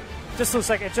Carolina. It just looks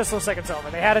like it's over.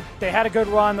 They had a good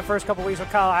run the first couple weeks with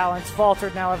Kyle Allen. It's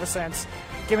faltered now ever since.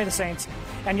 Give me the Saints.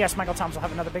 And yes, Michael Thomas will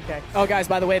have another big day. Oh, guys,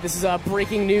 by the way, this is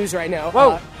breaking news right now.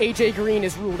 Whoa. AJ Green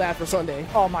is ruled out for Sunday.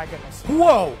 Oh, my goodness.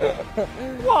 Whoa.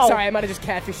 Whoa. Sorry, I might have just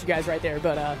catfished you guys right there,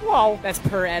 but whoa. That's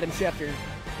per Adam Schefter.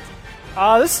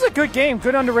 This is a good game,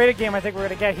 good underrated game I think we're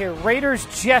going to get here.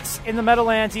 Raiders-Jets in the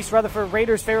Meadowlands. East Rutherford.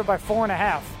 Raiders favored by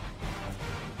 4.5.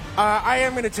 I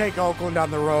am going to take Oakland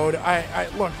on the road.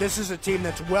 Look, this is a team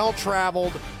that's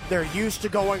well-traveled. They're used to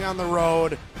going on the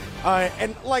road.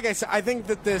 And like I said, I think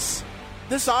that this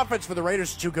offense for the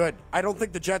Raiders is too good. I don't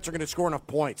think the Jets are going to score enough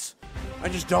points. I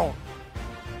just don't.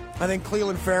 I think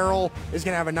Cleveland Farrell is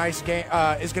going to have a nice game.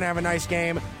 I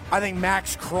think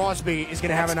Max Crosby is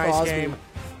going to have a nice game.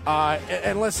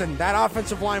 And listen, that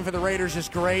offensive line for the Raiders is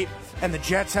great, and the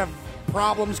Jets have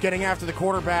problems getting after the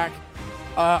quarterback.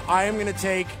 I am going to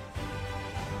take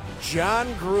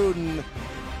John Gruden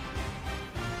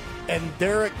and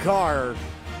Derek Carr.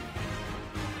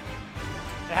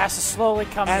 It has to slowly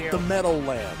come to you. At the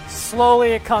Meadowlands.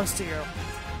 Slowly it comes to you.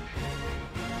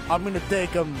 I'm going to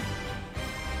take them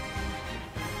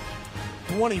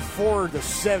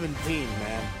 24-17,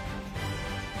 man.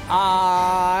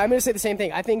 I'm going to say the same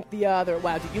thing. I think wow, dude,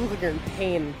 you look like you're in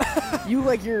pain. You look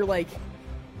like you're like,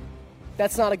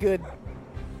 that's not a good,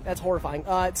 that's horrifying.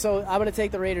 So I'm going to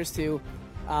take the Raiders too.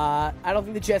 I don't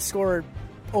think the Jets score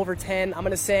over 10. I'm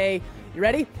going to say, you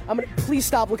ready? Please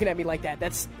stop looking at me like that.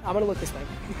 I'm going to look this way.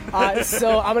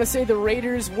 So I'm going to say the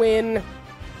Raiders win.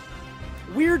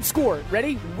 Weird score.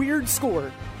 Ready? Weird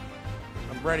score.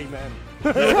 I'm ready, man.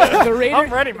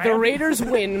 I'm ready, man. The Raiders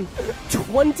win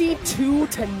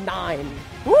 22-9.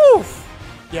 Woo!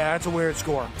 Yeah, that's a weird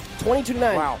score.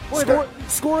 22-9. Wow.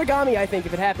 Scoregami, I think,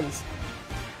 if it happens.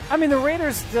 I mean, the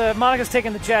Raiders, Monica's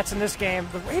taking the Jets in this game.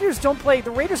 The Raiders don't play.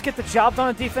 The Raiders get the job done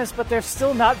on defense, but they're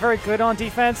still not very good on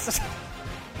defense.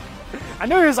 I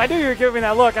knew you were giving me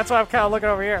that look. That's why I'm kind of looking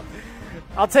over here.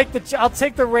 I'll take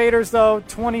the Raiders though.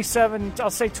 27. I'll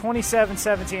say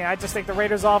 27-17. I just think the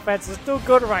Raiders' offense is too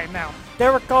good right now.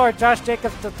 Derek Carr, Josh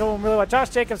Jacobs are doing really well. Josh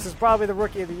Jacobs is probably the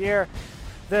rookie of the year.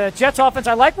 The Jets' offense,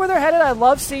 I like where they're headed. I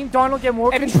love seeing Darnold get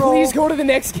more control. Please go to the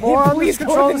next game. Please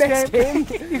go to the next game.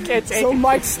 You can't take so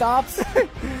Mike stops.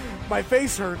 My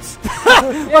face hurts.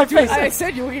 I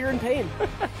said you were here in pain.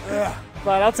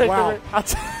 But I'll take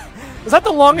is that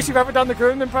the longest you've ever done the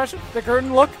Gruden impression? The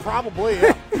Gruden look? Probably,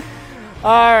 yeah.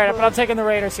 All right, but I'm taking the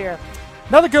Raiders here.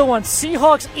 Another good one.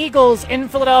 Seahawks, Eagles in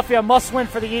Philadelphia. Must win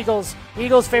for the Eagles.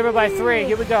 Eagles favored by 3.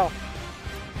 Here we go.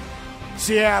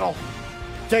 Seattle.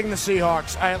 Taking the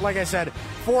Seahawks. Like I said,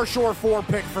 for sure 4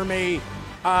 pick for me.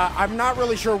 I'm not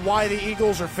really sure why the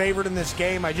Eagles are favored in this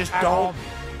game. I just don't.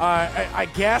 I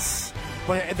guess.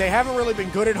 But they haven't really been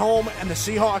good at home, and the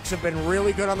Seahawks have been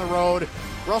really good on the road.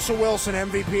 Russell Wilson,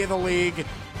 MVP of the league.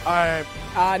 No,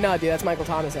 dude, that's Michael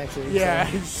Thomas, actually. Yeah,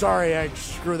 sorry, I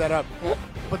screwed that up.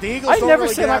 But the Eagles don't never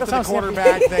really say get Michael after the Thomas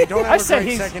quarterback. They don't have a great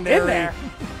he's secondary. in there.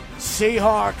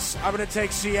 Seahawks, I'm going to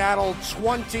take Seattle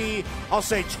 20. I'll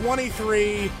say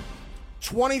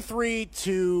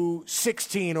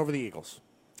 23-16 over the Eagles.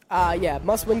 Yeah,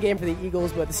 must-win game for the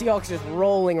Eagles, but the Seahawks are just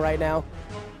rolling right now.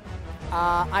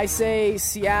 I say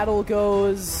Seattle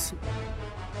goes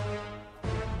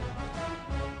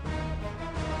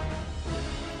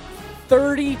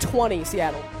 30-20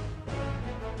 Seattle.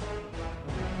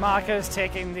 Maka is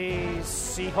taking the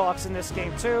Seahawks in this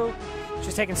game too.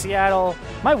 She's taking Seattle.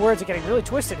 My words are getting really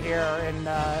twisted here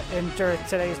in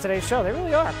today's show. They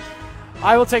really are.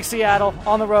 I will take Seattle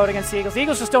on the road against the Eagles. The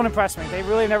Eagles just don't impress me. They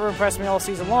really never impressed me all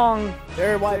season long.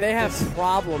 They have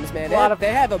problems, man.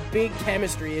 They have a big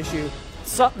chemistry issue.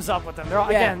 Something's up with them.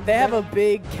 They have a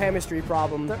big chemistry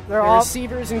problem. Their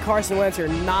receivers and Carson Wentz are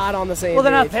not on the same page. Well,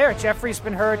 they're not there. Jeffrey's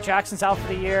been hurt. Jackson's out for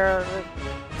the year.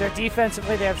 They're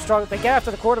defensively, they have struggled. They get after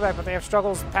the quarterback, but they have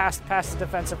struggles past the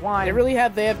defensive line.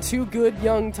 They have 2 good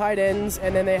young tight ends,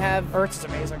 and then they have Ertz is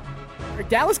amazing.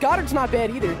 Dallas Goedert's not bad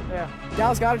either. Yeah,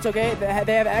 Dallas Goedert's okay. They have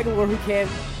Aguilar who can't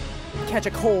catch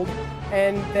a cold,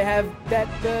 and they have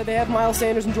Miles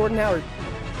Sanders and Jordan Howard.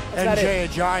 And Jay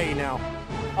Ajayi now.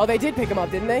 Oh, they did pick him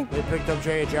up, didn't they? They picked up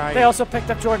Jay Ajayi. They also picked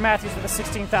up Jordan Matthews for the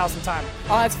 16,000th time.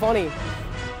 Oh, that's funny.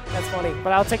 That's funny.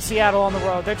 But I'll take Seattle on the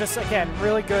road. They're just, again,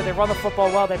 really good. They run the football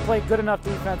well. They play good enough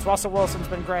defense. Russell Wilson's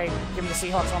been great. Give me the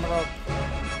Seahawks on the road.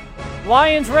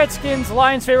 Lions, Redskins.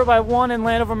 Lions favored by 1 in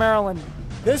Landover, Maryland.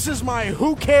 This is my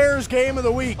who cares game of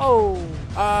the week. Oh.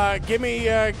 Give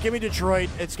me Detroit.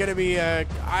 It's going to be, I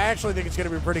actually think it's going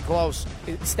to be pretty close.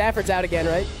 Stafford's out again,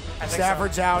 right?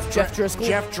 Stafford's out. Jeff Driscoll?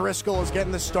 Jeff Driscoll is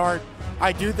getting the start.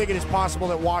 I do think it is possible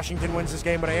that Washington wins this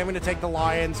game, but I am going to take the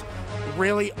Lions.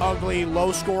 Really ugly,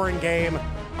 low-scoring game.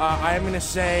 I am going to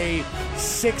say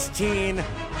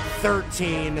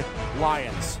 16-13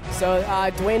 Lions. So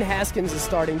Dwayne Haskins is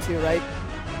starting too, right?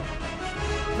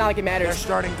 Not like it matters. They're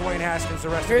starting Dwayne Haskins the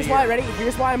rest of the year.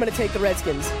 Here's why I'm going to take the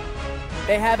Redskins.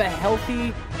 They have a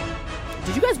healthy...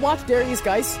 Did you guys watch Darius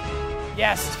Geis?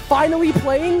 Yes. Finally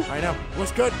playing? I know.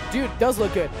 Looks good. Dude, does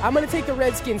look good. I'm going to take the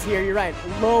Redskins here. You're right.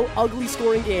 Low, ugly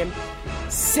scoring game.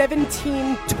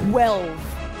 17-12.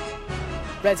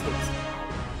 Redskins.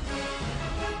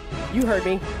 You heard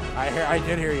me. I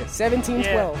did hear you. 17-12.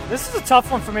 Yeah. This is a tough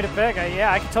one for me to pick.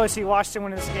 I can totally see Washington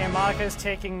winning this game. Monica is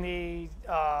taking the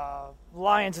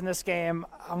Lions in this game.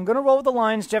 I'm going to roll with the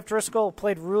Lions. Jeff Driscoll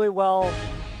played really well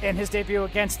in his debut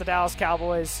against the Dallas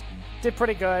Cowboys. Did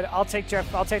pretty good. I'll take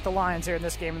the Lions here in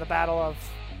this game in the battle of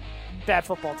bad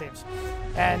football teams.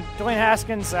 And Dwayne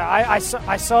Haskins, I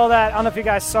saw that. I don't know if you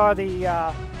guys saw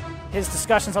his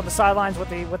discussions on the sidelines with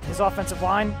his offensive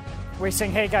line, where he's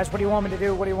saying, "Hey guys, what do you want me to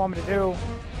do? What do you want me to do?"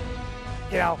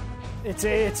 You know,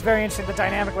 it's very interesting, the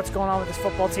dynamic, what's going on with this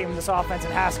football team and this offense,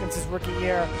 and Haskins' his rookie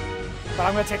year. But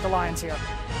I'm going to take the Lions here.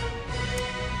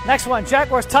 Next one,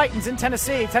 Jaguars Titans in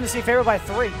Tennessee. Tennessee favored by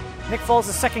 3. Nick Foles'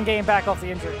 second game back off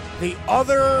the injury. The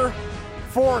other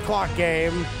 4 o'clock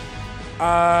game,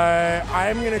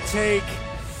 I'm going to take...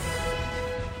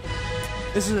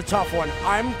 This is a tough one.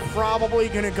 I'm probably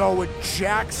going to go with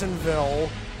Jacksonville.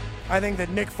 I think that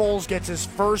Nick Foles gets his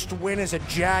first win as a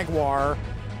Jaguar.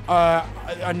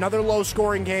 Another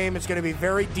low-scoring game. It's going to be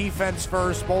very defense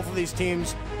first. Both of these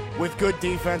teams with good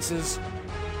defenses.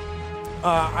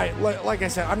 Like I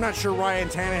said, I'm not sure Ryan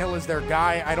Tannehill is their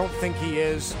guy. I don't think he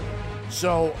is.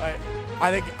 So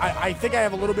I think I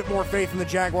have a little bit more faith in the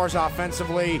Jaguars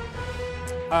offensively.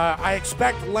 I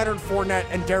expect Leonard Fournette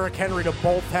and Derrick Henry to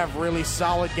both have really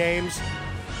solid games,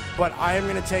 but I am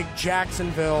going to take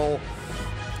Jacksonville.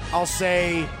 I'll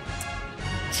say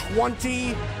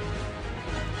 20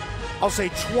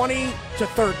 to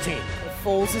 13.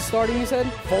 Foles is starting, you said?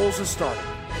 Foles is starting.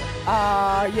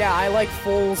 Yeah, I like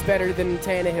Foles better than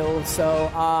Tannehill,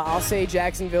 so I'll say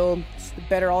Jacksonville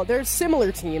better. They're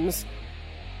similar teams.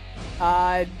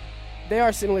 They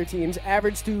are similar teams.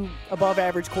 Average to above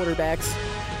average quarterbacks.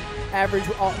 Average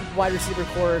wide receiver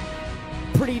core.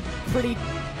 Pretty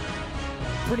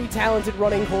talented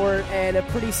running core and a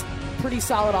pretty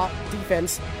solid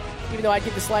defense. Even though I'd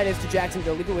give the slight edge to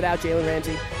Jacksonville, even without Jalen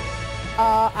Ramsey.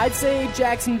 I'd say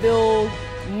Jacksonville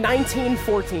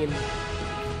 19-14.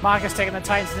 Marcus taking the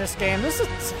Titans in this game. This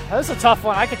is a tough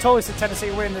one. I could totally see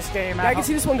Tennessee win this game. I can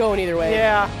see this one going either way.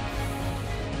 Yeah.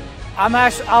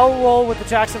 I'll roll with the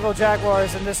Jacksonville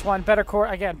Jaguars in this one. Better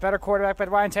quarterback, but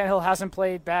Ryan Tannehill hasn't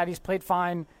played bad. He's played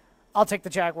fine. I'll take the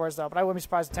Jaguars, though, but I wouldn't be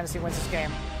surprised if Tennessee wins this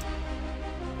game.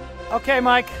 Okay,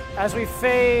 Mike, as we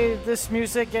fade this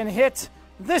music and hit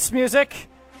this music,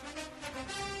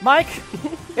 Mike,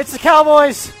 it's the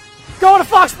Cowboys going to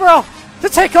Foxborough to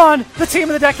take on the team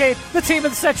of the decade, the team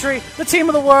of the century, the team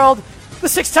of the world, the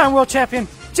 6-time world champion,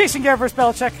 Jason Garrett versus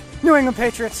Belichick, New England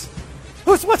Patriots.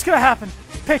 What's going to happen?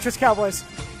 Patriots, Cowboys.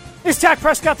 Is Dak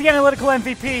Prescott, the analytical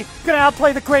MVP, going to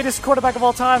outplay the greatest quarterback of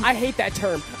all time? I hate that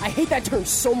term. I hate that term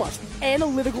so much.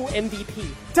 Analytical MVP.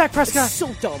 Dak Prescott. It's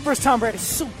so dumb. Versus Tom Brady. It's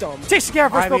so dumb. Jason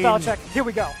Garrett versus Bill Belichick. Here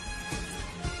we go.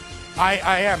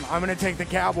 I am. I'm going to take the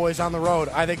Cowboys on the road.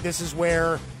 I think this is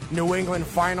where New England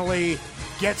finally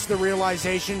gets the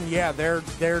realization, yeah,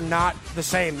 they're not the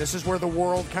same. This is where the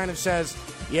world kind of says,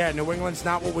 yeah, New England's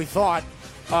not what we thought.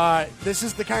 This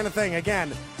is the kind of thing,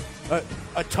 again,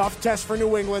 a tough test for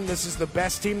New England. This is the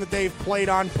best team that they've played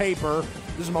on paper.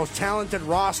 This is the most talented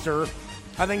roster.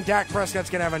 I think Dak Prescott's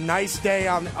going to have a nice day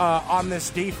on this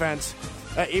defense.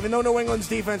 Even though New England's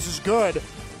defense is good,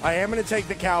 I am going to take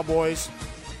the Cowboys.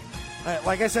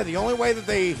 Like I said, the only way that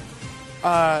the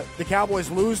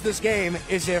Cowboys lose this game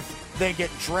is if they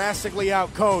get drastically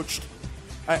outcoached.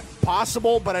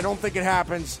 Possible, but I don't think it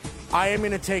happens. I am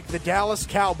going to take the Dallas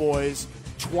Cowboys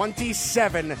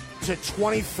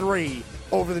 27-23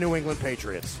 over the New England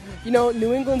Patriots. You know,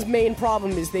 New England's main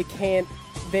problem is they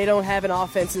don't have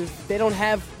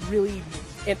really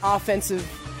an offensive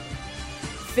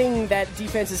thing that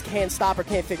defenses can't stop or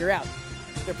can't figure out.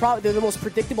 They're the most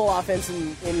predictable offense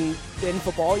in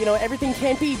football. You know, everything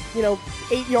can't be,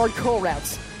 8-yard curl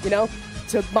routes, to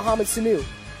Mohamed Sanu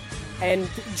and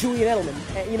Julian Edelman.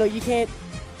 And, you can't.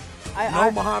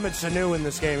 No Mohamed Sanu in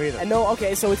this game either.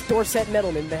 Okay, so it's Dorsett and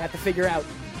Edelman they have to figure out,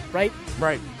 right?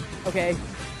 Right. Okay.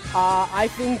 I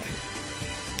think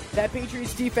that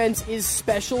Patriots defense is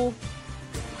special,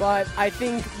 but I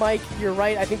think, Mike, you're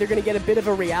right. I think they're going to get a bit of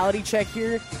a reality check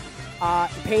here.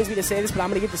 It pains me to say this, but I'm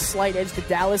going to give the slight edge to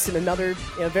Dallas in a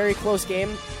very close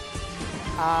game.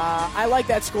 I like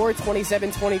that score,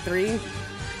 27-23.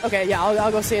 Okay, yeah,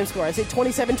 I'll go same score. I say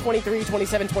 27-23,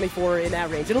 27-24 in that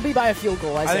range. It'll be by a field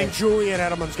goal, I think Julian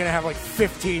Edelman's going to have like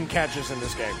 15 catches in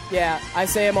this game. Yeah, I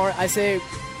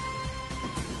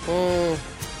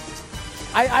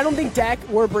don't think Dak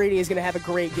or Brady is going to have a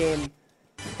great game.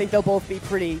 I think they'll both be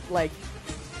pretty,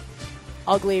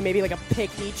 ugly, maybe like a pick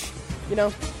each,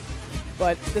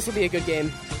 But this will be a good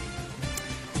game.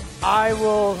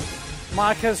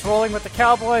 Micah's rolling with the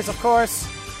Cowboys, of course.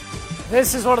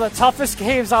 This is one of the toughest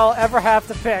games I'll ever have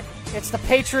to pick. It's the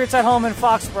Patriots at home in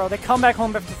Foxborough. They come back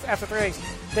home after 3 weeks.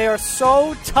 They are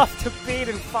so tough to beat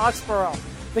in Foxborough.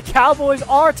 The Cowboys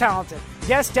are talented.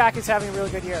 Yes, Dak is having a really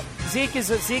good year. Zeke is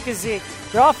Zeke.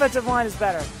 Their offensive line is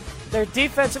better.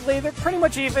 Defensively, they're pretty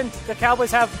much even. The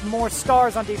Cowboys have more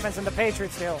stars on defense than the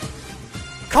Patriots do.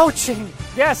 Coaching.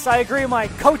 Yes, I agree,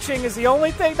 Mike. Coaching is the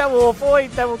only thing that will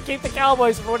keep the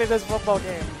Cowboys from winning this football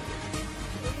game.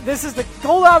 This is the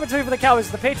gold opportunity for the Cowboys.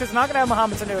 The Patriots are not going to have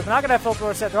Mohamed Sanu. They're not going to have Phil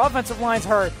Dorsett. Their offensive line's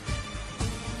hurt.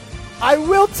 I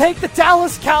will take the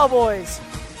Dallas Cowboys.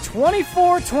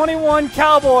 24-21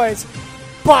 Cowboys.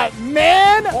 But,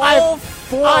 man, all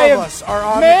four of us are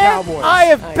on the Cowboys. I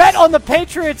have bet on the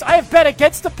Patriots. I have bet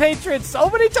against the Patriots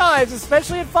so many times,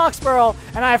 especially in Foxborough,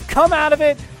 and I have come out of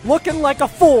it looking like a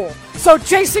fool. So,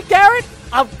 Jason Garrett,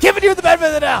 I'm giving you the benefit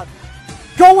of the doubt.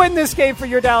 Go win this game for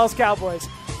your Dallas Cowboys.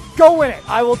 Go win it.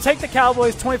 I will take the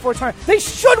Cowboys 24-20. They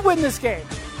should win this game.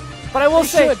 But I will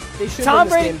say, Tom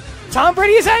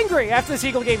Brady is angry after this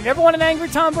Eagle game. You never want an angry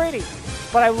Tom Brady.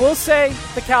 But I will say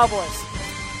the Cowboys.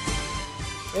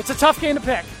 It's a tough game to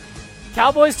pick.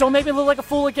 Cowboys, don't make me look like a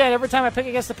fool again every time I pick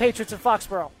against the Patriots in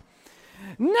Foxborough.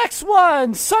 Next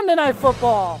one, Sunday Night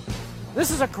Football.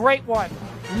 This is a great one.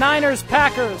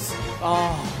 Niners-Packers.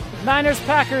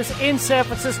 Niners-Packers in San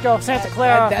Francisco, Santa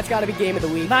Clara. That's got to be game of the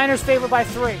week. Niners favored by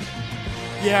 3.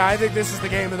 Yeah, I think this is the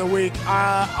game of the week.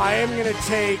 I am going to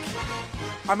take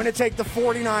I'm going to take the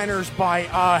 49ers by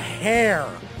a hair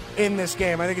in this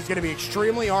game. I think it's going to be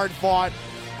extremely hard fought.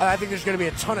 I think there's going to be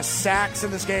a ton of sacks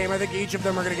in this game. I think each of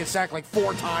them are going to get sacked like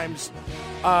 4 times.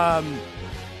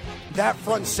 That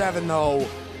front seven, though,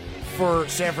 for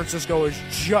San Francisco is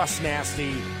just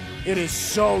nasty. It is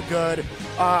so good.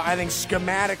 I think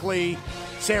schematically,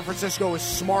 San Francisco is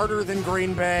smarter than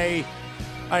Green Bay.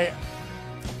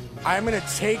 I'm going to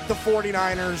take the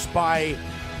 49ers by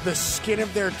the skin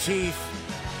of their teeth,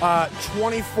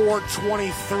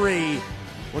 24-23,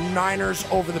 with Niners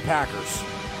over the Packers.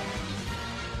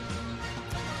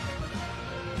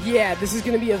 Yeah, this is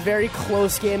going to be a very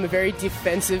close game, a very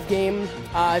defensive game.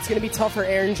 It's going to be tough for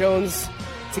Aaron Jones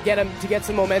to get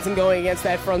some momentum going against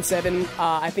that front seven.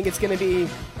 I think it's going to be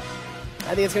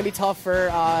tough for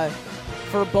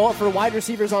wide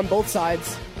receivers on both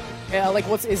sides.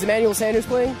 Is Emmanuel Sanders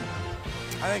playing?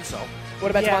 I think so.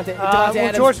 What about Devontae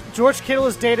Adams? George Kittle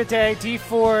is day-to-day. D.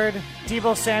 Ford,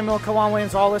 Deebo Samuel, Kawhi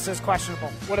Williams, all this is questionable.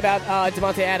 What about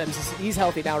Devontae Adams? He's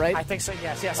healthy now, right? I think so,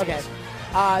 yes. Okay. So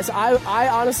I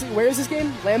honestly, where is this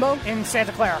game? Lambeau? In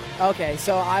Santa Clara. Okay,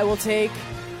 so I'll take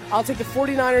the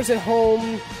 49ers at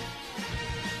home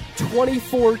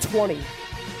 24-20.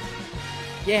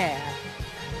 Yeah.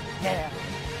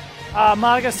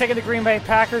 Monica's taking the Green Bay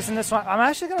Packers in this one. I'm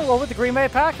actually going to roll with the Green Bay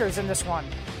Packers in this one.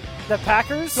 The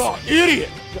Packers? Oh, idiot!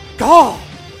 God!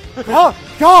 All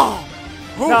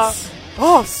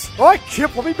right,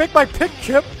 Kip, let me make my pick,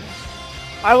 Kip.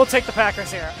 I will take the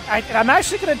Packers here. I'm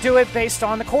actually going to do it based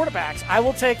on the quarterbacks. I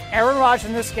will take Aaron Rodgers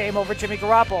in this game over Jimmy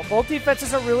Garoppolo. Both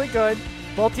defenses are really good.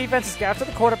 Both defenses get after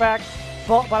the quarterback,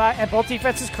 and both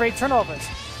defenses create turnovers.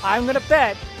 I'm going to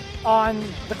bet on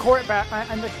the quarterback,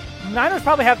 and the Niners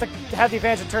probably have the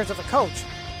advantage in terms of the coach.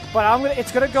 But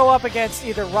it's going to go up against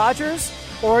either Rodgers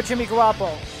or Jimmy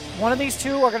Garoppolo. One of these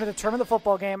two are going to determine the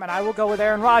football game, and I will go with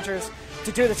Aaron Rodgers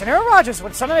to do this. And Aaron Rodgers,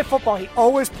 when Sunday Night Football, he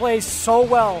always plays so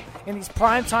well in these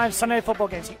primetime Sunday Night Football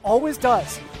games. He always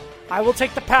does. I will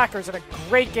take the Packers in a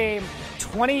great game,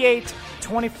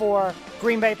 28-24,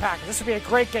 Green Bay Packers. This would be a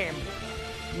great game.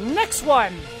 Next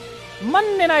one,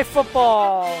 Monday Night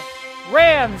Football.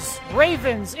 Rams,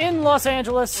 Ravens in Los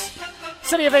Angeles.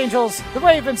 City of Angels. The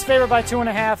Ravens favored by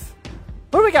 2.5.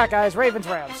 Who do we got, guys? Ravens,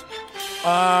 Rams.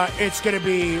 It's going to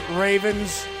be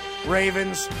Ravens.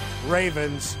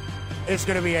 It's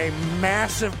going to be a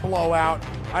massive blowout.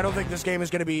 I don't think this game is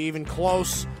going to be even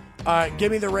close.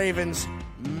 Give me the Ravens.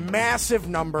 Massive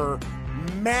number,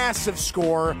 massive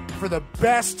score for the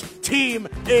best team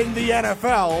in the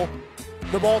NFL,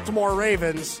 the Baltimore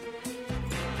Ravens.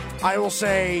 I will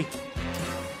say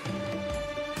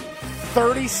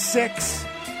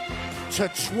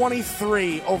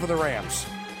 36-23 over the Rams.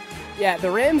 Yeah,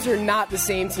 the Rams are not the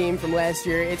same team from last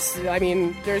year.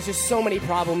 There's just so many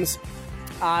problems.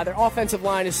 Their offensive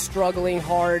line is struggling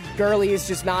hard. Gurley is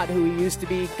just not who he used to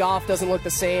be. Goff doesn't look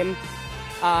the same.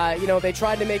 They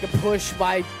tried to make a push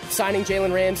by signing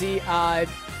Jalen Ramsey.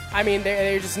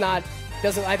 They're just not.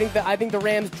 I think the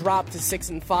Rams dropped to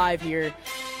 6-5 here,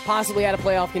 possibly out of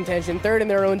playoff contention, third in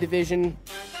their own division.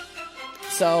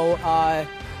 So, I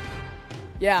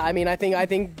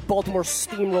think Baltimore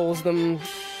steamrolls them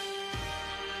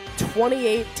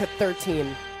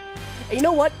 28-13. And you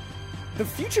know what? The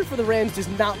future for the Rams does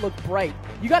not look bright.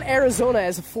 You got Arizona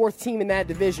as a 4th team in that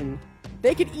division.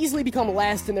 They could easily become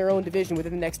last in their own division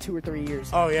within the next 2 or 3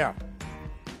 years. Oh, yeah.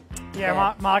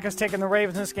 Yeah, Monica's taking the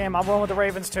Ravens in this game. I'm going with the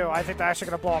Ravens, too. I think they're actually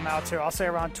going to blow them out, too. I'll say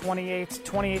around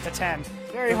 28-10.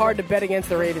 Very hard to bet against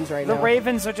the Ravens right now. The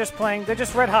Ravens are just playing. They're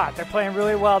just red hot. They're playing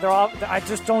really well. I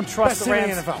just don't trust the Rams.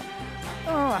 Best team in the NFL.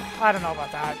 I don't know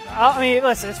about that.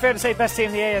 Listen, it's fair to say best team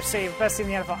in the AFC, best team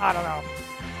in the NFL. I don't know.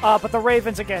 But the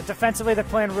Ravens, again, defensively, they're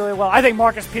playing really well. I think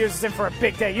Marcus Peters is in for a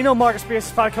big day. You know Marcus Peters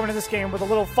is probably coming into this game with a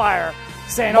little fire,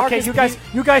 saying,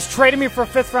 you guys traded me for a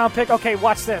 5th-round pick. Okay,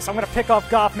 watch this. I'm going to pick off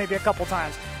Goff maybe a couple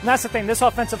times. And that's the thing. This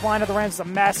offensive line of the Rams is a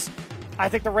mess. I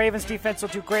think the Ravens' defense will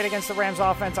do great against the Rams'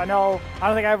 offense. I don't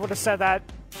think I would have said that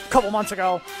a couple months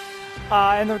ago.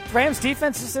 And the Rams'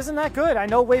 defense just isn't that good. I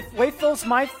know Wade Phillips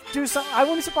might do some. I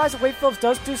wouldn't be surprised if Wade Phillips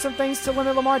does do some things to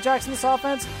limit Lamar Jackson's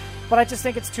offense. But I just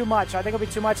think it's too much. I think it'll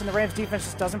be too much, and the Rams' defense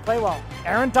just doesn't play well.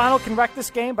 Aaron Donald can wreck this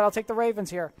game, but I'll take the Ravens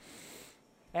here.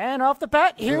 And off the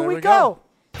bat, here we go.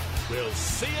 We'll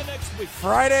see you next week.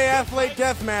 Friday Athlete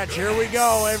Deathmatch. Here we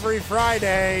go every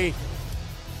Friday.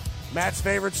 Matt's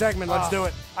favorite segment. Let's do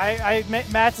it.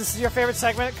 Matt, this is your favorite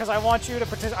segment because I want you to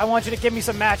participate. I want you to give me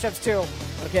some matchups too.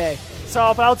 Okay.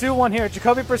 But I'll do one here.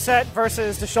 Jacoby Brissett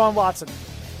versus Deshaun Watson.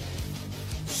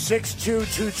 6'2",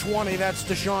 220. That's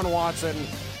Deshaun Watson.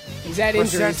 He's had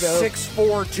injuries, though.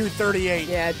 6'4", 238.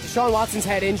 Yeah, Deshaun Watson's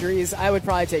had injuries. I would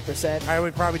probably take Brissett. I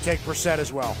would probably take Brissett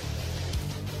as well.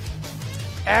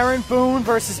 Aaron Boone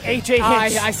versus A.J. Hinch.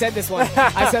 I said this one. Gave me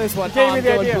I'm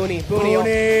the going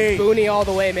idea. Booney all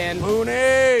the way, man.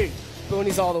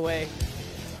 Booney's all the way.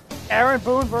 Aaron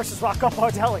Boone versus Rocco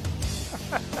Baldelli.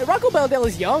 Hey, Rocco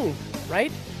Baldelli's young,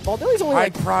 right? Baldelli's only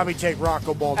I'd probably take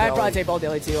Rocco Baldelli. I'd probably take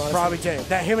Baldelli too, honestly. Probably take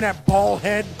that. Him and that bald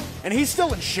head. And he's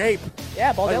still in shape.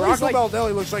 Yeah, Baldelli's Rocco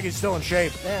Baldelli looks like he's still in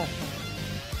shape. Yeah.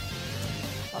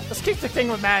 Let's keep the thing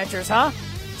with managers, huh?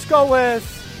 Let's go with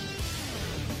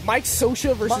Mike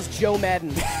Scioscia versus Joe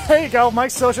Madden. There you go, Mike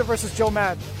Scioscia versus Joe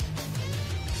Madden.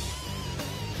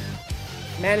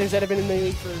 Managers that have been in the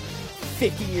league for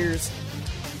 50 years.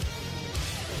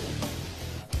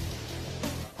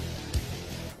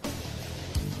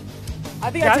 I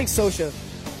think I'd take Scioscia.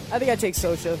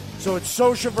 So it's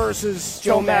Scioscia versus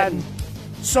Joe Madden.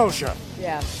 Scioscia.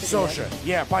 Yeah. Scioscia.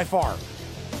 Yeah, by far.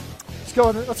 Let's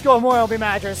go with more LB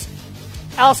managers.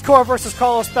 Alex Cora versus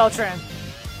Carlos Beltran.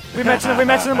 We mentioned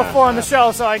him before on the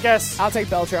show, so I guess I'll take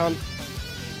Beltran.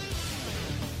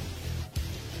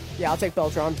 Yeah, I'll take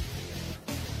Beltran.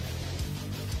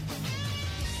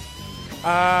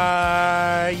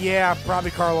 Yeah,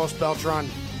 probably Carlos Beltran.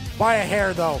 By a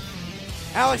hair, though.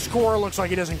 Alex Cora looks like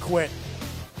he doesn't quit.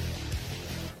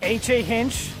 A.J.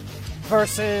 Hinch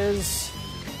versus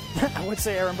I would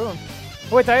say Aaron Boone.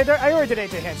 Wait, I already did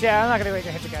A.J. Hinch. Yeah, I'm not going to do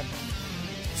A.J. Hinch again.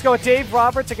 Let's go with Dave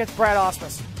Roberts against Brad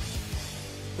Ausmus.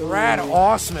 Brad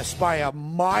Ausmus by a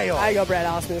mile. I go Brad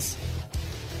Ausmus.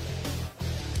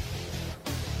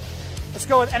 Let's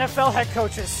go with NFL head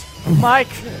coaches. Mike,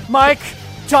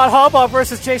 John Harbaugh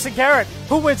versus Jason Garrett.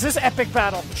 Who wins this epic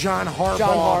battle? John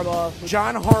Harbaugh.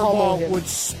 John Harbaugh Harbaugh would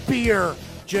spear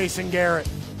Jason Garrett.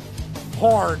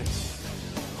 Hard.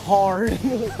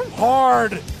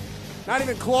 Not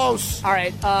even close. All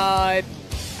right, I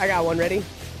got one ready.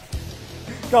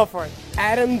 Go for it.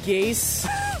 Adam Gase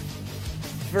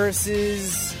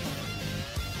versus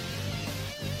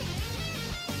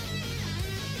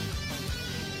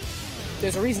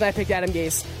there's a reason I picked Adam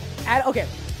Gase. Adam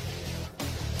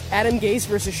Gase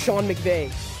versus Sean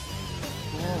McVay.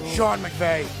 Sean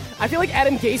McVay. I feel like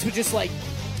Adam Gase would just like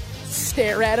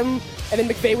stare at him, and then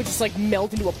McVay would just like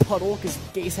melt into a puddle because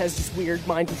Gase has just weird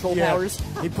mind control powers.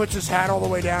 He puts his hat all the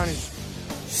way down. He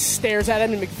stares at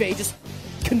him, and McVay just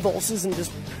convulses and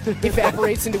just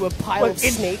evaporates into a pile of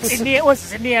snakes.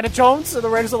 Was Indiana Jones or the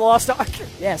Raiders of the Lost Ark?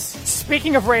 Yes.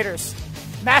 Speaking of Raiders,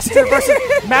 Master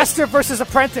versus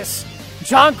Apprentice.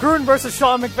 John Gruden versus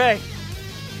Sean McVay.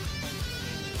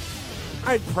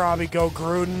 I'd probably go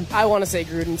Gruden. I want to say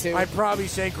Gruden too. I'd probably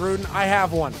say Gruden. I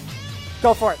have one.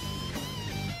 Go for it.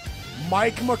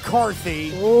 Mike McCarthy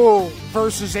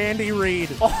versus Andy Reid.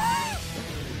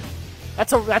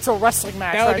 That's a wrestling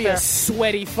match. That would right be there. a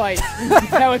sweaty fight.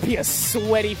 That would be a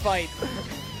sweaty fight.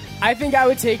 I think I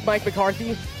would take Mike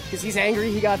McCarthy because he's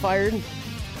angry he got fired.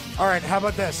 All right, how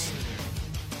about this?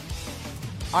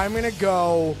 I'm going to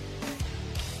go...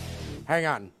 Hang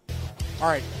on. All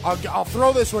right, I'll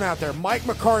throw this one out there. Mike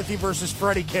McCarthy versus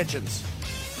Freddie Kitchens.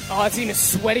 Oh, that's even a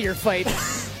sweatier fight.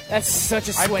 That's such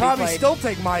a sweaty fight. I'd probably still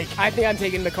take Mike. I think I'm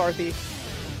taking McCarthy.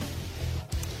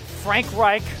 Frank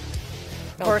Reich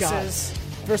versus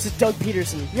Doug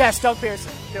Peterson. Yes, Doug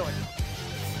Peterson. Do it.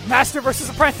 Master versus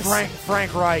Apprentice.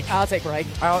 Frank Reich. I'll take Reich.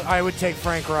 I would take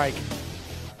Frank Reich.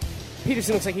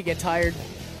 Peterson looks like he'd get tired.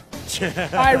 All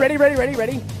right, ready.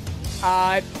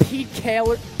 Pete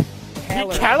Carroll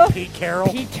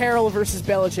versus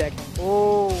Belichick.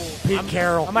 Pete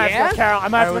Carroll. I might have to go Carroll.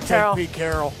 I would take Pete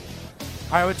Carroll.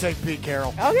 I would take Pete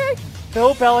Carroll. Okay.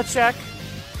 Bill Belichick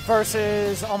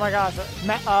versus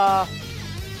Matt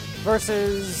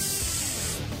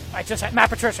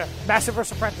Patricia. Master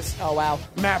versus Apprentice. Oh wow.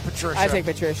 Matt Patricia. I take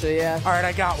Patricia. Yeah. All right,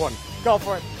 I got one. Go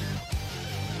for it.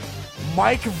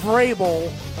 Mike Vrabel.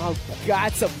 Oh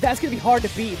God, that's gonna be hard to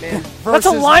beat, man. That's a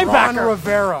linebacker. Ron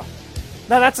Rivera.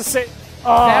 No, that's a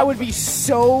that would be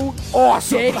so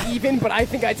awesome. Dead even, but I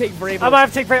think I take Vrabel. I might have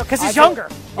to take Vrabel because he's younger.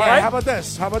 All right, how about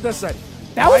this? How about this then?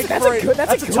 That's a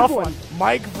good tough one.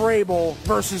 Mike Vrabel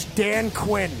versus Dan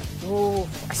Quinn. Ooh,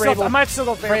 I might still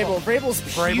go Vrabel. Vrabel's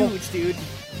huge, dude.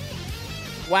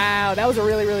 Wow, that was a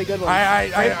really, really good one.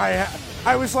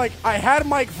 I was like, I had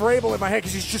Mike Vrabel in my head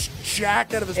because he's just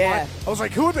jacked out of his mind. I was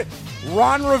like, who would be?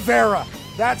 Ron Rivera.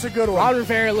 That's a good one. Ron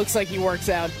Rivera looks like he works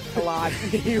out a lot.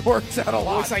 He works out a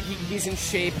lot. Looks like he's in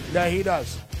shape. Yeah, he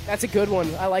does. That's a good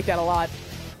one. I like that a lot.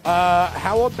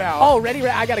 How about... Oh, ready?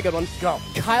 I got a good one. Go.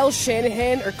 Kyle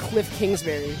Shanahan or Cliff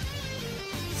Kingsbury?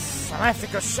 I might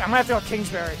have to go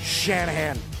Kingsbury.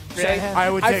 Shanahan. Shanahan. I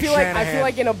would take Shanahan. I feel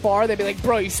like in a bar they'd be like,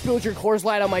 "Bro, you spilled your Coors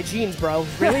Light on my jeans, bro.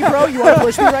 Really, bro? You want to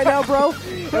push me right now, bro?"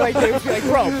 Like they would be like,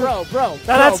 "Bro."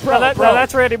 That's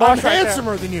Randy Marsh I'm right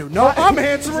handsomer than you. No, I'm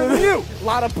handsomer than you. A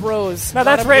lot of bros. Now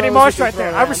that's Randy Marsh right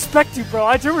there. I respect you, bro.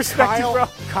 I do respect you, bro.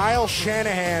 Kyle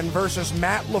Shanahan versus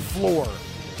Matt LaFleur.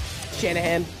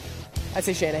 Shanahan. I'd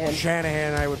say Shanahan.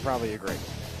 Shanahan, I would probably agree.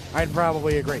 I'd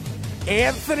probably agree.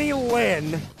 Anthony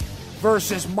Lynn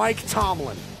versus Mike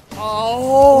Tomlin.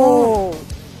 Oh.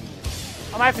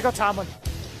 I might have to go Tomlin.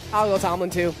 I'll go Tomlin,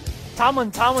 too.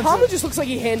 Tomlin just looks like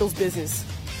he handles business.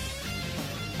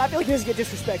 I feel like he doesn't get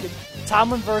disrespected.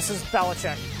 Tomlin versus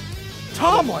Belichick.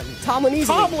 Tomlin easily.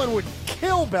 Tomlin would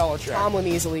kill Belichick. Tomlin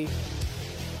easily.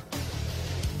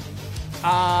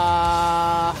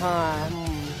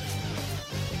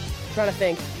 Trying to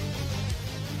think.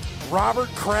 Robert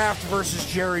Kraft versus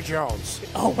Jerry Jones.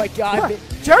 Oh my God.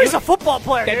 Jerry's a football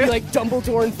player. That'd be like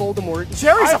Dumbledore and Voldemort.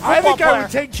 Jerry's a football player. I think I would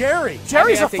take Jerry.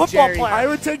 Jerry's a football Jerry. player. I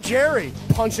would take Jerry.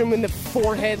 Punch him in the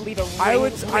forehead, leave a ring, I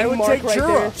would mark take right Jura.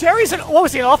 there. Jerry's what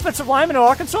was he, an offensive lineman in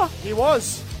Arkansas? He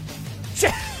was.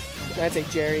 I'd take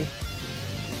Jerry.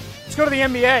 Let's go to the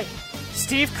NBA.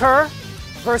 Steve Kerr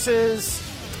versus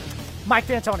Mike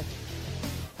D'Antoni.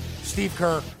 Steve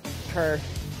Kerr. Kerr.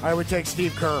 I would take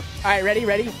Steve Kerr. All right,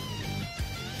 ready?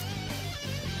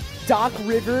 Doc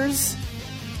Rivers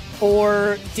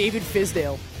or David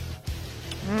Fizdale?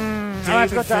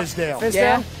 David Fizdale.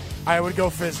 Yeah? I would go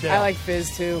Fizdale. I like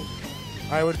Fizz, too.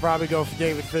 I would probably go for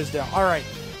David Fizdale. All right.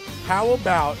 How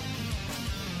about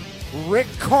Rick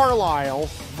Carlisle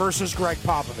versus Greg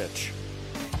Popovich?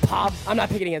 Pop. I'm not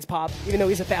picking against Pop. Even though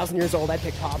he's 1,000 years old, I'd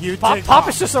pick Pop. You Pop, take Pop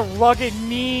is just a rugged,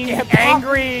 mean,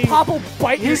 angry. Pop will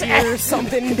bite your ear or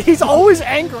something. He's always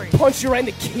angry. Punch you right in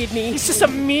the kidney. He's just a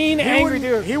mean, angry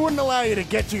dude. He wouldn't allow you to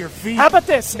get to your feet. How about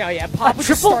this? No, yeah, Pop would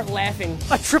just start laughing.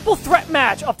 A triple threat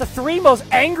match of the three most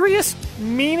angriest,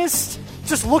 meanest,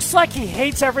 just looks like he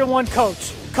hates everyone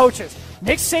coaches.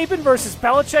 Nick Saban versus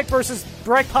Belichick versus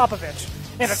Greg Popovich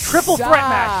in a triple threat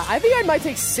match. I think I might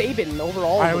take Saban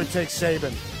overall. I would take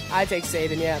Saban. I'd take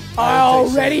Saban, yeah.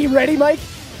 Oh, ready, Mike?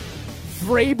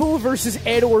 Vrabel versus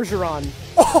Ed Orgeron.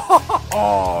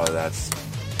 Oh, that's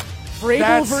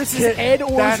Vrabel versus Ed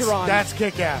Orgeron. That's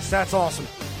kick-ass. That's awesome.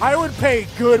 I would pay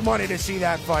good money to see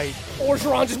that fight.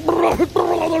 Orgeron just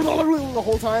the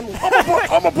whole time.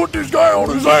 I'm gonna put this guy on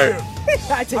his ass.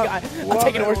 I'm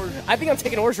taking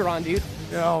Orgeron, dude.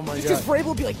 Oh my Just because God. Vrabel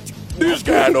would be like, This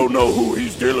guy don't know who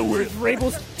he's dealing with.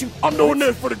 Vrabel's dude. I'm doing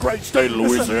this for the great state of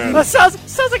Louisiana. That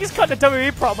sounds like he's cutting a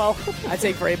WWE promo. I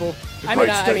take Vrabel. I Great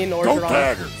mean state. Orgeron. Go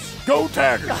Taggers. Go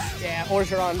Taggers. Yeah,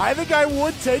 Orgeron. I think I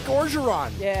would take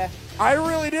Orgeron. Yeah. I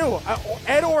really do.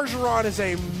 Ed Orgeron is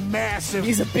a massive...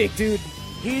 He's a big dude.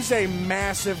 He's a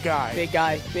massive guy. Big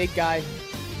guy.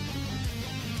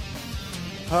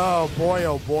 Oh, boy,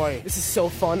 oh, boy. This is so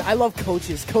fun. I love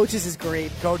coaches. Coaches is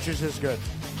great. Coaches is good.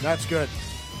 That's good.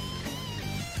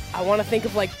 I want to think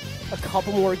of, like, a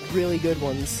couple more really good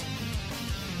ones.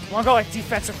 Want to go like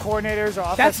defensive coordinators or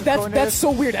offensive coordinators? That's so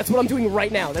weird. That's what I'm doing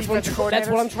right now. That's what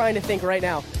Defensive I'm trying to think right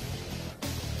now.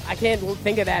 I can't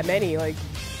think of that many. Like,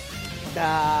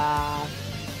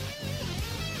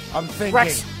 I'm thinking.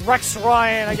 Rex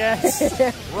Ryan, I guess.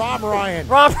 Rob Ryan.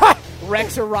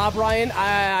 Rex or Rob Ryan?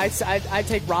 I'd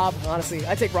take Rob, honestly.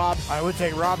 I'd take Rob. I would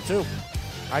take Rob, too.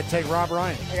 I'd take Rob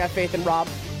Ryan. I got faith in Rob.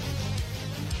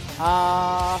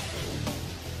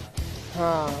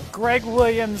 Greg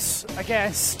Williams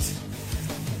against...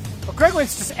 Well, Greg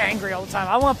Williams is just angry all the time.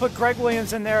 I want to put Greg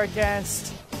Williams in there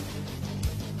against...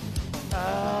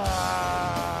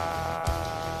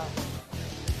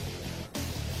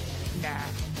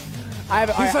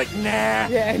 He's like, nah.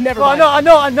 Yeah, never Well,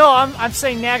 mind. no. I'm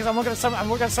saying nah because I'm looking at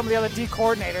some of the other D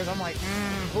coordinators. I'm like,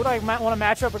 who do I want to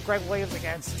match up with Greg Williams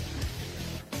against?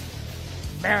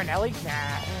 Marinelli?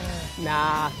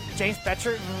 Nah. James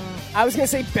Betcher? I was gonna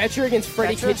say Betcher against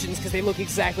Freddie Betcher? Kitchens because they look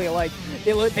exactly alike.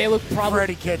 They look probably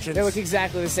Freddie Kitchens. They look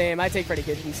exactly the same. I'd take Freddie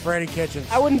Kitchens. Freddie Kitchens.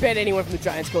 I wouldn't bet anyone from the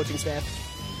Giants coaching staff.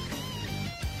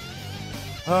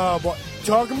 Oh, boy.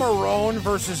 Doug Marrone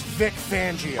versus Vic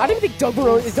Fangio. I don't even think Doug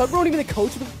Marrone is Doug Marrone even the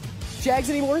coach of the Jags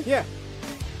anymore? Yeah.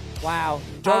 Wow.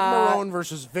 Doug Marrone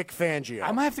versus Vic Fangio.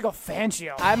 I might have to go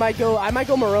Fangio. I might go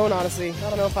Marrone, honestly. I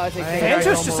don't know if I would take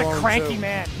Fangio's just a Marrone, cranky too.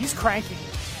 man. He's cranky.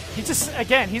 He's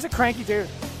a cranky dude.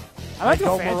 I might I'd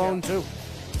go go Fangio. Marrone, too.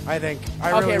 I think.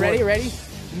 Okay, really ready?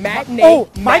 would. Matt Nagy.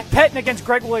 Mike Pettin against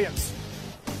Greg Williams.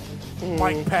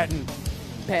 Mike Pettin.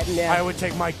 Pettin, yeah. I would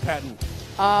take Mike Pettin.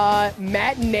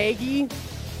 Matt Nagy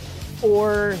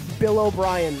or Bill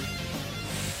O'Brien?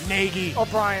 Nagy.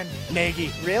 O'Brien.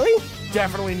 Nagy. Really?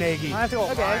 Definitely Nagy. I have to go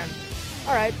O'Brien.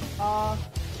 All right.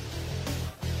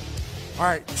 All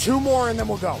right, 2 more and then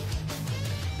we'll go.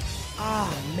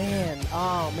 Oh, man.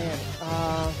 All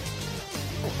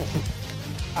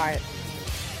right.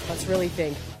 Let's really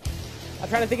think. I'm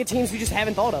trying to think of teams we just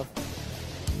haven't thought of.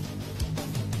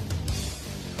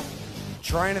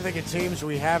 Trying to think of teams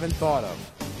we haven't thought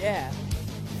of. Yeah.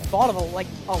 Thought of a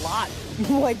lot.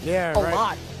 Yeah, a right.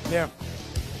 lot. Yeah.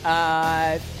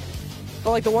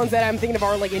 But the ones that I'm thinking of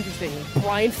are interesting.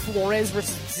 Brian Flores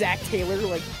versus Zach Taylor.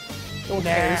 No one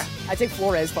cares. I take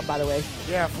Flores, by the way.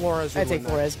 Yeah, Flores. I take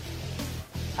Flores.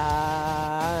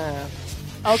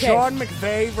 Okay. Sean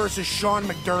McVay versus Sean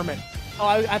McDermott. Oh,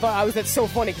 I thought that's so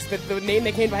funny because the name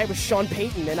that came to my head was Sean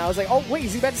Payton, and I was like, oh wait,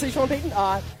 is he about to say Sean Payton?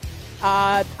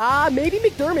 Maybe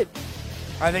McDermott.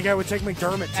 I think I would take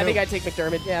McDermott too. I think I'd take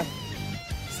McDermott. Yeah.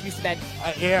 Used to that.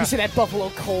 Yeah. Used to that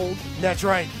Buffalo cold. That's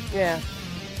right. Yeah.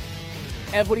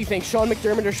 Ev, what do you think? Sean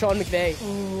McDermott or Sean McVay?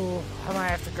 Ooh, I might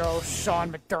have to go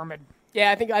Sean McDermott.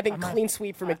 Yeah, I think clean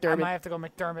sweep for McDermott. I might have to go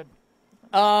McDermott.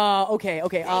 Okay.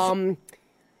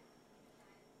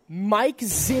 Mike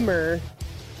Zimmer,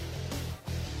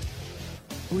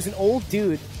 who's an old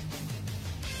dude.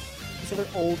 He's another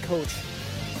old coach.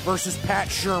 Versus Pat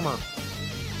Shurmur.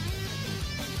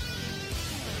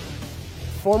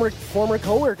 Former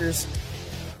coworkers.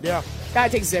 Yeah. I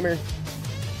take Zimmer.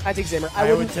 I would take Zimmer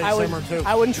too.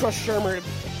 I wouldn't trust Shurmur to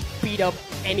beat up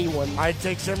anyone. I'd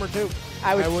take Zimmer too.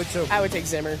 I would too. I would take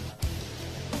Zimmer.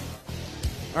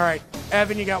 All right,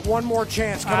 Evan, you got one more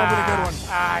chance. Come up with a good one.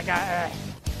 I got.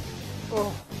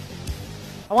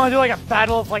 I want to do a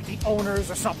battle of the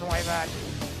owners or something like that.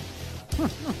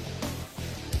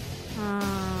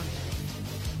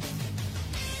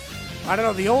 I don't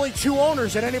know. The only 2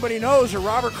 owners that anybody knows are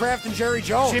Robert Kraft and Jerry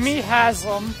Jones. Jimmy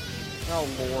Haslam. Oh,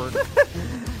 Lord.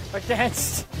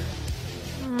 Against.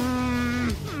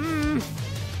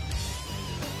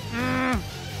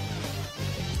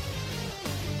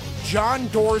 John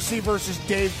Dorsey versus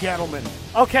Dave Gettleman.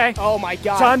 Okay. Oh, my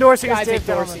God. John Dorsey against Dave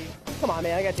Dorsey. Gettleman. Come on,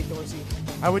 man. I got to take Dorsey.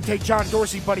 I would take John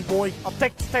Dorsey, buddy boy. I'll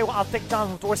take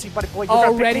John Dorsey, buddy boy.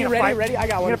 Ready. I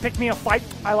got one. You're going to pick me a fight?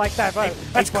 I like that.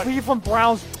 That's Cleveland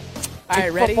Browns. All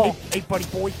right, ready? Hey, buddy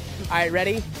boy. All right,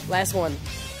 ready? Last one.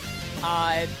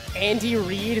 Andy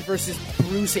Reid versus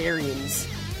Bruce Arians.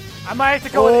 I might have to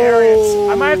go with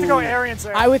Arians.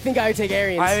 I would think I would take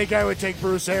Arians. I think I would take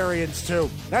Bruce Arians, too.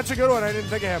 That's a good one. I didn't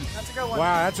think of him. That's a good one.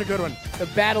 Wow, that's a good one. The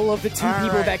battle of the 2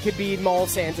 people that could be Mall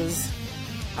Santas.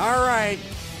 All right.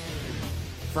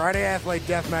 Friday Athlete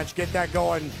Deathmatch. Get that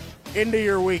going into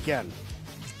your weekend.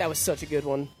 That was such a good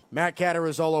one. Matt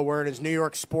Catarazzolo wearing his New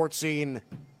York sports scene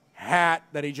hat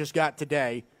that he just got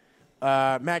today.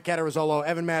 Matt Catarazzolo,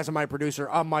 Evan Mazza, my producer.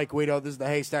 I'm Mike Guido. This is The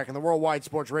Haystack and the Worldwide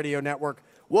Sports Radio Network.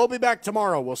 We'll be back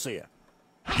tomorrow. We'll see you.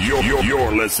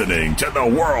 You're listening to the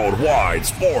Worldwide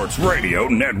Sports Radio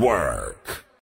Network.